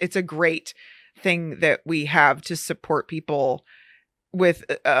it's a great thing that we have to support people with,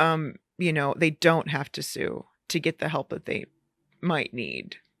 they don't have to sue to get the help that they might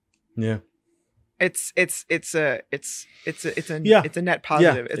need. Yeah. It's a net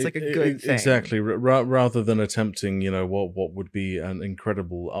positive. It's like a good thing. Exactly. Rather than attempting, what would be an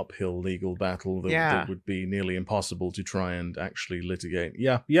incredible uphill legal battle that would be nearly impossible to try and actually litigate.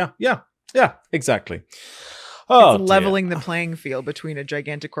 Yeah, exactly. It's leveling the playing field between a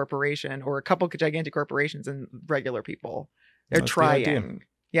gigantic corporation, or a couple of gigantic corporations, and regular people. They're trying.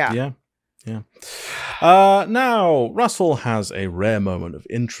 Yeah. Now, Russell has a rare moment of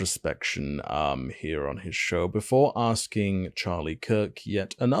introspection here on his show before asking Charlie Kirk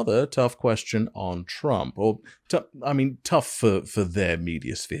yet another tough question on Trump. Or, tough for their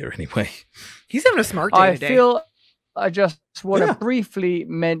media sphere anyway. He's having a smart day today. I just want to briefly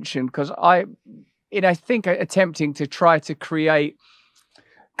mention, because I think attempting to try to create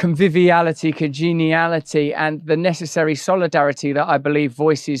conviviality, congeniality, and the necessary solidarity that I believe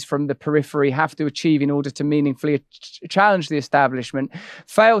voices from the periphery have to achieve in order to meaningfully challenge the establishment,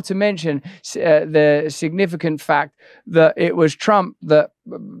 failed to mention the significant fact that it was Trump that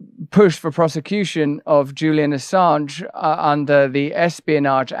pushed for prosecution of Julian Assange under the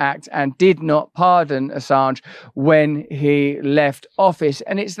Espionage Act, and did not pardon Assange when he left office.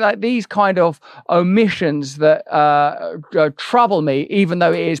 And it's like these kind of omissions that trouble me, even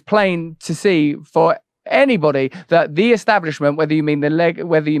though it is plain to see for anybody that the establishment, whether you mean the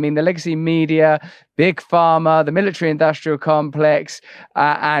legacy media, big pharma, the military-industrial complex,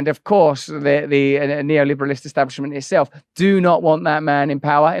 and of course the neoliberalist establishment itself, do not want that man in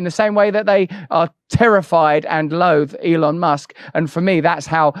power, in the same way that they are terrified and loathe Elon Musk. And for me, that's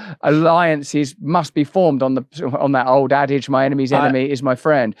how alliances must be formed, on that old adage, my enemy's enemy is my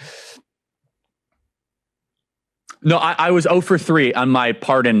friend. No, I was 0 for 3 on my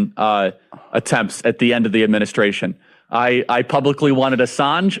pardon attempts at the end of the administration. I publicly wanted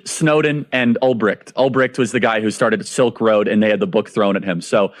Assange, Snowden, and Ulbricht. Ulbricht was the guy who started Silk Road, and they had the book thrown at him.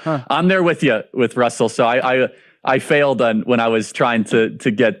 So I'm there with you, with Russell. So I failed when I was trying to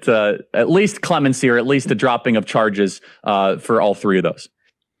get at least clemency, or at least a dropping of charges for all 3 of those.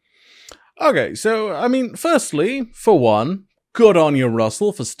 Okay, so, firstly, for one, good on you,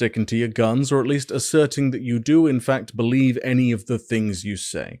 Russell, for sticking to your guns, or at least asserting that you do, in fact, believe any of the things you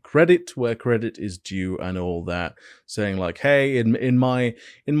say. Credit where credit is due, and all that. Saying like, hey, in my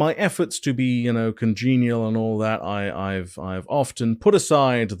efforts to be, congenial and all that, I've often put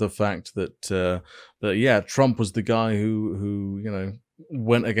aside the fact that Trump was the guy who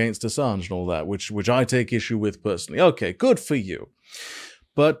went against Assange and all that, which I take issue with personally. Okay, good for you.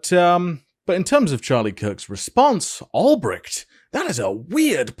 But in terms of Charlie Kirk's response, Ulbricht, that is a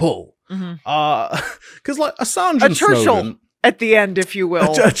weird pull. Because like Assange and Churchill Snowden, at the end, if you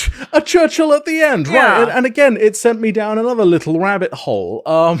will. A Churchill at the end, right? And again, it sent me down another little rabbit hole,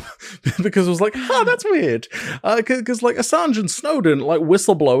 because I was like, that's weird. Because like Assange and Snowden, like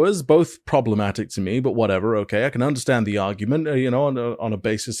whistleblowers, both problematic to me, but whatever. Okay, I can understand the argument, on a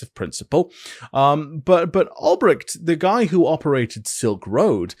basis of principle. But Ulbricht, the guy who operated Silk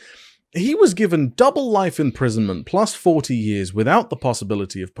Road, he was given double life imprisonment plus 40 years without the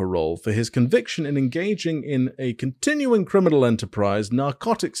possibility of parole for his conviction in engaging in a continuing criminal enterprise,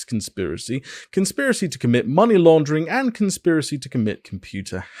 narcotics conspiracy, conspiracy to commit money laundering, and conspiracy to commit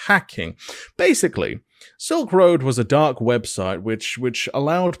computer hacking. Basically, Silk Road was a dark website which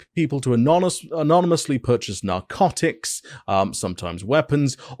allowed people to anonymously purchase narcotics, sometimes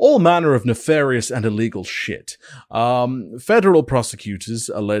weapons, all manner of nefarious and illegal shit. Federal prosecutors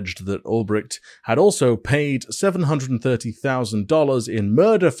alleged that Ulbricht had also paid $730,000 in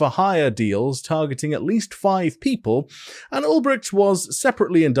murder-for-hire deals targeting at least 5 people, and Ulbricht was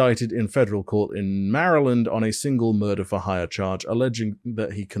separately indicted in federal court in Maryland on a single murder-for-hire charge, alleging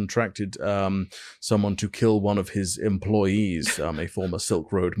that he contracted someone to kill one of his employees, a former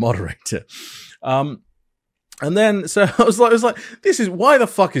Silk Road moderator. And then, so I was like, why the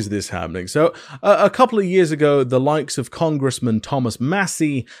fuck is this happening? So a couple of years ago, the likes of Congressman Thomas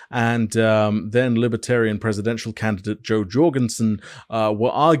Massie and then Libertarian presidential candidate Joe Jorgensen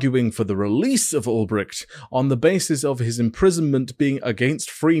were arguing for the release of Ulbricht on the basis of his imprisonment being against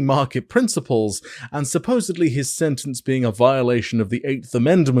free market principles and supposedly his sentence being a violation of the 8th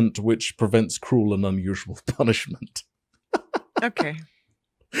Amendment, which prevents cruel and unusual punishment. Okay.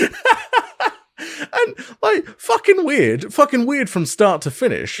 And, like, fucking weird from start to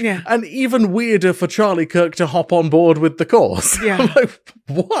finish. Yeah. And even weirder for Charlie Kirk to hop on board with the cause. Yeah. I'm like,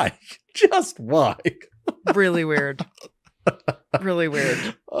 why? Just why? Really weird. Really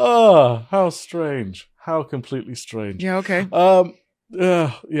weird. Oh, how strange. How completely strange. Yeah, okay.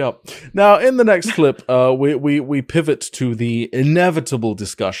 Yeah. Now, in the next clip, we pivot to the inevitable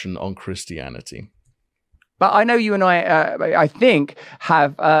discussion on Christianity. But I know you and I think,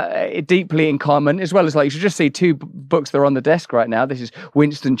 have deeply in common, as well as, like, you should just see 2 books that are on the desk right now. This is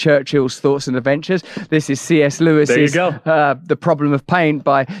Winston Churchill's Thoughts and Adventures. This is C.S. Lewis's The Problem of Pain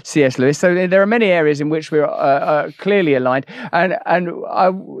by C.S. Lewis. So there are many areas in which we're clearly aligned. And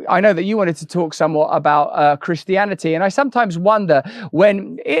I know that you wanted to talk somewhat about Christianity. And I sometimes wonder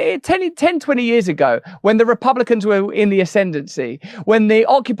when, 10, 20 years ago, when the Republicans were in the ascendancy, when the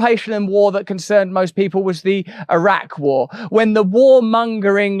occupation and war that concerned most people was the Iraq War, when the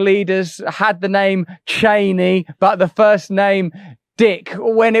warmongering leaders had the name Cheney, but the first name Dick,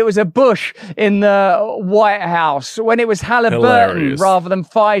 when it was a Bush in the White House, when it was Halliburton rather than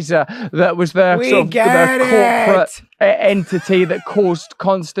Pfizer that was the corporate entity that caused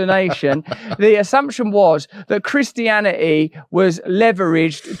consternation. The assumption was that Christianity was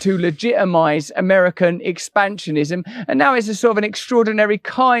leveraged to legitimize American expansionism, and now it's a sort of an extraordinary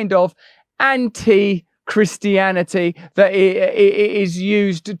kind of Christianity that is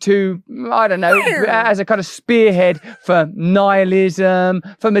used to, I don't know, as a kind of spearhead for nihilism,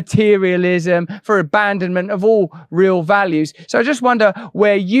 for materialism, for abandonment of all real values. So I just wonder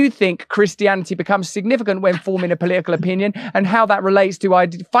where you think Christianity becomes significant when forming a political opinion, and how that relates to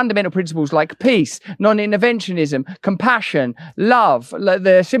fundamental principles like peace, non-interventionism, compassion, love,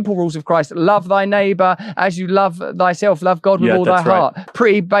 the simple rules of Christ: love thy neighbor as you love thyself, love God with all thy heart.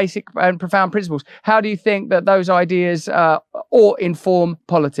 Pretty basic and profound principles. How do you think that those ideas ought inform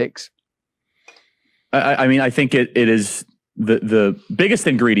politics? I mean, I think it is the biggest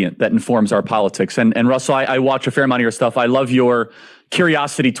ingredient that informs our politics. And Russell, I watch a fair amount of your stuff. I love your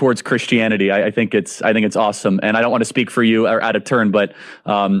curiosity towards Christianity. I think it's awesome. And I don't want to speak for you or out of turn, but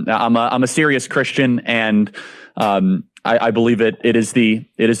I'm a serious Christian, and I believe it is the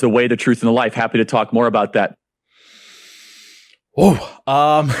way, the truth, and the life. Happy to talk more about that.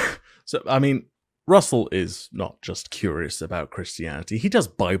 So I mean, Russell is not just curious about Christianity. He does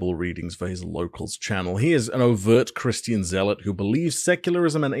Bible readings for his Locals channel. He is an overt Christian zealot who believes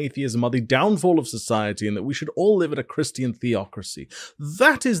secularism and atheism are the downfall of society and that we should all live in a Christian theocracy.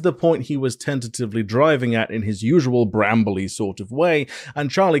 That is the point he was tentatively driving at in his usual brambly sort of way,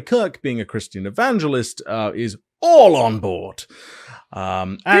 and Charlie Kirk, being a Christian evangelist, is all on board.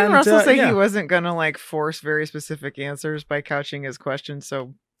 Didn't Russell say he wasn't going to, like, force very specific answers by couching his questions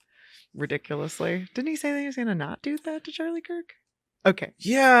so ridiculously? Didn't he say that he was going to not do that to Charlie Kirk? Okay.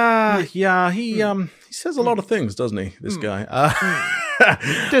 Yeah. He says a lot of things, doesn't he? This guy.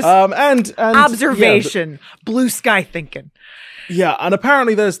 Just and observation, blue sky thinking. Yeah, and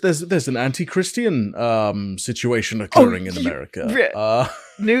apparently there's an anti-Christian situation occurring in America.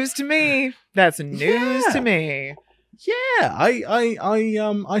 News to me. That's news to me. Yeah,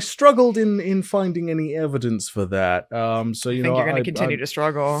 I struggled in finding any evidence for that. So you know, you're going to continue to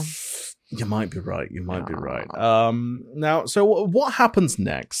struggle. You might be right. You might be right. Now, so what happens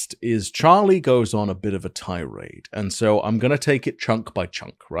next is Charlie goes on a bit of a tirade, and so I'm going to take it chunk by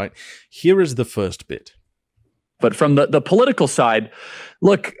chunk. Right, here is the first bit. But from the political side,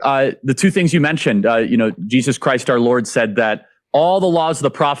 look, the two things you mentioned, Jesus Christ our Lord said that all the laws of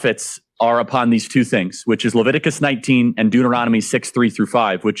the prophets are upon these two things, which is Leviticus 19 and Deuteronomy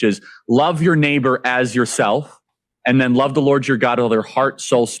 6:3-5, which is love your neighbor as yourself, and then love the Lord your God with all their heart,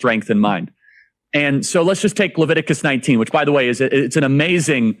 soul, strength, and mind. And so let's just take Leviticus 19, which, by the way, it's an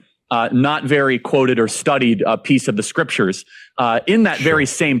amazing, not very quoted or studied piece of the scriptures. In that very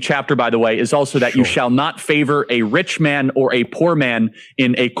same chapter, by the way, is also that you shall not favor a rich man or a poor man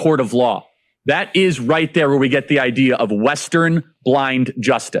in a court of law. That is right there where we get the idea of Western blind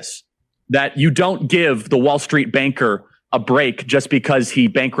justice. That you don't give the Wall Street banker a break just because he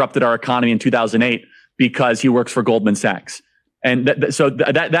bankrupted our economy in 2008 because he works for Goldman Sachs. And that's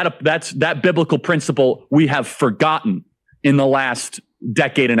that biblical principle we have forgotten in the last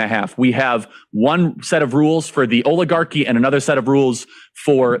decade and a half. We have one set of rules for the oligarchy and another set of rules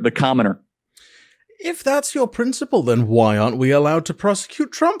for the commoner. If that's your principle, then why aren't we allowed to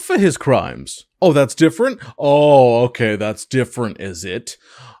prosecute Trump for his crimes? Oh, that's different? Oh, okay, that's different, is it?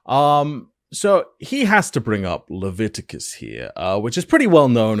 So he has to bring up Leviticus here, which is pretty well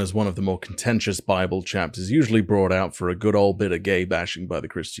known as one of the more contentious Bible chapters, usually brought out for a good old bit of gay bashing by the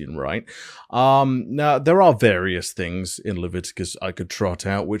Christian right. Now, there are various things in Leviticus I could trot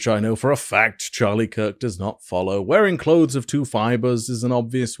out, which I know for a fact Charlie Kirk does not follow. Wearing clothes of two fibers is an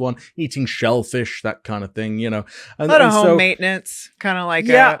obvious one. Eating shellfish, that kind of thing, And, a lot of home maintenance, kind of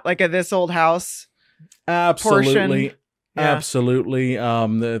like a This Old House. Absolutely. Portion. Yeah. Absolutely.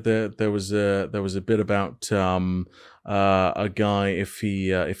 There was a bit about a guy if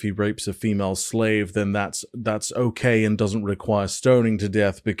he rapes a female slave, then that's okay and doesn't require stoning to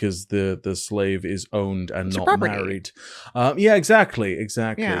death because the slave is owned and not married. Yeah, exactly.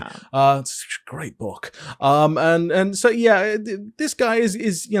 Yeah. It's a great book. And so this guy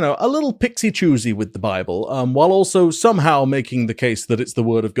is a little pixie choosy with the Bible, while also somehow making the case that it's the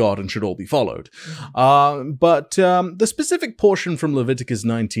word of God and should all be followed. But the specific portion from Leviticus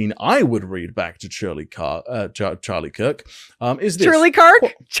 19 I would read back to Charlie Kirk is this. Charlie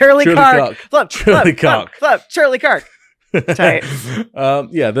Kirk? Charlie Kirk. Flip, Charlie Kirk. Tight.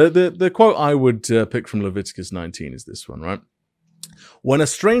 The quote I would pick from Leviticus 19 is this one, right? When a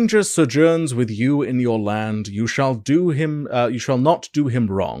stranger sojourns with you in your land, you shall not do him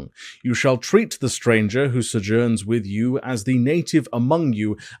wrong. You shall treat the stranger who sojourns with you as the native among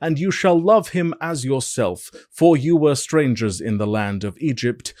you, and you shall love him as yourself, for you were strangers in the land of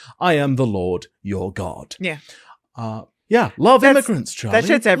Egypt. I am the Lord your God. Yeah. Love immigrants, Charlie. That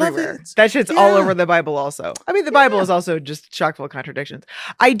shit's everywhere. That shit's all over the Bible also. I mean, the Bible is also just chock full of contradictions.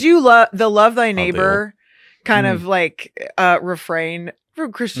 I do love the love thy neighbor kind of like refrain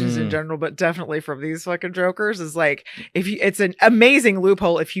from Christians in general, but definitely from these fucking jokers is like, it's an amazing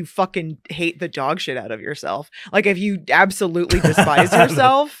loophole if you fucking hate the dog shit out of yourself. Like if you absolutely despise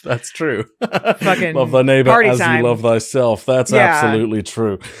yourself. That's true. Fucking love thy neighbor as time. You love thyself. That's absolutely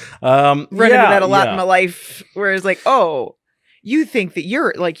true. Run into that a lot in my life, where it's like, oh, you think that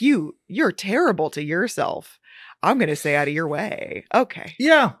you're terrible to yourself. I'm going to stay out of your way. Okay.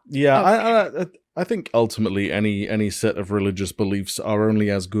 Yeah. Okay. I think ultimately any set of religious beliefs are only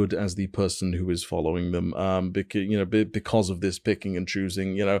as good as the person who is following them. Because of this picking and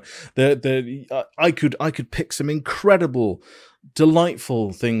choosing. I could pick some incredible,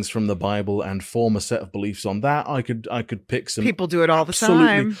 delightful things from the Bible and form a set of beliefs on that. I could pick some. People do it all the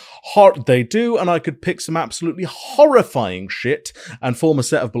time. They do, and I could pick some absolutely horrifying shit and form a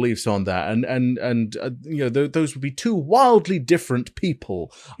set of beliefs on that. And those would be two wildly different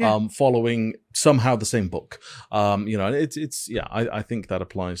people following somehow the same book. I think that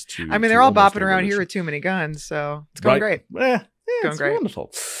applies to. I mean, they're all bopping around here with too many guns, so it's going great. Yeah, it's great.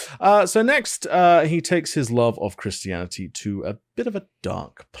 Wonderful. So next, he takes his love of Christianity to a bit of a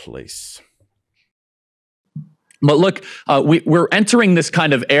dark place. But look, we're entering this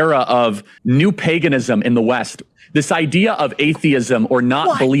kind of era of new paganism in the West. This idea of atheism or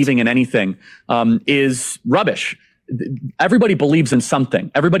not believing in anything is rubbish. Everybody believes in something.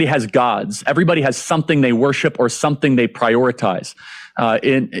 Everybody has gods. Everybody has something they worship or something they prioritize.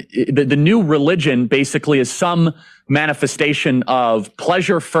 The new religion basically is some manifestation of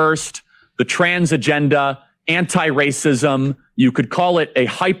pleasure first, the trans agenda, anti-racism. You could call it a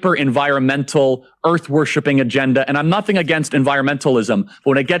hyper-environmental, earth-worshipping agenda. And I'm nothing against environmentalism, but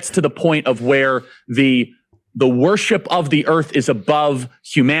when it gets to the point of where the worship of the earth is above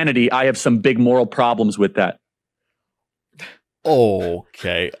humanity, I have some big moral problems with that.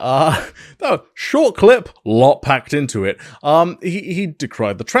 Okay. No, short clip, lot packed into it. He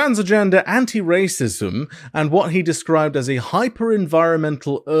decried the trans agenda, anti-racism, and what he described as a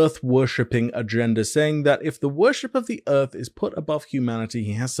hyper-environmental earth-worshipping agenda, saying that if the worship of the earth is put above humanity,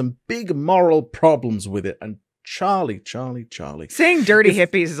 he has some big moral problems with it. And Charlie. Saying dirty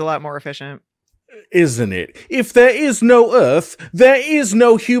hippies is a lot more efficient. Isn't it? If there is no Earth, there is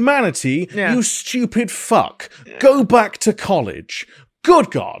no humanity, Yeah. you stupid fuck. Go back to college.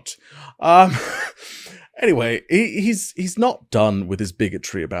 Good God. Anyway, he's not done with his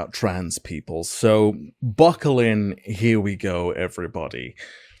bigotry about trans people, so buckle in. Here we go, everybody.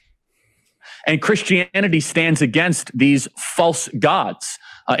 And Christianity stands against these false gods.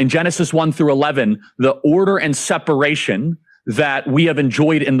 In Genesis 1 through 11, the order and separation that we have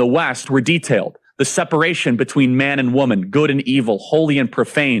enjoyed in the West were detailed. The separation between man and woman, good and evil, holy and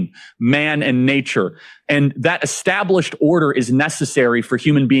profane, man and nature. And that established order is necessary for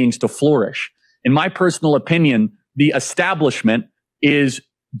human beings to flourish. In my personal opinion, the establishment is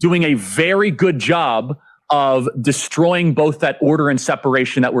doing a very good job of destroying both that order and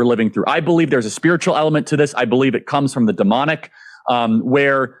separation that we're living through. I believe there's a spiritual element to this. I believe it comes from the demonic,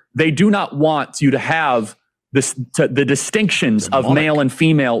 where they do not want you to have the distinctions of male and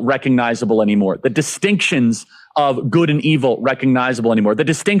female recognizable anymore. The distinctions of good and evil recognizable anymore. The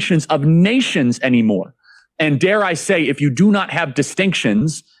distinctions of nations anymore. And dare I say, if you do not have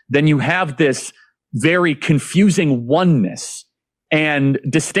distinctions, then you have this very confusing oneness. And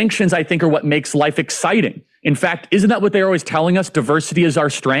distinctions, I think, are what makes life exciting. In fact, isn't that what they're always telling us? Diversity is our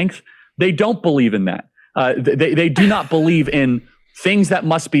strength. They don't believe in that. They do not believe in things that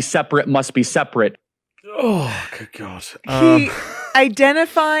must be separate, must be separate. Oh, good God. He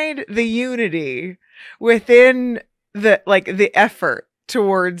identified the unity within the effort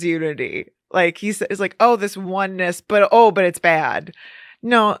towards unity. Like it's like, oh, this oneness, but it's bad.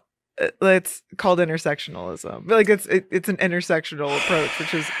 No, it's called intersectionalism. Like it's an intersectional approach,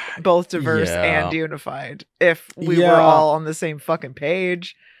 which is both diverse and unified. If we were all on the same fucking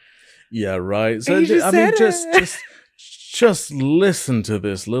page. Yeah, right. So just listen to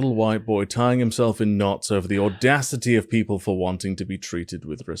this little white boy tying himself in knots over the audacity of people for wanting to be treated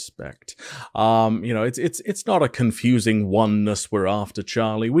with respect. It's not a confusing oneness we're after,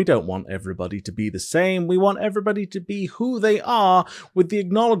 Charlie. We don't want everybody to be the same. We want everybody to be who they are, with the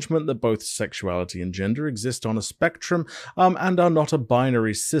acknowledgement that both sexuality and gender exist on a spectrum and are not a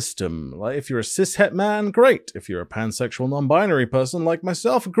binary system. Like, if you're a cishet man, great. If you're a pansexual non-binary person like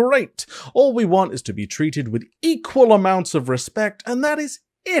myself, great. All we want is to be treated with equal amounts of respect, and that is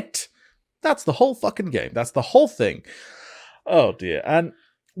it. That's the whole fucking game. That's the whole thing. Oh dear. And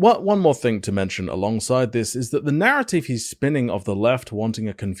one more thing to mention alongside this is that the narrative he's spinning of the left wanting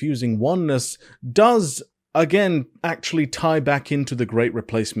a confusing oneness does again actually tie back into the great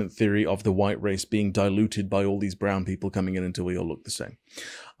replacement theory of the white race being diluted by all these brown people coming in until we all look the same.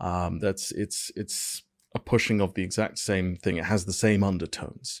 It's a pushing of the exact same thing. It has the same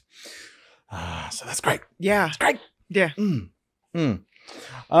undertones. So that's great. Yeah. It's great. Yeah.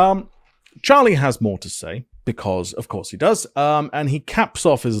 Charlie has more to say, because of course he does, and he caps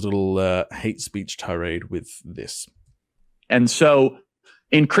off his little hate speech tirade with this. And so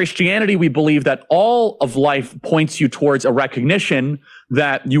in Christianity, we believe that all of life points you towards a recognition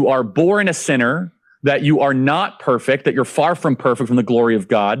that you are born a sinner, that you are not perfect, that you're far from perfect from the glory of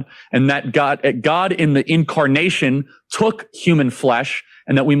God, and that God in the incarnation took human flesh,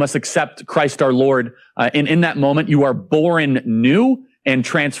 and that we must accept Christ our Lord. And in that moment, you are born new and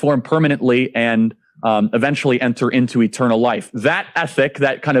transformed permanently and eventually enter into eternal life. That ethic,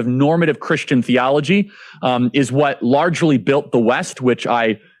 that kind of normative Christian theology, is what largely built the West, which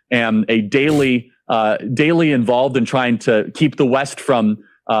I am a daily involved in trying to keep the West from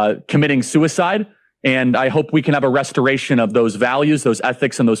committing suicide. And I hope we can have a restoration of those values, those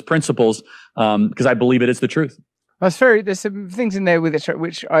ethics, and those principles, because I believe it is the truth. There's some things in there with it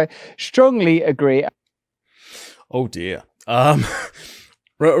which I strongly agree. Oh dear.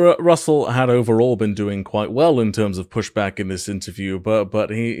 Russell had overall been doing quite well in terms of pushback in this interview,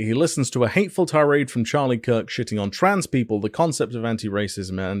 but he listens to a hateful tirade from Charlie Kirk shitting on trans people, the concept of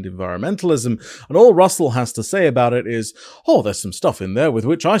anti-racism and environmentalism, and all Russell has to say about it is, oh, there's some stuff in there with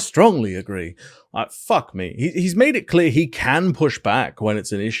which I strongly agree. Fuck me. He's made it clear he can push back when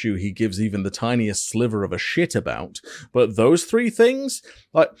it's an issue he gives even the tiniest sliver of a shit about, but those three things,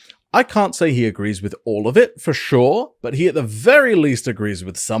 I can't say he agrees with all of it, for sure, but he at the very least agrees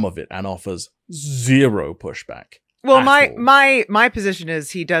with some of it and offers zero pushback. Well, my position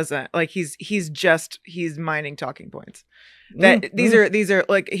is he doesn't. Like he's mining talking points. That these are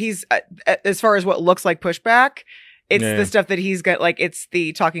like he's as far as what looks like pushback, it's the stuff that he's got, like, it's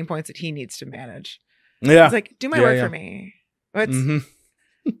the talking points that he needs to manage. Yeah. It's like, do my work for me. What's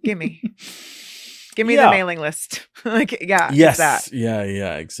give me the mailing list. Like, yes, that.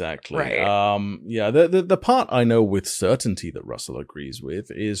 yeah, exactly. Right. The part I know with certainty that Russell agrees with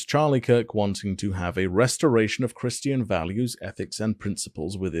is Charlie Kirk wanting to have a restoration of Christian values, ethics, and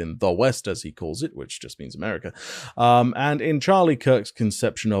principles within the West, as he calls it, which just means America. And in Charlie Kirk's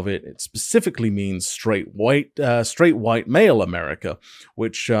conception of it, it specifically means straight white male America,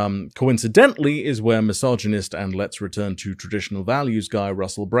 which coincidentally is where misogynist and let's return to traditional values guy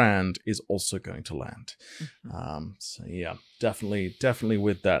Russell Brand is also going to land. So yeah, definitely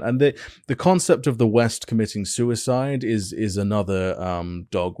with that. And the concept of the West committing suicide is another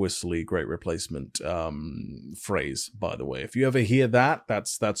dog whistly great replacement phrase, by the way. If you ever hear that,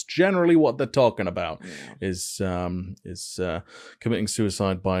 that's generally what they're talking about, is committing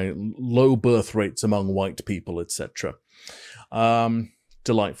suicide by low birth rates among white people, etc.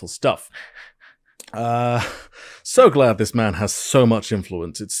 Delightful stuff. So glad this man has so much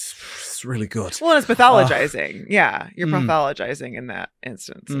influence. It's really good. Well, it's pathologizing. You're pathologizing in that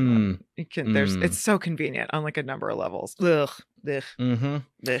instance. You can. It's so convenient on like a number of levels. Ugh.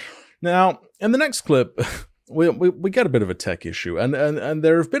 Now, in the next clip, we get a bit of a tech issue, and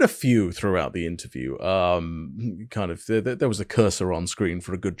there have been a few throughout the interview. There was a cursor on screen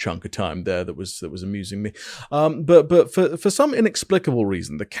for a good chunk of time there that was amusing me. But for some inexplicable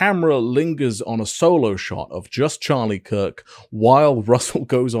reason, the camera lingers on a solo shot of just Charlie Kirk while Russell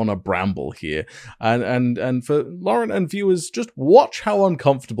goes on a bramble here, and for Lauren and viewers, just watch how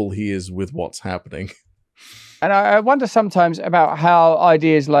uncomfortable he is with what's happening. And I wonder sometimes about how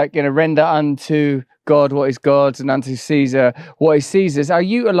ideas like, render unto God what is God's and unto Caesar what is Caesar's are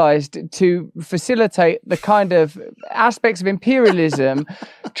utilized to facilitate the kind of aspects of imperialism,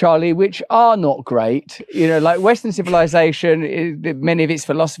 Charlie, which are not great. Like Western civilization, many of its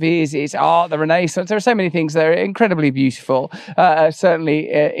philosophies, its art, the Renaissance, there are so many things that are incredibly beautiful,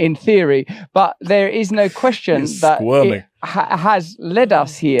 certainly in theory, but there is no question that it has led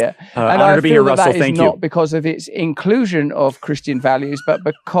us here. And I feel that is not because of its inclusion of Christian values, but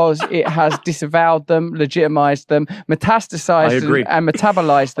because it has disavowed them, legitimized them, metastasized them, and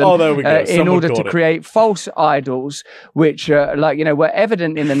metabolized them in order to create false idols, which were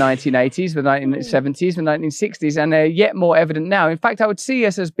evident in the 1980s, the 1970s, the 1960s, and they're yet more evident now. In fact, I would see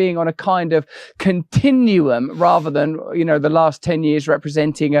us as being on a kind of continuum rather than, the last 10 years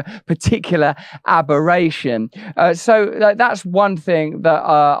representing a particular aberration. That's one thing that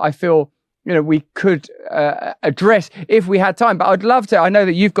I feel we could address if we had time. But I'd love to. I know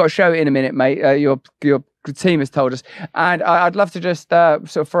that you've got a show in a minute, mate. Your team has told us, and I'd love to just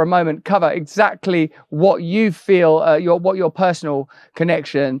for a moment cover exactly what you feel what your personal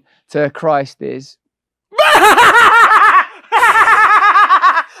connection to Christ is.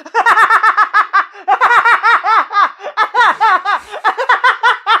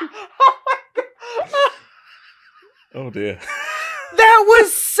 Oh dear. That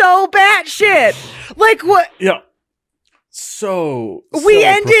was so batshit. Like what? Yeah. So we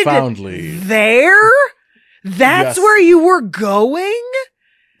ended profoundly there. That's where you were going.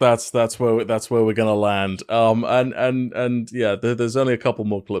 That's where we're gonna land. And yeah, there's only a couple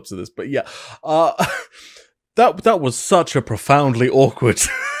more clips of this, but yeah, that was such a profoundly awkward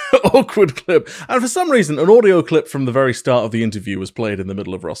clip. And for some reason, an audio clip from the very start of the interview was played in the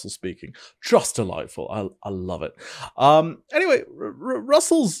middle of Russell speaking. Just delightful. I love it. Anyway,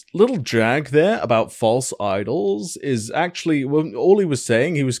 Russell's little jag there about false idols is actually, all he was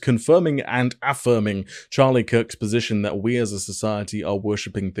saying, he was confirming and affirming Charlie Kirk's position that we as a society are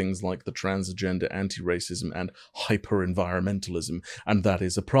worshipping things like the trans agenda, anti-racism, and hyper-environmentalism, and that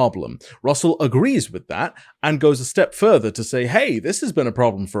is a problem. Russell agrees with that and goes a step further to say, hey, this has been a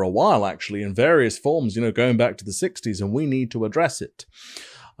problem for a while, actually, in various forms, going back to the 60s, and we need to address it.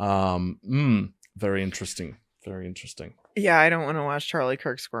 Very interesting. Very interesting. Yeah, I don't want to watch Charlie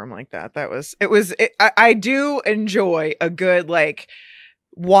Kirk squirm like that. I do enjoy a good,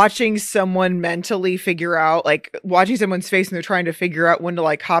 watching someone mentally figure out, watching someone's face and they're trying to figure out when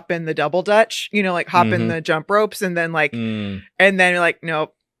to, hop in the double dutch, hop in the jump ropes, and then, and then you're like,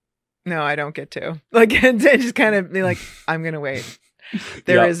 nope, no, I don't get to. And just kind of be like, I'm going to wait.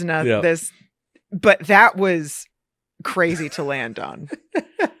 There is nothing this, but that was crazy to land on.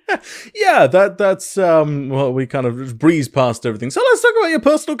 Yeah, that's we kind of breezed past everything. So let's talk about your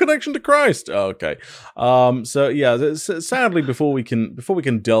personal connection to Christ. Okay. So yeah, sadly, before we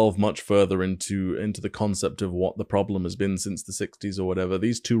can delve much further into the concept of what the problem has been since the 60s or whatever,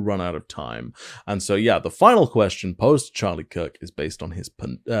 these two run out of time. And so yeah, the final question posed to Charlie Kirk is based on his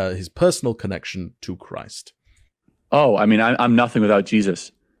personal connection to Christ. Oh, I mean, I'm nothing without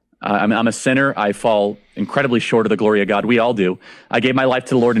Jesus. I'm a sinner. I fall incredibly short of the glory of God. We all do. I gave my life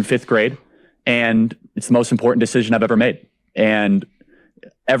to the Lord in 5th grade, and it's the most important decision I've ever made. And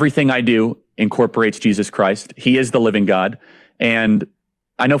everything I do incorporates Jesus Christ. He is the living God. And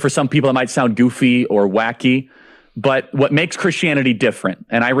I know for some people it might sound goofy or wacky, but what makes Christianity different,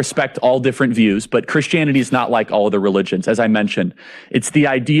 and I respect all different views, but Christianity is not like all other religions. As I mentioned, it's the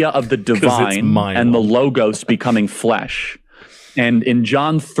idea of the divine and the Logos becoming flesh. And in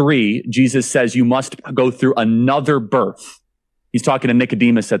John 3, Jesus says you must go through another birth. He's talking to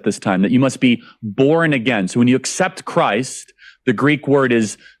Nicodemus at this time, that you must be born again. So when you accept Christ, the Greek word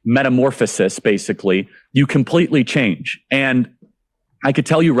is metamorphosis, basically. You completely change. And I could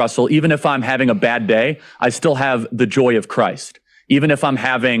tell you, Russell, even if I'm having a bad day, I still have the joy of Christ. Even if I'm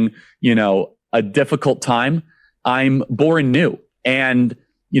having, a difficult time, I'm born new. And,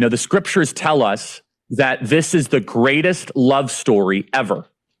 the scriptures tell us that this is the greatest love story ever.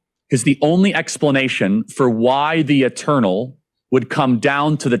 Because the only explanation for why the eternal would come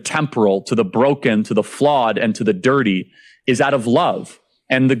down to the temporal, to the broken, to the flawed, and to the dirty is out of love.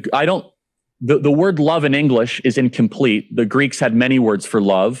 And the word love in English is incomplete. The Greeks had many words for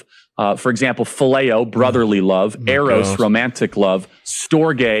love. For example, phileo, brotherly love, eros, romantic love,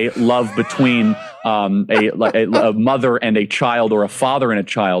 storge, love between a mother and a child, or a father and a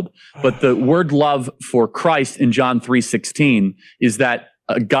child. But the word love for Christ in John 3:16 is that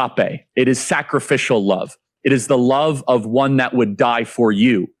agape. It is sacrificial love. It is the love of one that would die for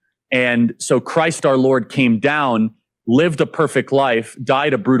you. And so Christ our Lord came down, lived a perfect life,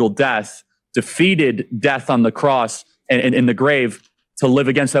 died a brutal death, defeated death on the cross and in the grave to live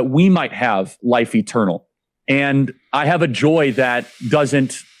again, so that we might have life eternal. And I have a joy that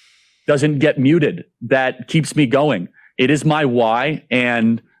doesn't get muted, that keeps me going. It is my why,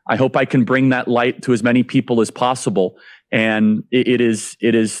 and I hope I can bring that light to as many people as possible. And it is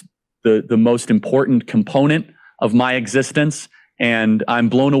the most important component of my existence. And I'm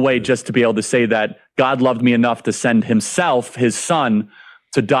blown away just to be able to say that God loved me enough to send himself, his son,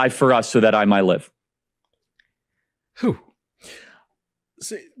 to die for us so that I might live. Whew.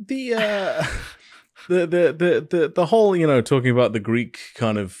 So the whole, talking about the Greek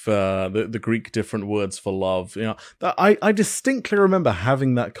kind of the Greek different words for love, that I distinctly remember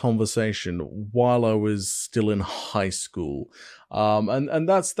having that conversation while I was still in high school, and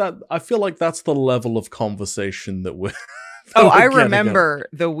that's that. I feel like that's the level of conversation that we're. I remember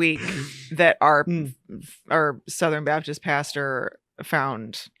the week that our Southern Baptist pastor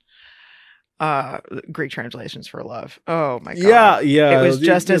found Greek translations for love. Oh my God. Yeah. It was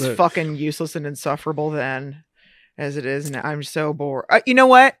just as fucking useless and insufferable then as it is now. I'm so bored. You know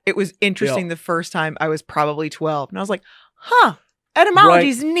what? It was interesting the first time. I was probably 12 and I was like,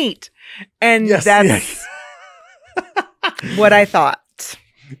 etymology's neat. And that's what I thought.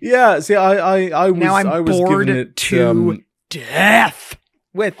 Yeah. See, I was bored giving it to death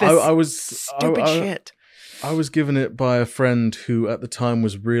with this stupid shit. I was given it by a friend who at the time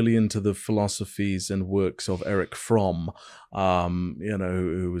was really into the philosophies and works of Erich Fromm,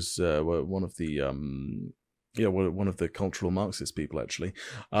 who was one of the one of the cultural Marxist people, actually.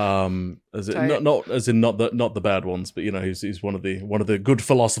 Not the bad ones, but he's one of the good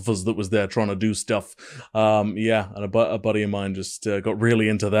philosophers that was there trying to do stuff. And a buddy of mine just got really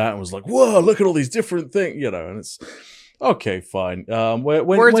into that and was like, "Whoa, look at all these different things," and it's okay, fine.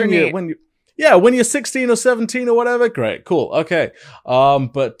 When you're 16 or 17 or whatever, great, cool, okay.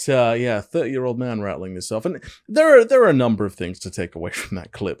 30-year-old man rattling this off. And there are a number of things to take away from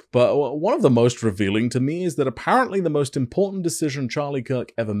that clip. But one of the most revealing to me is that apparently the most important decision Charlie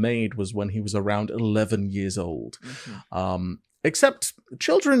Kirk ever made was when he was around 11 years old. Mm-hmm. Except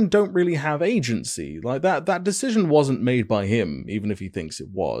children don't really have agency. Like that decision wasn't made by him, even if he thinks it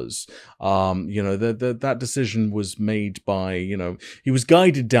was. That decision was made by, he was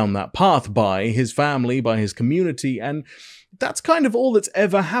guided down that path by his family, by his community, and that's kind of all that's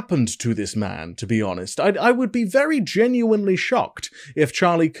ever happened to this man, to be honest. I would be very genuinely shocked if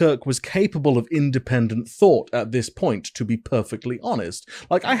Charlie Kirk was capable of independent thought at this point, to be perfectly honest.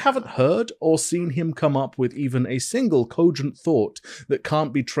 Like, I haven't heard or seen him come up with even a single cogent thought that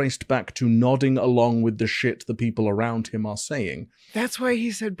can't be traced back to nodding along with the shit the people around him are saying. That's why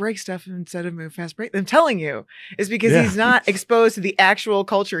he said break stuff instead of move fast break. I'm telling you, is because he's not exposed to the actual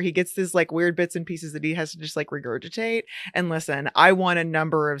culture. He gets this like weird bits and pieces that he has to just like regurgitate. And listen, I won a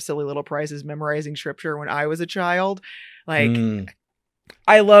number of silly little prizes memorizing scripture when I was a child. Like,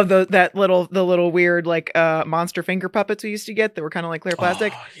 I love the little weird like monster finger puppets we used to get that were kind of like clear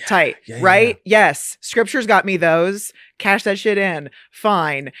plastic. Tight, right? Yeah. Yes, scripture's got me those. Cash that shit in.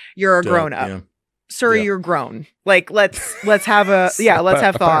 Fine, you're a grown up. sir, Yeah. you're grown. Like, let's have let's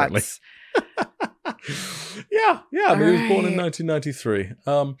have Apparently. thoughts. Yeah. I mean, he was born in Alright. 1993.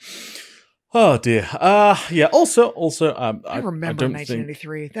 Oh dear. Yeah. Also, I remember don't think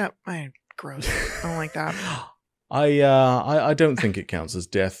 1993. That gross. I don't like that. I don't think it counts as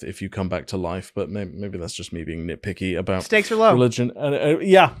death if you come back to life, but maybe that's just me being nitpicky about Stakes are low. religion.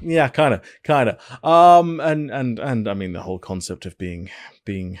 Yeah, kind of. And I mean the whole concept of being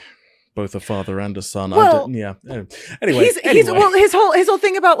both a father and a son. Well, Anyway, his whole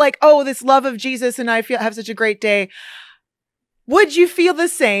thing about like, oh, this love of Jesus and I have such a great day. Would you feel the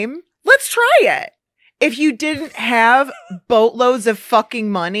same? Let's try it. If you didn't have boatloads of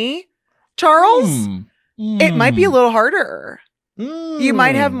fucking money, Charles, it might be a little harder. You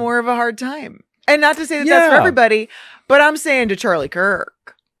might have more of a hard time. And not to say that that's for Yeah. everybody, but I'm saying to Charlie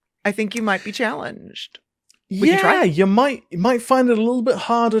Kirk, I think you might be challenged. We can try. You might find it a little bit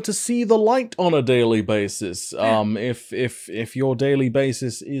harder to see the light on a daily basis. If your daily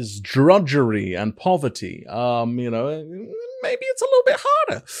basis is drudgery and poverty, maybe it's a little bit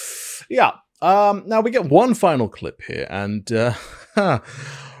harder. Yeah. Now we get one final clip here, and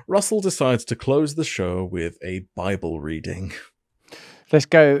Russell decides to close the show with a Bible reading. Let's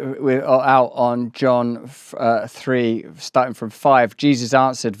go out on John 3, starting from 5. Jesus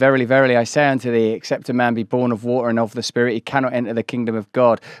answered, "Verily, verily, I say unto thee, except a man be born of water and of the Spirit, he cannot enter the kingdom of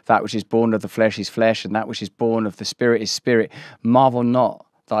God. That which is born of the flesh is flesh, and that which is born of the Spirit is spirit. Marvel not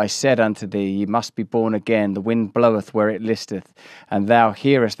that I said unto thee, ye must be born again. The wind bloweth where it listeth, and thou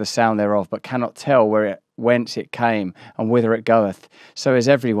hearest the sound thereof, but cannot tell whence it came and whither it goeth. So is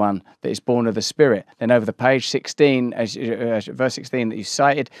everyone that is born of the Spirit." Then over the page 16, verse 16 that you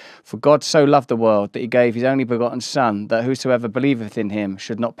cited, "For God so loved the world that he gave his only begotten Son, that whosoever believeth in him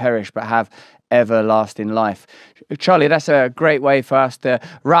should not perish but have everlasting life." Charlie, that's a great way for us to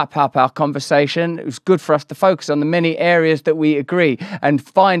wrap up our conversation. It was good for us to focus on the many areas that we agree and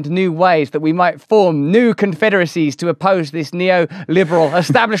find new ways that we might form new confederacies to oppose this neoliberal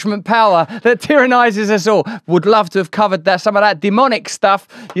establishment power that tyrannizes us all. Would love to have covered some of that demonic stuff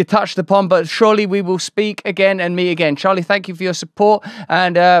you touched upon, but surely we will speak again and meet again. Charlie, thank you for your support,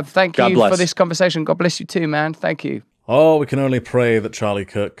 and thank you for this conversation. God bless you too, man. Thank you. Oh, we can only pray that Charlie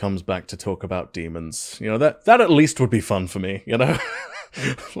Kirk comes back to talk about demons. That at least would be fun for me,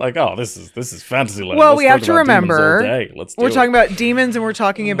 Like, oh, this is fantasy land. Well, Let's we have talk to about demons remember all day. Let's do we're it. talking about demons, and we're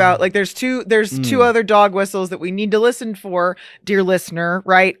talking about like there's two other dog whistles that we need to listen for, dear listener,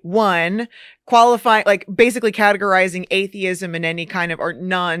 right? One, qualifying, like basically categorizing atheism and any kind of, or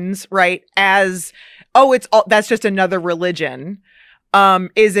nuns, right, as, oh, that's just another religion,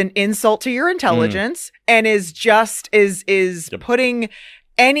 is an insult to your intelligence, and is just putting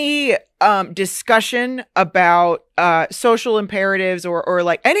any discussion about social imperatives or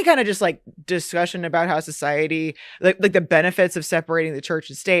like any kind of just like discussion about how society, like the benefits of separating the church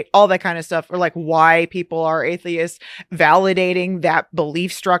and state, all that kind of stuff, or like why people are atheists, validating that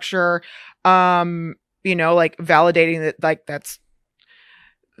belief structure, like validating that, like that's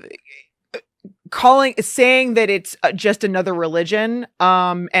saying that it's just another religion,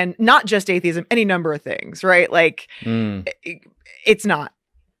 and not just atheism, any number of things, right? Like it's not.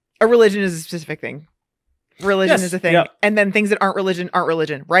 A religion is a specific thing. Religion is a thing. Yeah. And then things that aren't religion,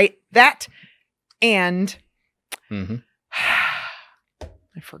 right? That and I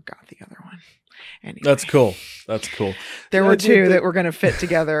forgot the other one. Anyway. That's cool. There were two that were going to fit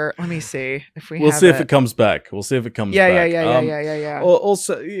together. Let me see if we'll see if it comes back. Yeah.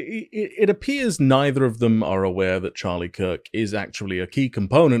 Also, it appears neither of them are aware that Charlie Kirk is actually a key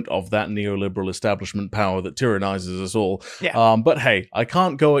component of that neoliberal establishment power that tyrannizes us all. Yeah. But hey, I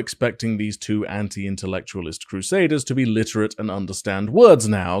can't go expecting these two anti-intellectualist crusaders to be literate and understand words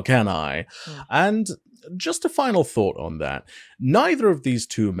now, can I? And just a final thought on that. Neither of these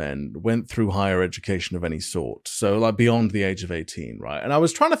two men went through higher education of any sort, so like beyond the age of 18, right? And I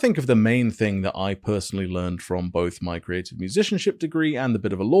was trying to think of the main thing that I personally learned from both my creative musicianship degree and the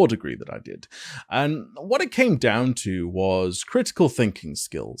bit of a law degree that I did. And what it came down to was critical thinking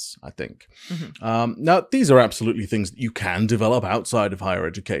skills, I think. Now, these are absolutely things that you can develop outside of higher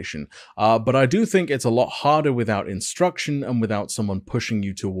education, but I do think it's a lot harder without instruction and without someone pushing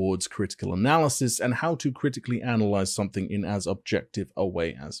you towards critical analysis and how how to critically analyze something in as objective a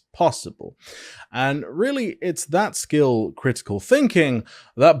way as possible. And really, it's that skill, critical thinking,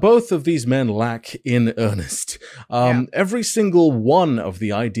 that both of these men lack in earnest. Every single one of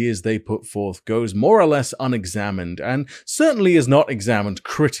the ideas they put forth goes more or less unexamined, and certainly is not examined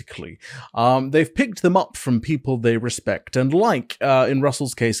critically. They've picked them up from people they respect and like, in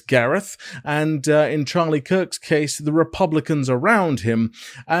Russell's case, Gareth, and in Charlie Kirk's case, the Republicans around him,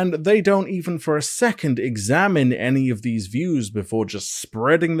 and they don't even for a second examine any of these views before just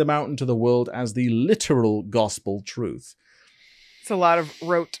spreading them out into the world as the literal gospel truth. It's a lot of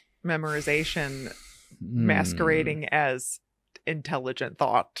rote memorization masquerading as intelligent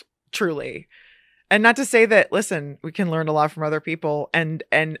thought, truly. And not to say that, listen, we can learn a lot from other people, and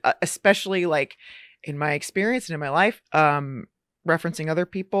especially like in my experience and in my life, referencing other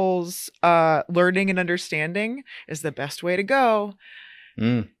people's learning and understanding is the best way to go.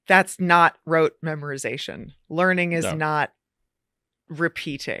 That's not rote memorization. Learning is not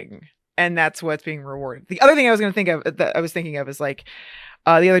repeating, and that's what's being rewarded. The other thing I was thinking of is like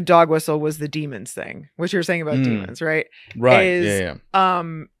the other dog whistle was the demons thing, which you're saying about demons, right? Right.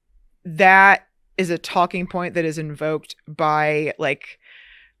 That is a talking point that is invoked by like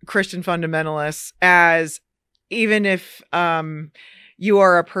Christian fundamentalists as, even if you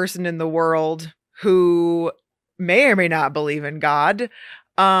are a person in the world who may or may not believe in God,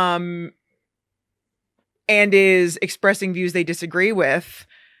 and is expressing views they disagree with,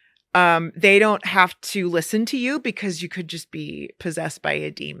 they don't have to listen to you because you could just be possessed by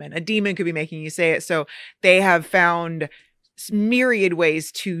a demon. A demon could be making you say it. So they have found myriad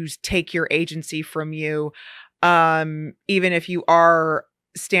ways to take your agency from you, even if you are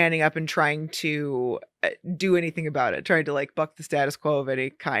standing up and trying to do anything about it, trying to like buck the status quo of any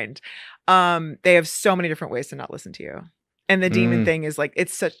kind. They have so many different ways to not listen to you. And the demon thing is like,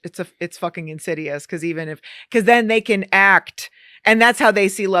 it's fucking insidious, because then they can act, and that's how they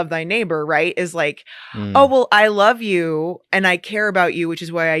see love thy neighbor, right? Is like, oh, well, I love you and I care about you, which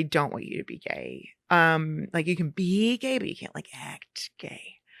is why I don't want you to be gay. Like you can be gay, but you can't like act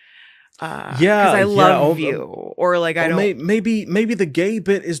gay. Because I love you, or like I don't. Maybe the gay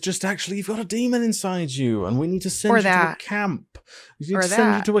bit is just actually you've got a demon inside you, and we need to send you to a camp. We need to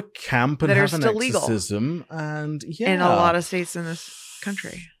send you to a camp and have an exorcism, and in a lot of states in this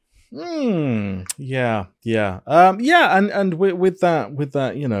country. And with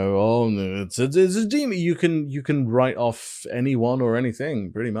that, you know, it's a demon. You can write off anyone or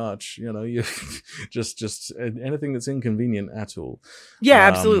anything, pretty much. You know, you just anything that's inconvenient at all. Yeah,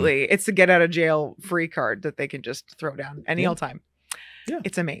 absolutely. It's a get out of jail free card that they can just throw down any old time. Yeah,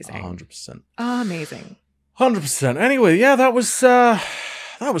 it's amazing. 100%. Amazing. 100%. Anyway, yeah, that was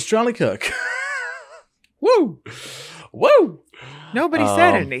Charlie Kirk. Woo. Nobody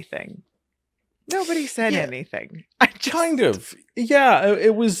said anything. Nobody said anything. Kind of. Yeah,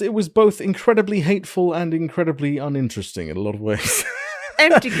 it was both incredibly hateful and incredibly uninteresting in a lot of ways.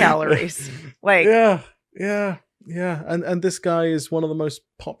 Empty calories. Like Yeah. And this guy is one of the most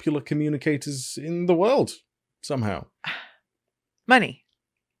popular communicators in the world, somehow. Money.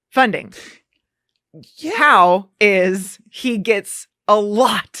 Funding. Yeah. How is he gets a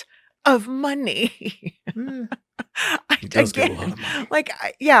lot of money? He does get a lot of money. Like,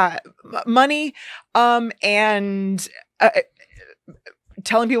 money, and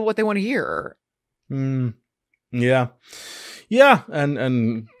telling people what they want to hear. Yeah,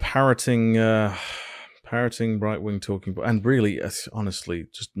 and parroting right-wing talking, and really, honestly,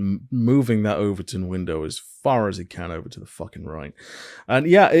 just moving that Overton window as far as he can over to the fucking right. And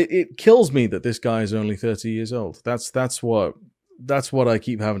yeah, it kills me that this guy is only 30 years old. That's what I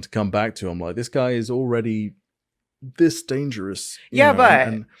keep having to come back to. I'm like, this guy is already this dangerous.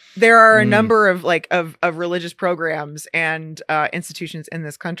 But there are a number of of religious programs and institutions in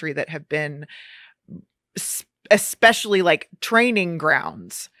this country that have been especially like training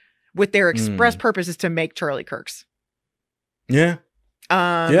grounds with their express purpose is to make Charlie Kirks. Yeah.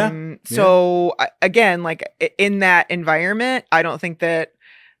 So again, like in that environment, I don't think that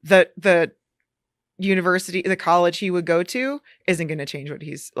the university, the college he would go to isn't going to change what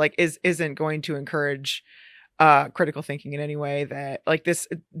he's like, isn't going to encourage critical thinking in any way. That like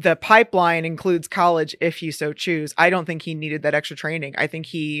the pipeline includes college if you so choose. I don't think he needed that extra training. I think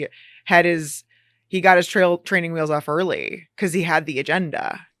he got his training wheels off early because he had the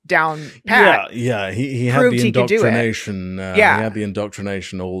agenda down pat. Yeah. He had the indoctrination. He had the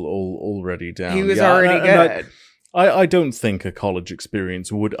indoctrination all already down. He was already good. I don't think a college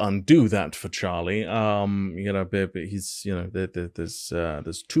experience would undo that for Charlie. But he's,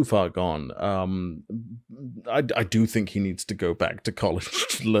 there's too far gone. I do think he needs to go back to college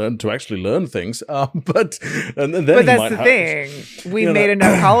to actually learn things. But that's the thing. We made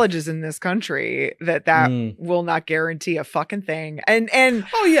enough colleges in this country that will not guarantee a fucking thing. And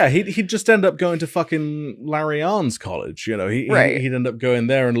oh yeah, he'd just end up going to fucking Larry Arn's college. He'd end up going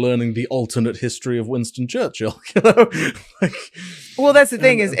there and learning the alternate history of Winston Churchill. Well, that's the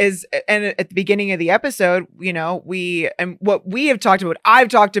thing is at the beginning of the episode, what we have talked about, I've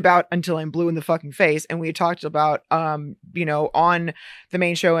talked about until I'm blue in the fucking face, and we talked about on the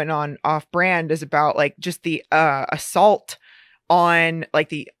main show and on Off Brand is about like just the assault on like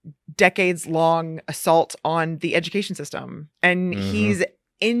the decades long assault on the education system, and he's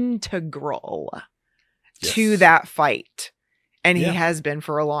integral to that fight. And he has been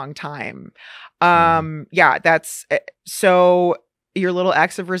for a long time. That's so your little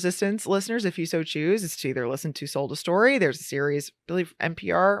acts of resistance, listeners, if you so choose, is to either listen to Sold a Story. There's a series, I believe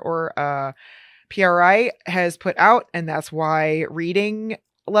NPR or PRI has put out, and that's why reading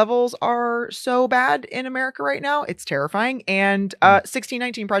levels are so bad in America right now. It's terrifying. And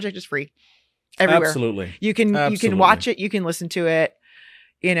 1619 Project is free everywhere. Absolutely. You can watch it, you can listen to it,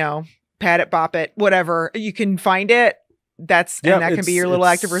 pat it, bop it, whatever. You can find it. That can be your little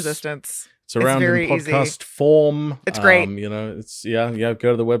act of resistance. It's around in podcast form. It's great. Go to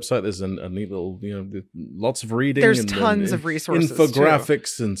the website. There's a neat little, lots of reading. There's tons of resources,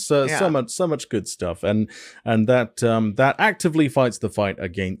 infographics, too. And so much good stuff. And that actively fights the fight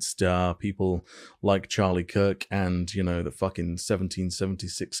against people like Charlie Kirk and the fucking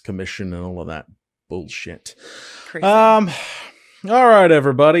 1776 Commission and all of that bullshit. Crazy. All right,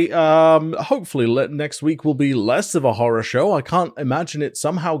 everybody. Hopefully next week will be less of a horror show. I can't imagine it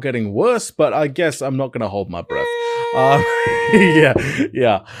somehow getting worse, but I guess I'm not going to hold my breath. But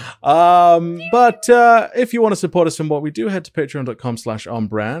if you want to support us in what we do, head to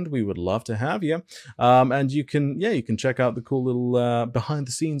patreon.com/onbrand. We would love to have you. And you can check out the cool little behind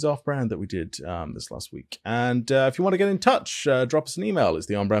the scenes Off Brand that we did this last week. And if you want to get in touch, drop us an email. It's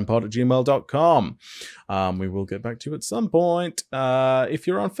theonbrandpod@gmail.com. We will get back to you at some point. If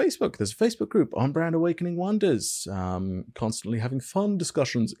you're on Facebook, there's a Facebook group, On Brand Awakening Wonders. Constantly having fun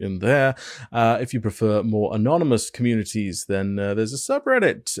discussions in there. If you prefer more anonymous communities, then there's a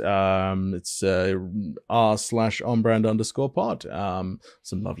subreddit. It's r/onbrand_pod.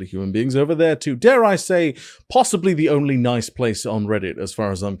 Some lovely human beings over there too. Dare I say, possibly the only nice place on Reddit as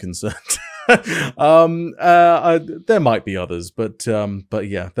far as I'm concerned. There might be others, but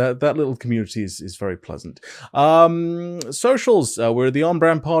yeah, that little community is very pleasant. Socials, we're the On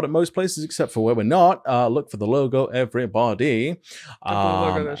Brand Pod at most places except for where we're not. Look for the logo, everybody. The blue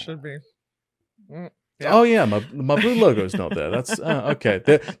logo that should be. Yeah. Oh yeah, my blue logo is not there. That's okay.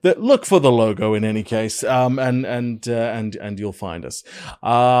 Look for the logo in any case, and you'll find us.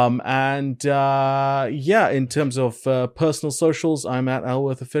 In terms of personal socials, I'm at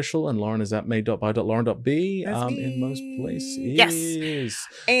Alworth Official, and Lauren is at made.by.lauren.b. In most places. Yes.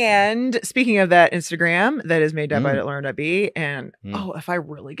 And speaking of that Instagram, that is made.by.lauren.b. And if I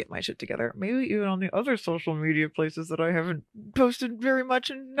really get my shit together, maybe even on the other social media places that I haven't posted very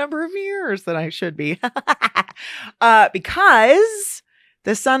much in a number of years that I should be. Because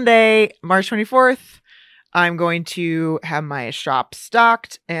this Sunday, March 24th, I'm going to have my shop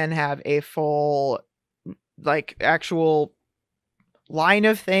stocked and have a full, actual line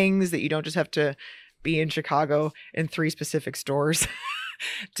of things that you don't just have to be in Chicago in 3 specific stores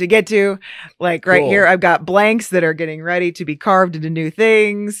to get to. Like right here, I've got blanks that are getting ready to be carved into new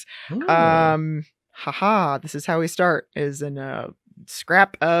things. This is how we start, is in a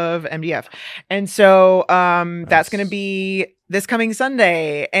scrap of MDF. And so that's going to be this coming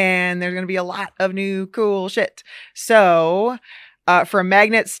Sunday, and there's going to be a lot of new cool shit. So from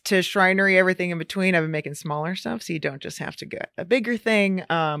magnets to shrinery, everything in between, I've been making smaller stuff so you don't just have to get a bigger thing.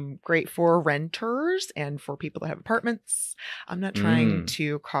 Great for renters and for people that have apartments. I'm not trying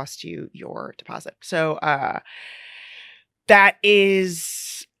to cost you your deposit. So that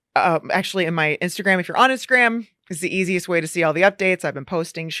is actually in my Instagram. If you're on Instagram, it's the easiest way to see all the updates. I've been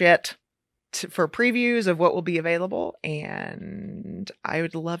posting shit for previews of what will be available, and I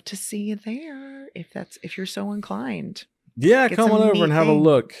would love to see you there if you're so inclined. Yeah, come on over and have a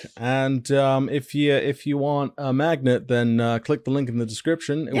look. And if you want a magnet, then click the link in the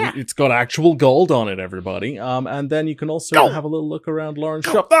description. Yeah. It's got actual gold on it, everybody. And then you can also have a little look around Lauren's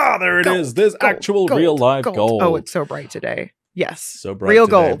shop. Ah, there it is. There's actual real live gold. Oh, it's so bright today. Yes, so bright real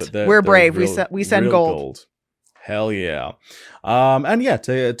today, gold. We're brave. We send gold. Hell yeah. And yeah,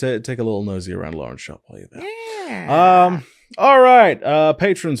 take a little nosy around Lauren's shop while you're there. Yeah. All right,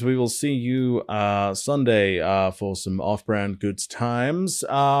 patrons, we will see you Sunday for some off-brand goods times.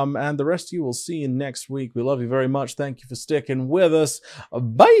 And the rest of you will see you next week. We love you very much. Thank you for sticking with us.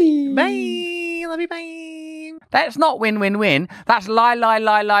 Bye. Bye. Love you. Bye. That's not win-win-win. That's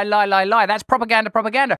lie. That's propaganda.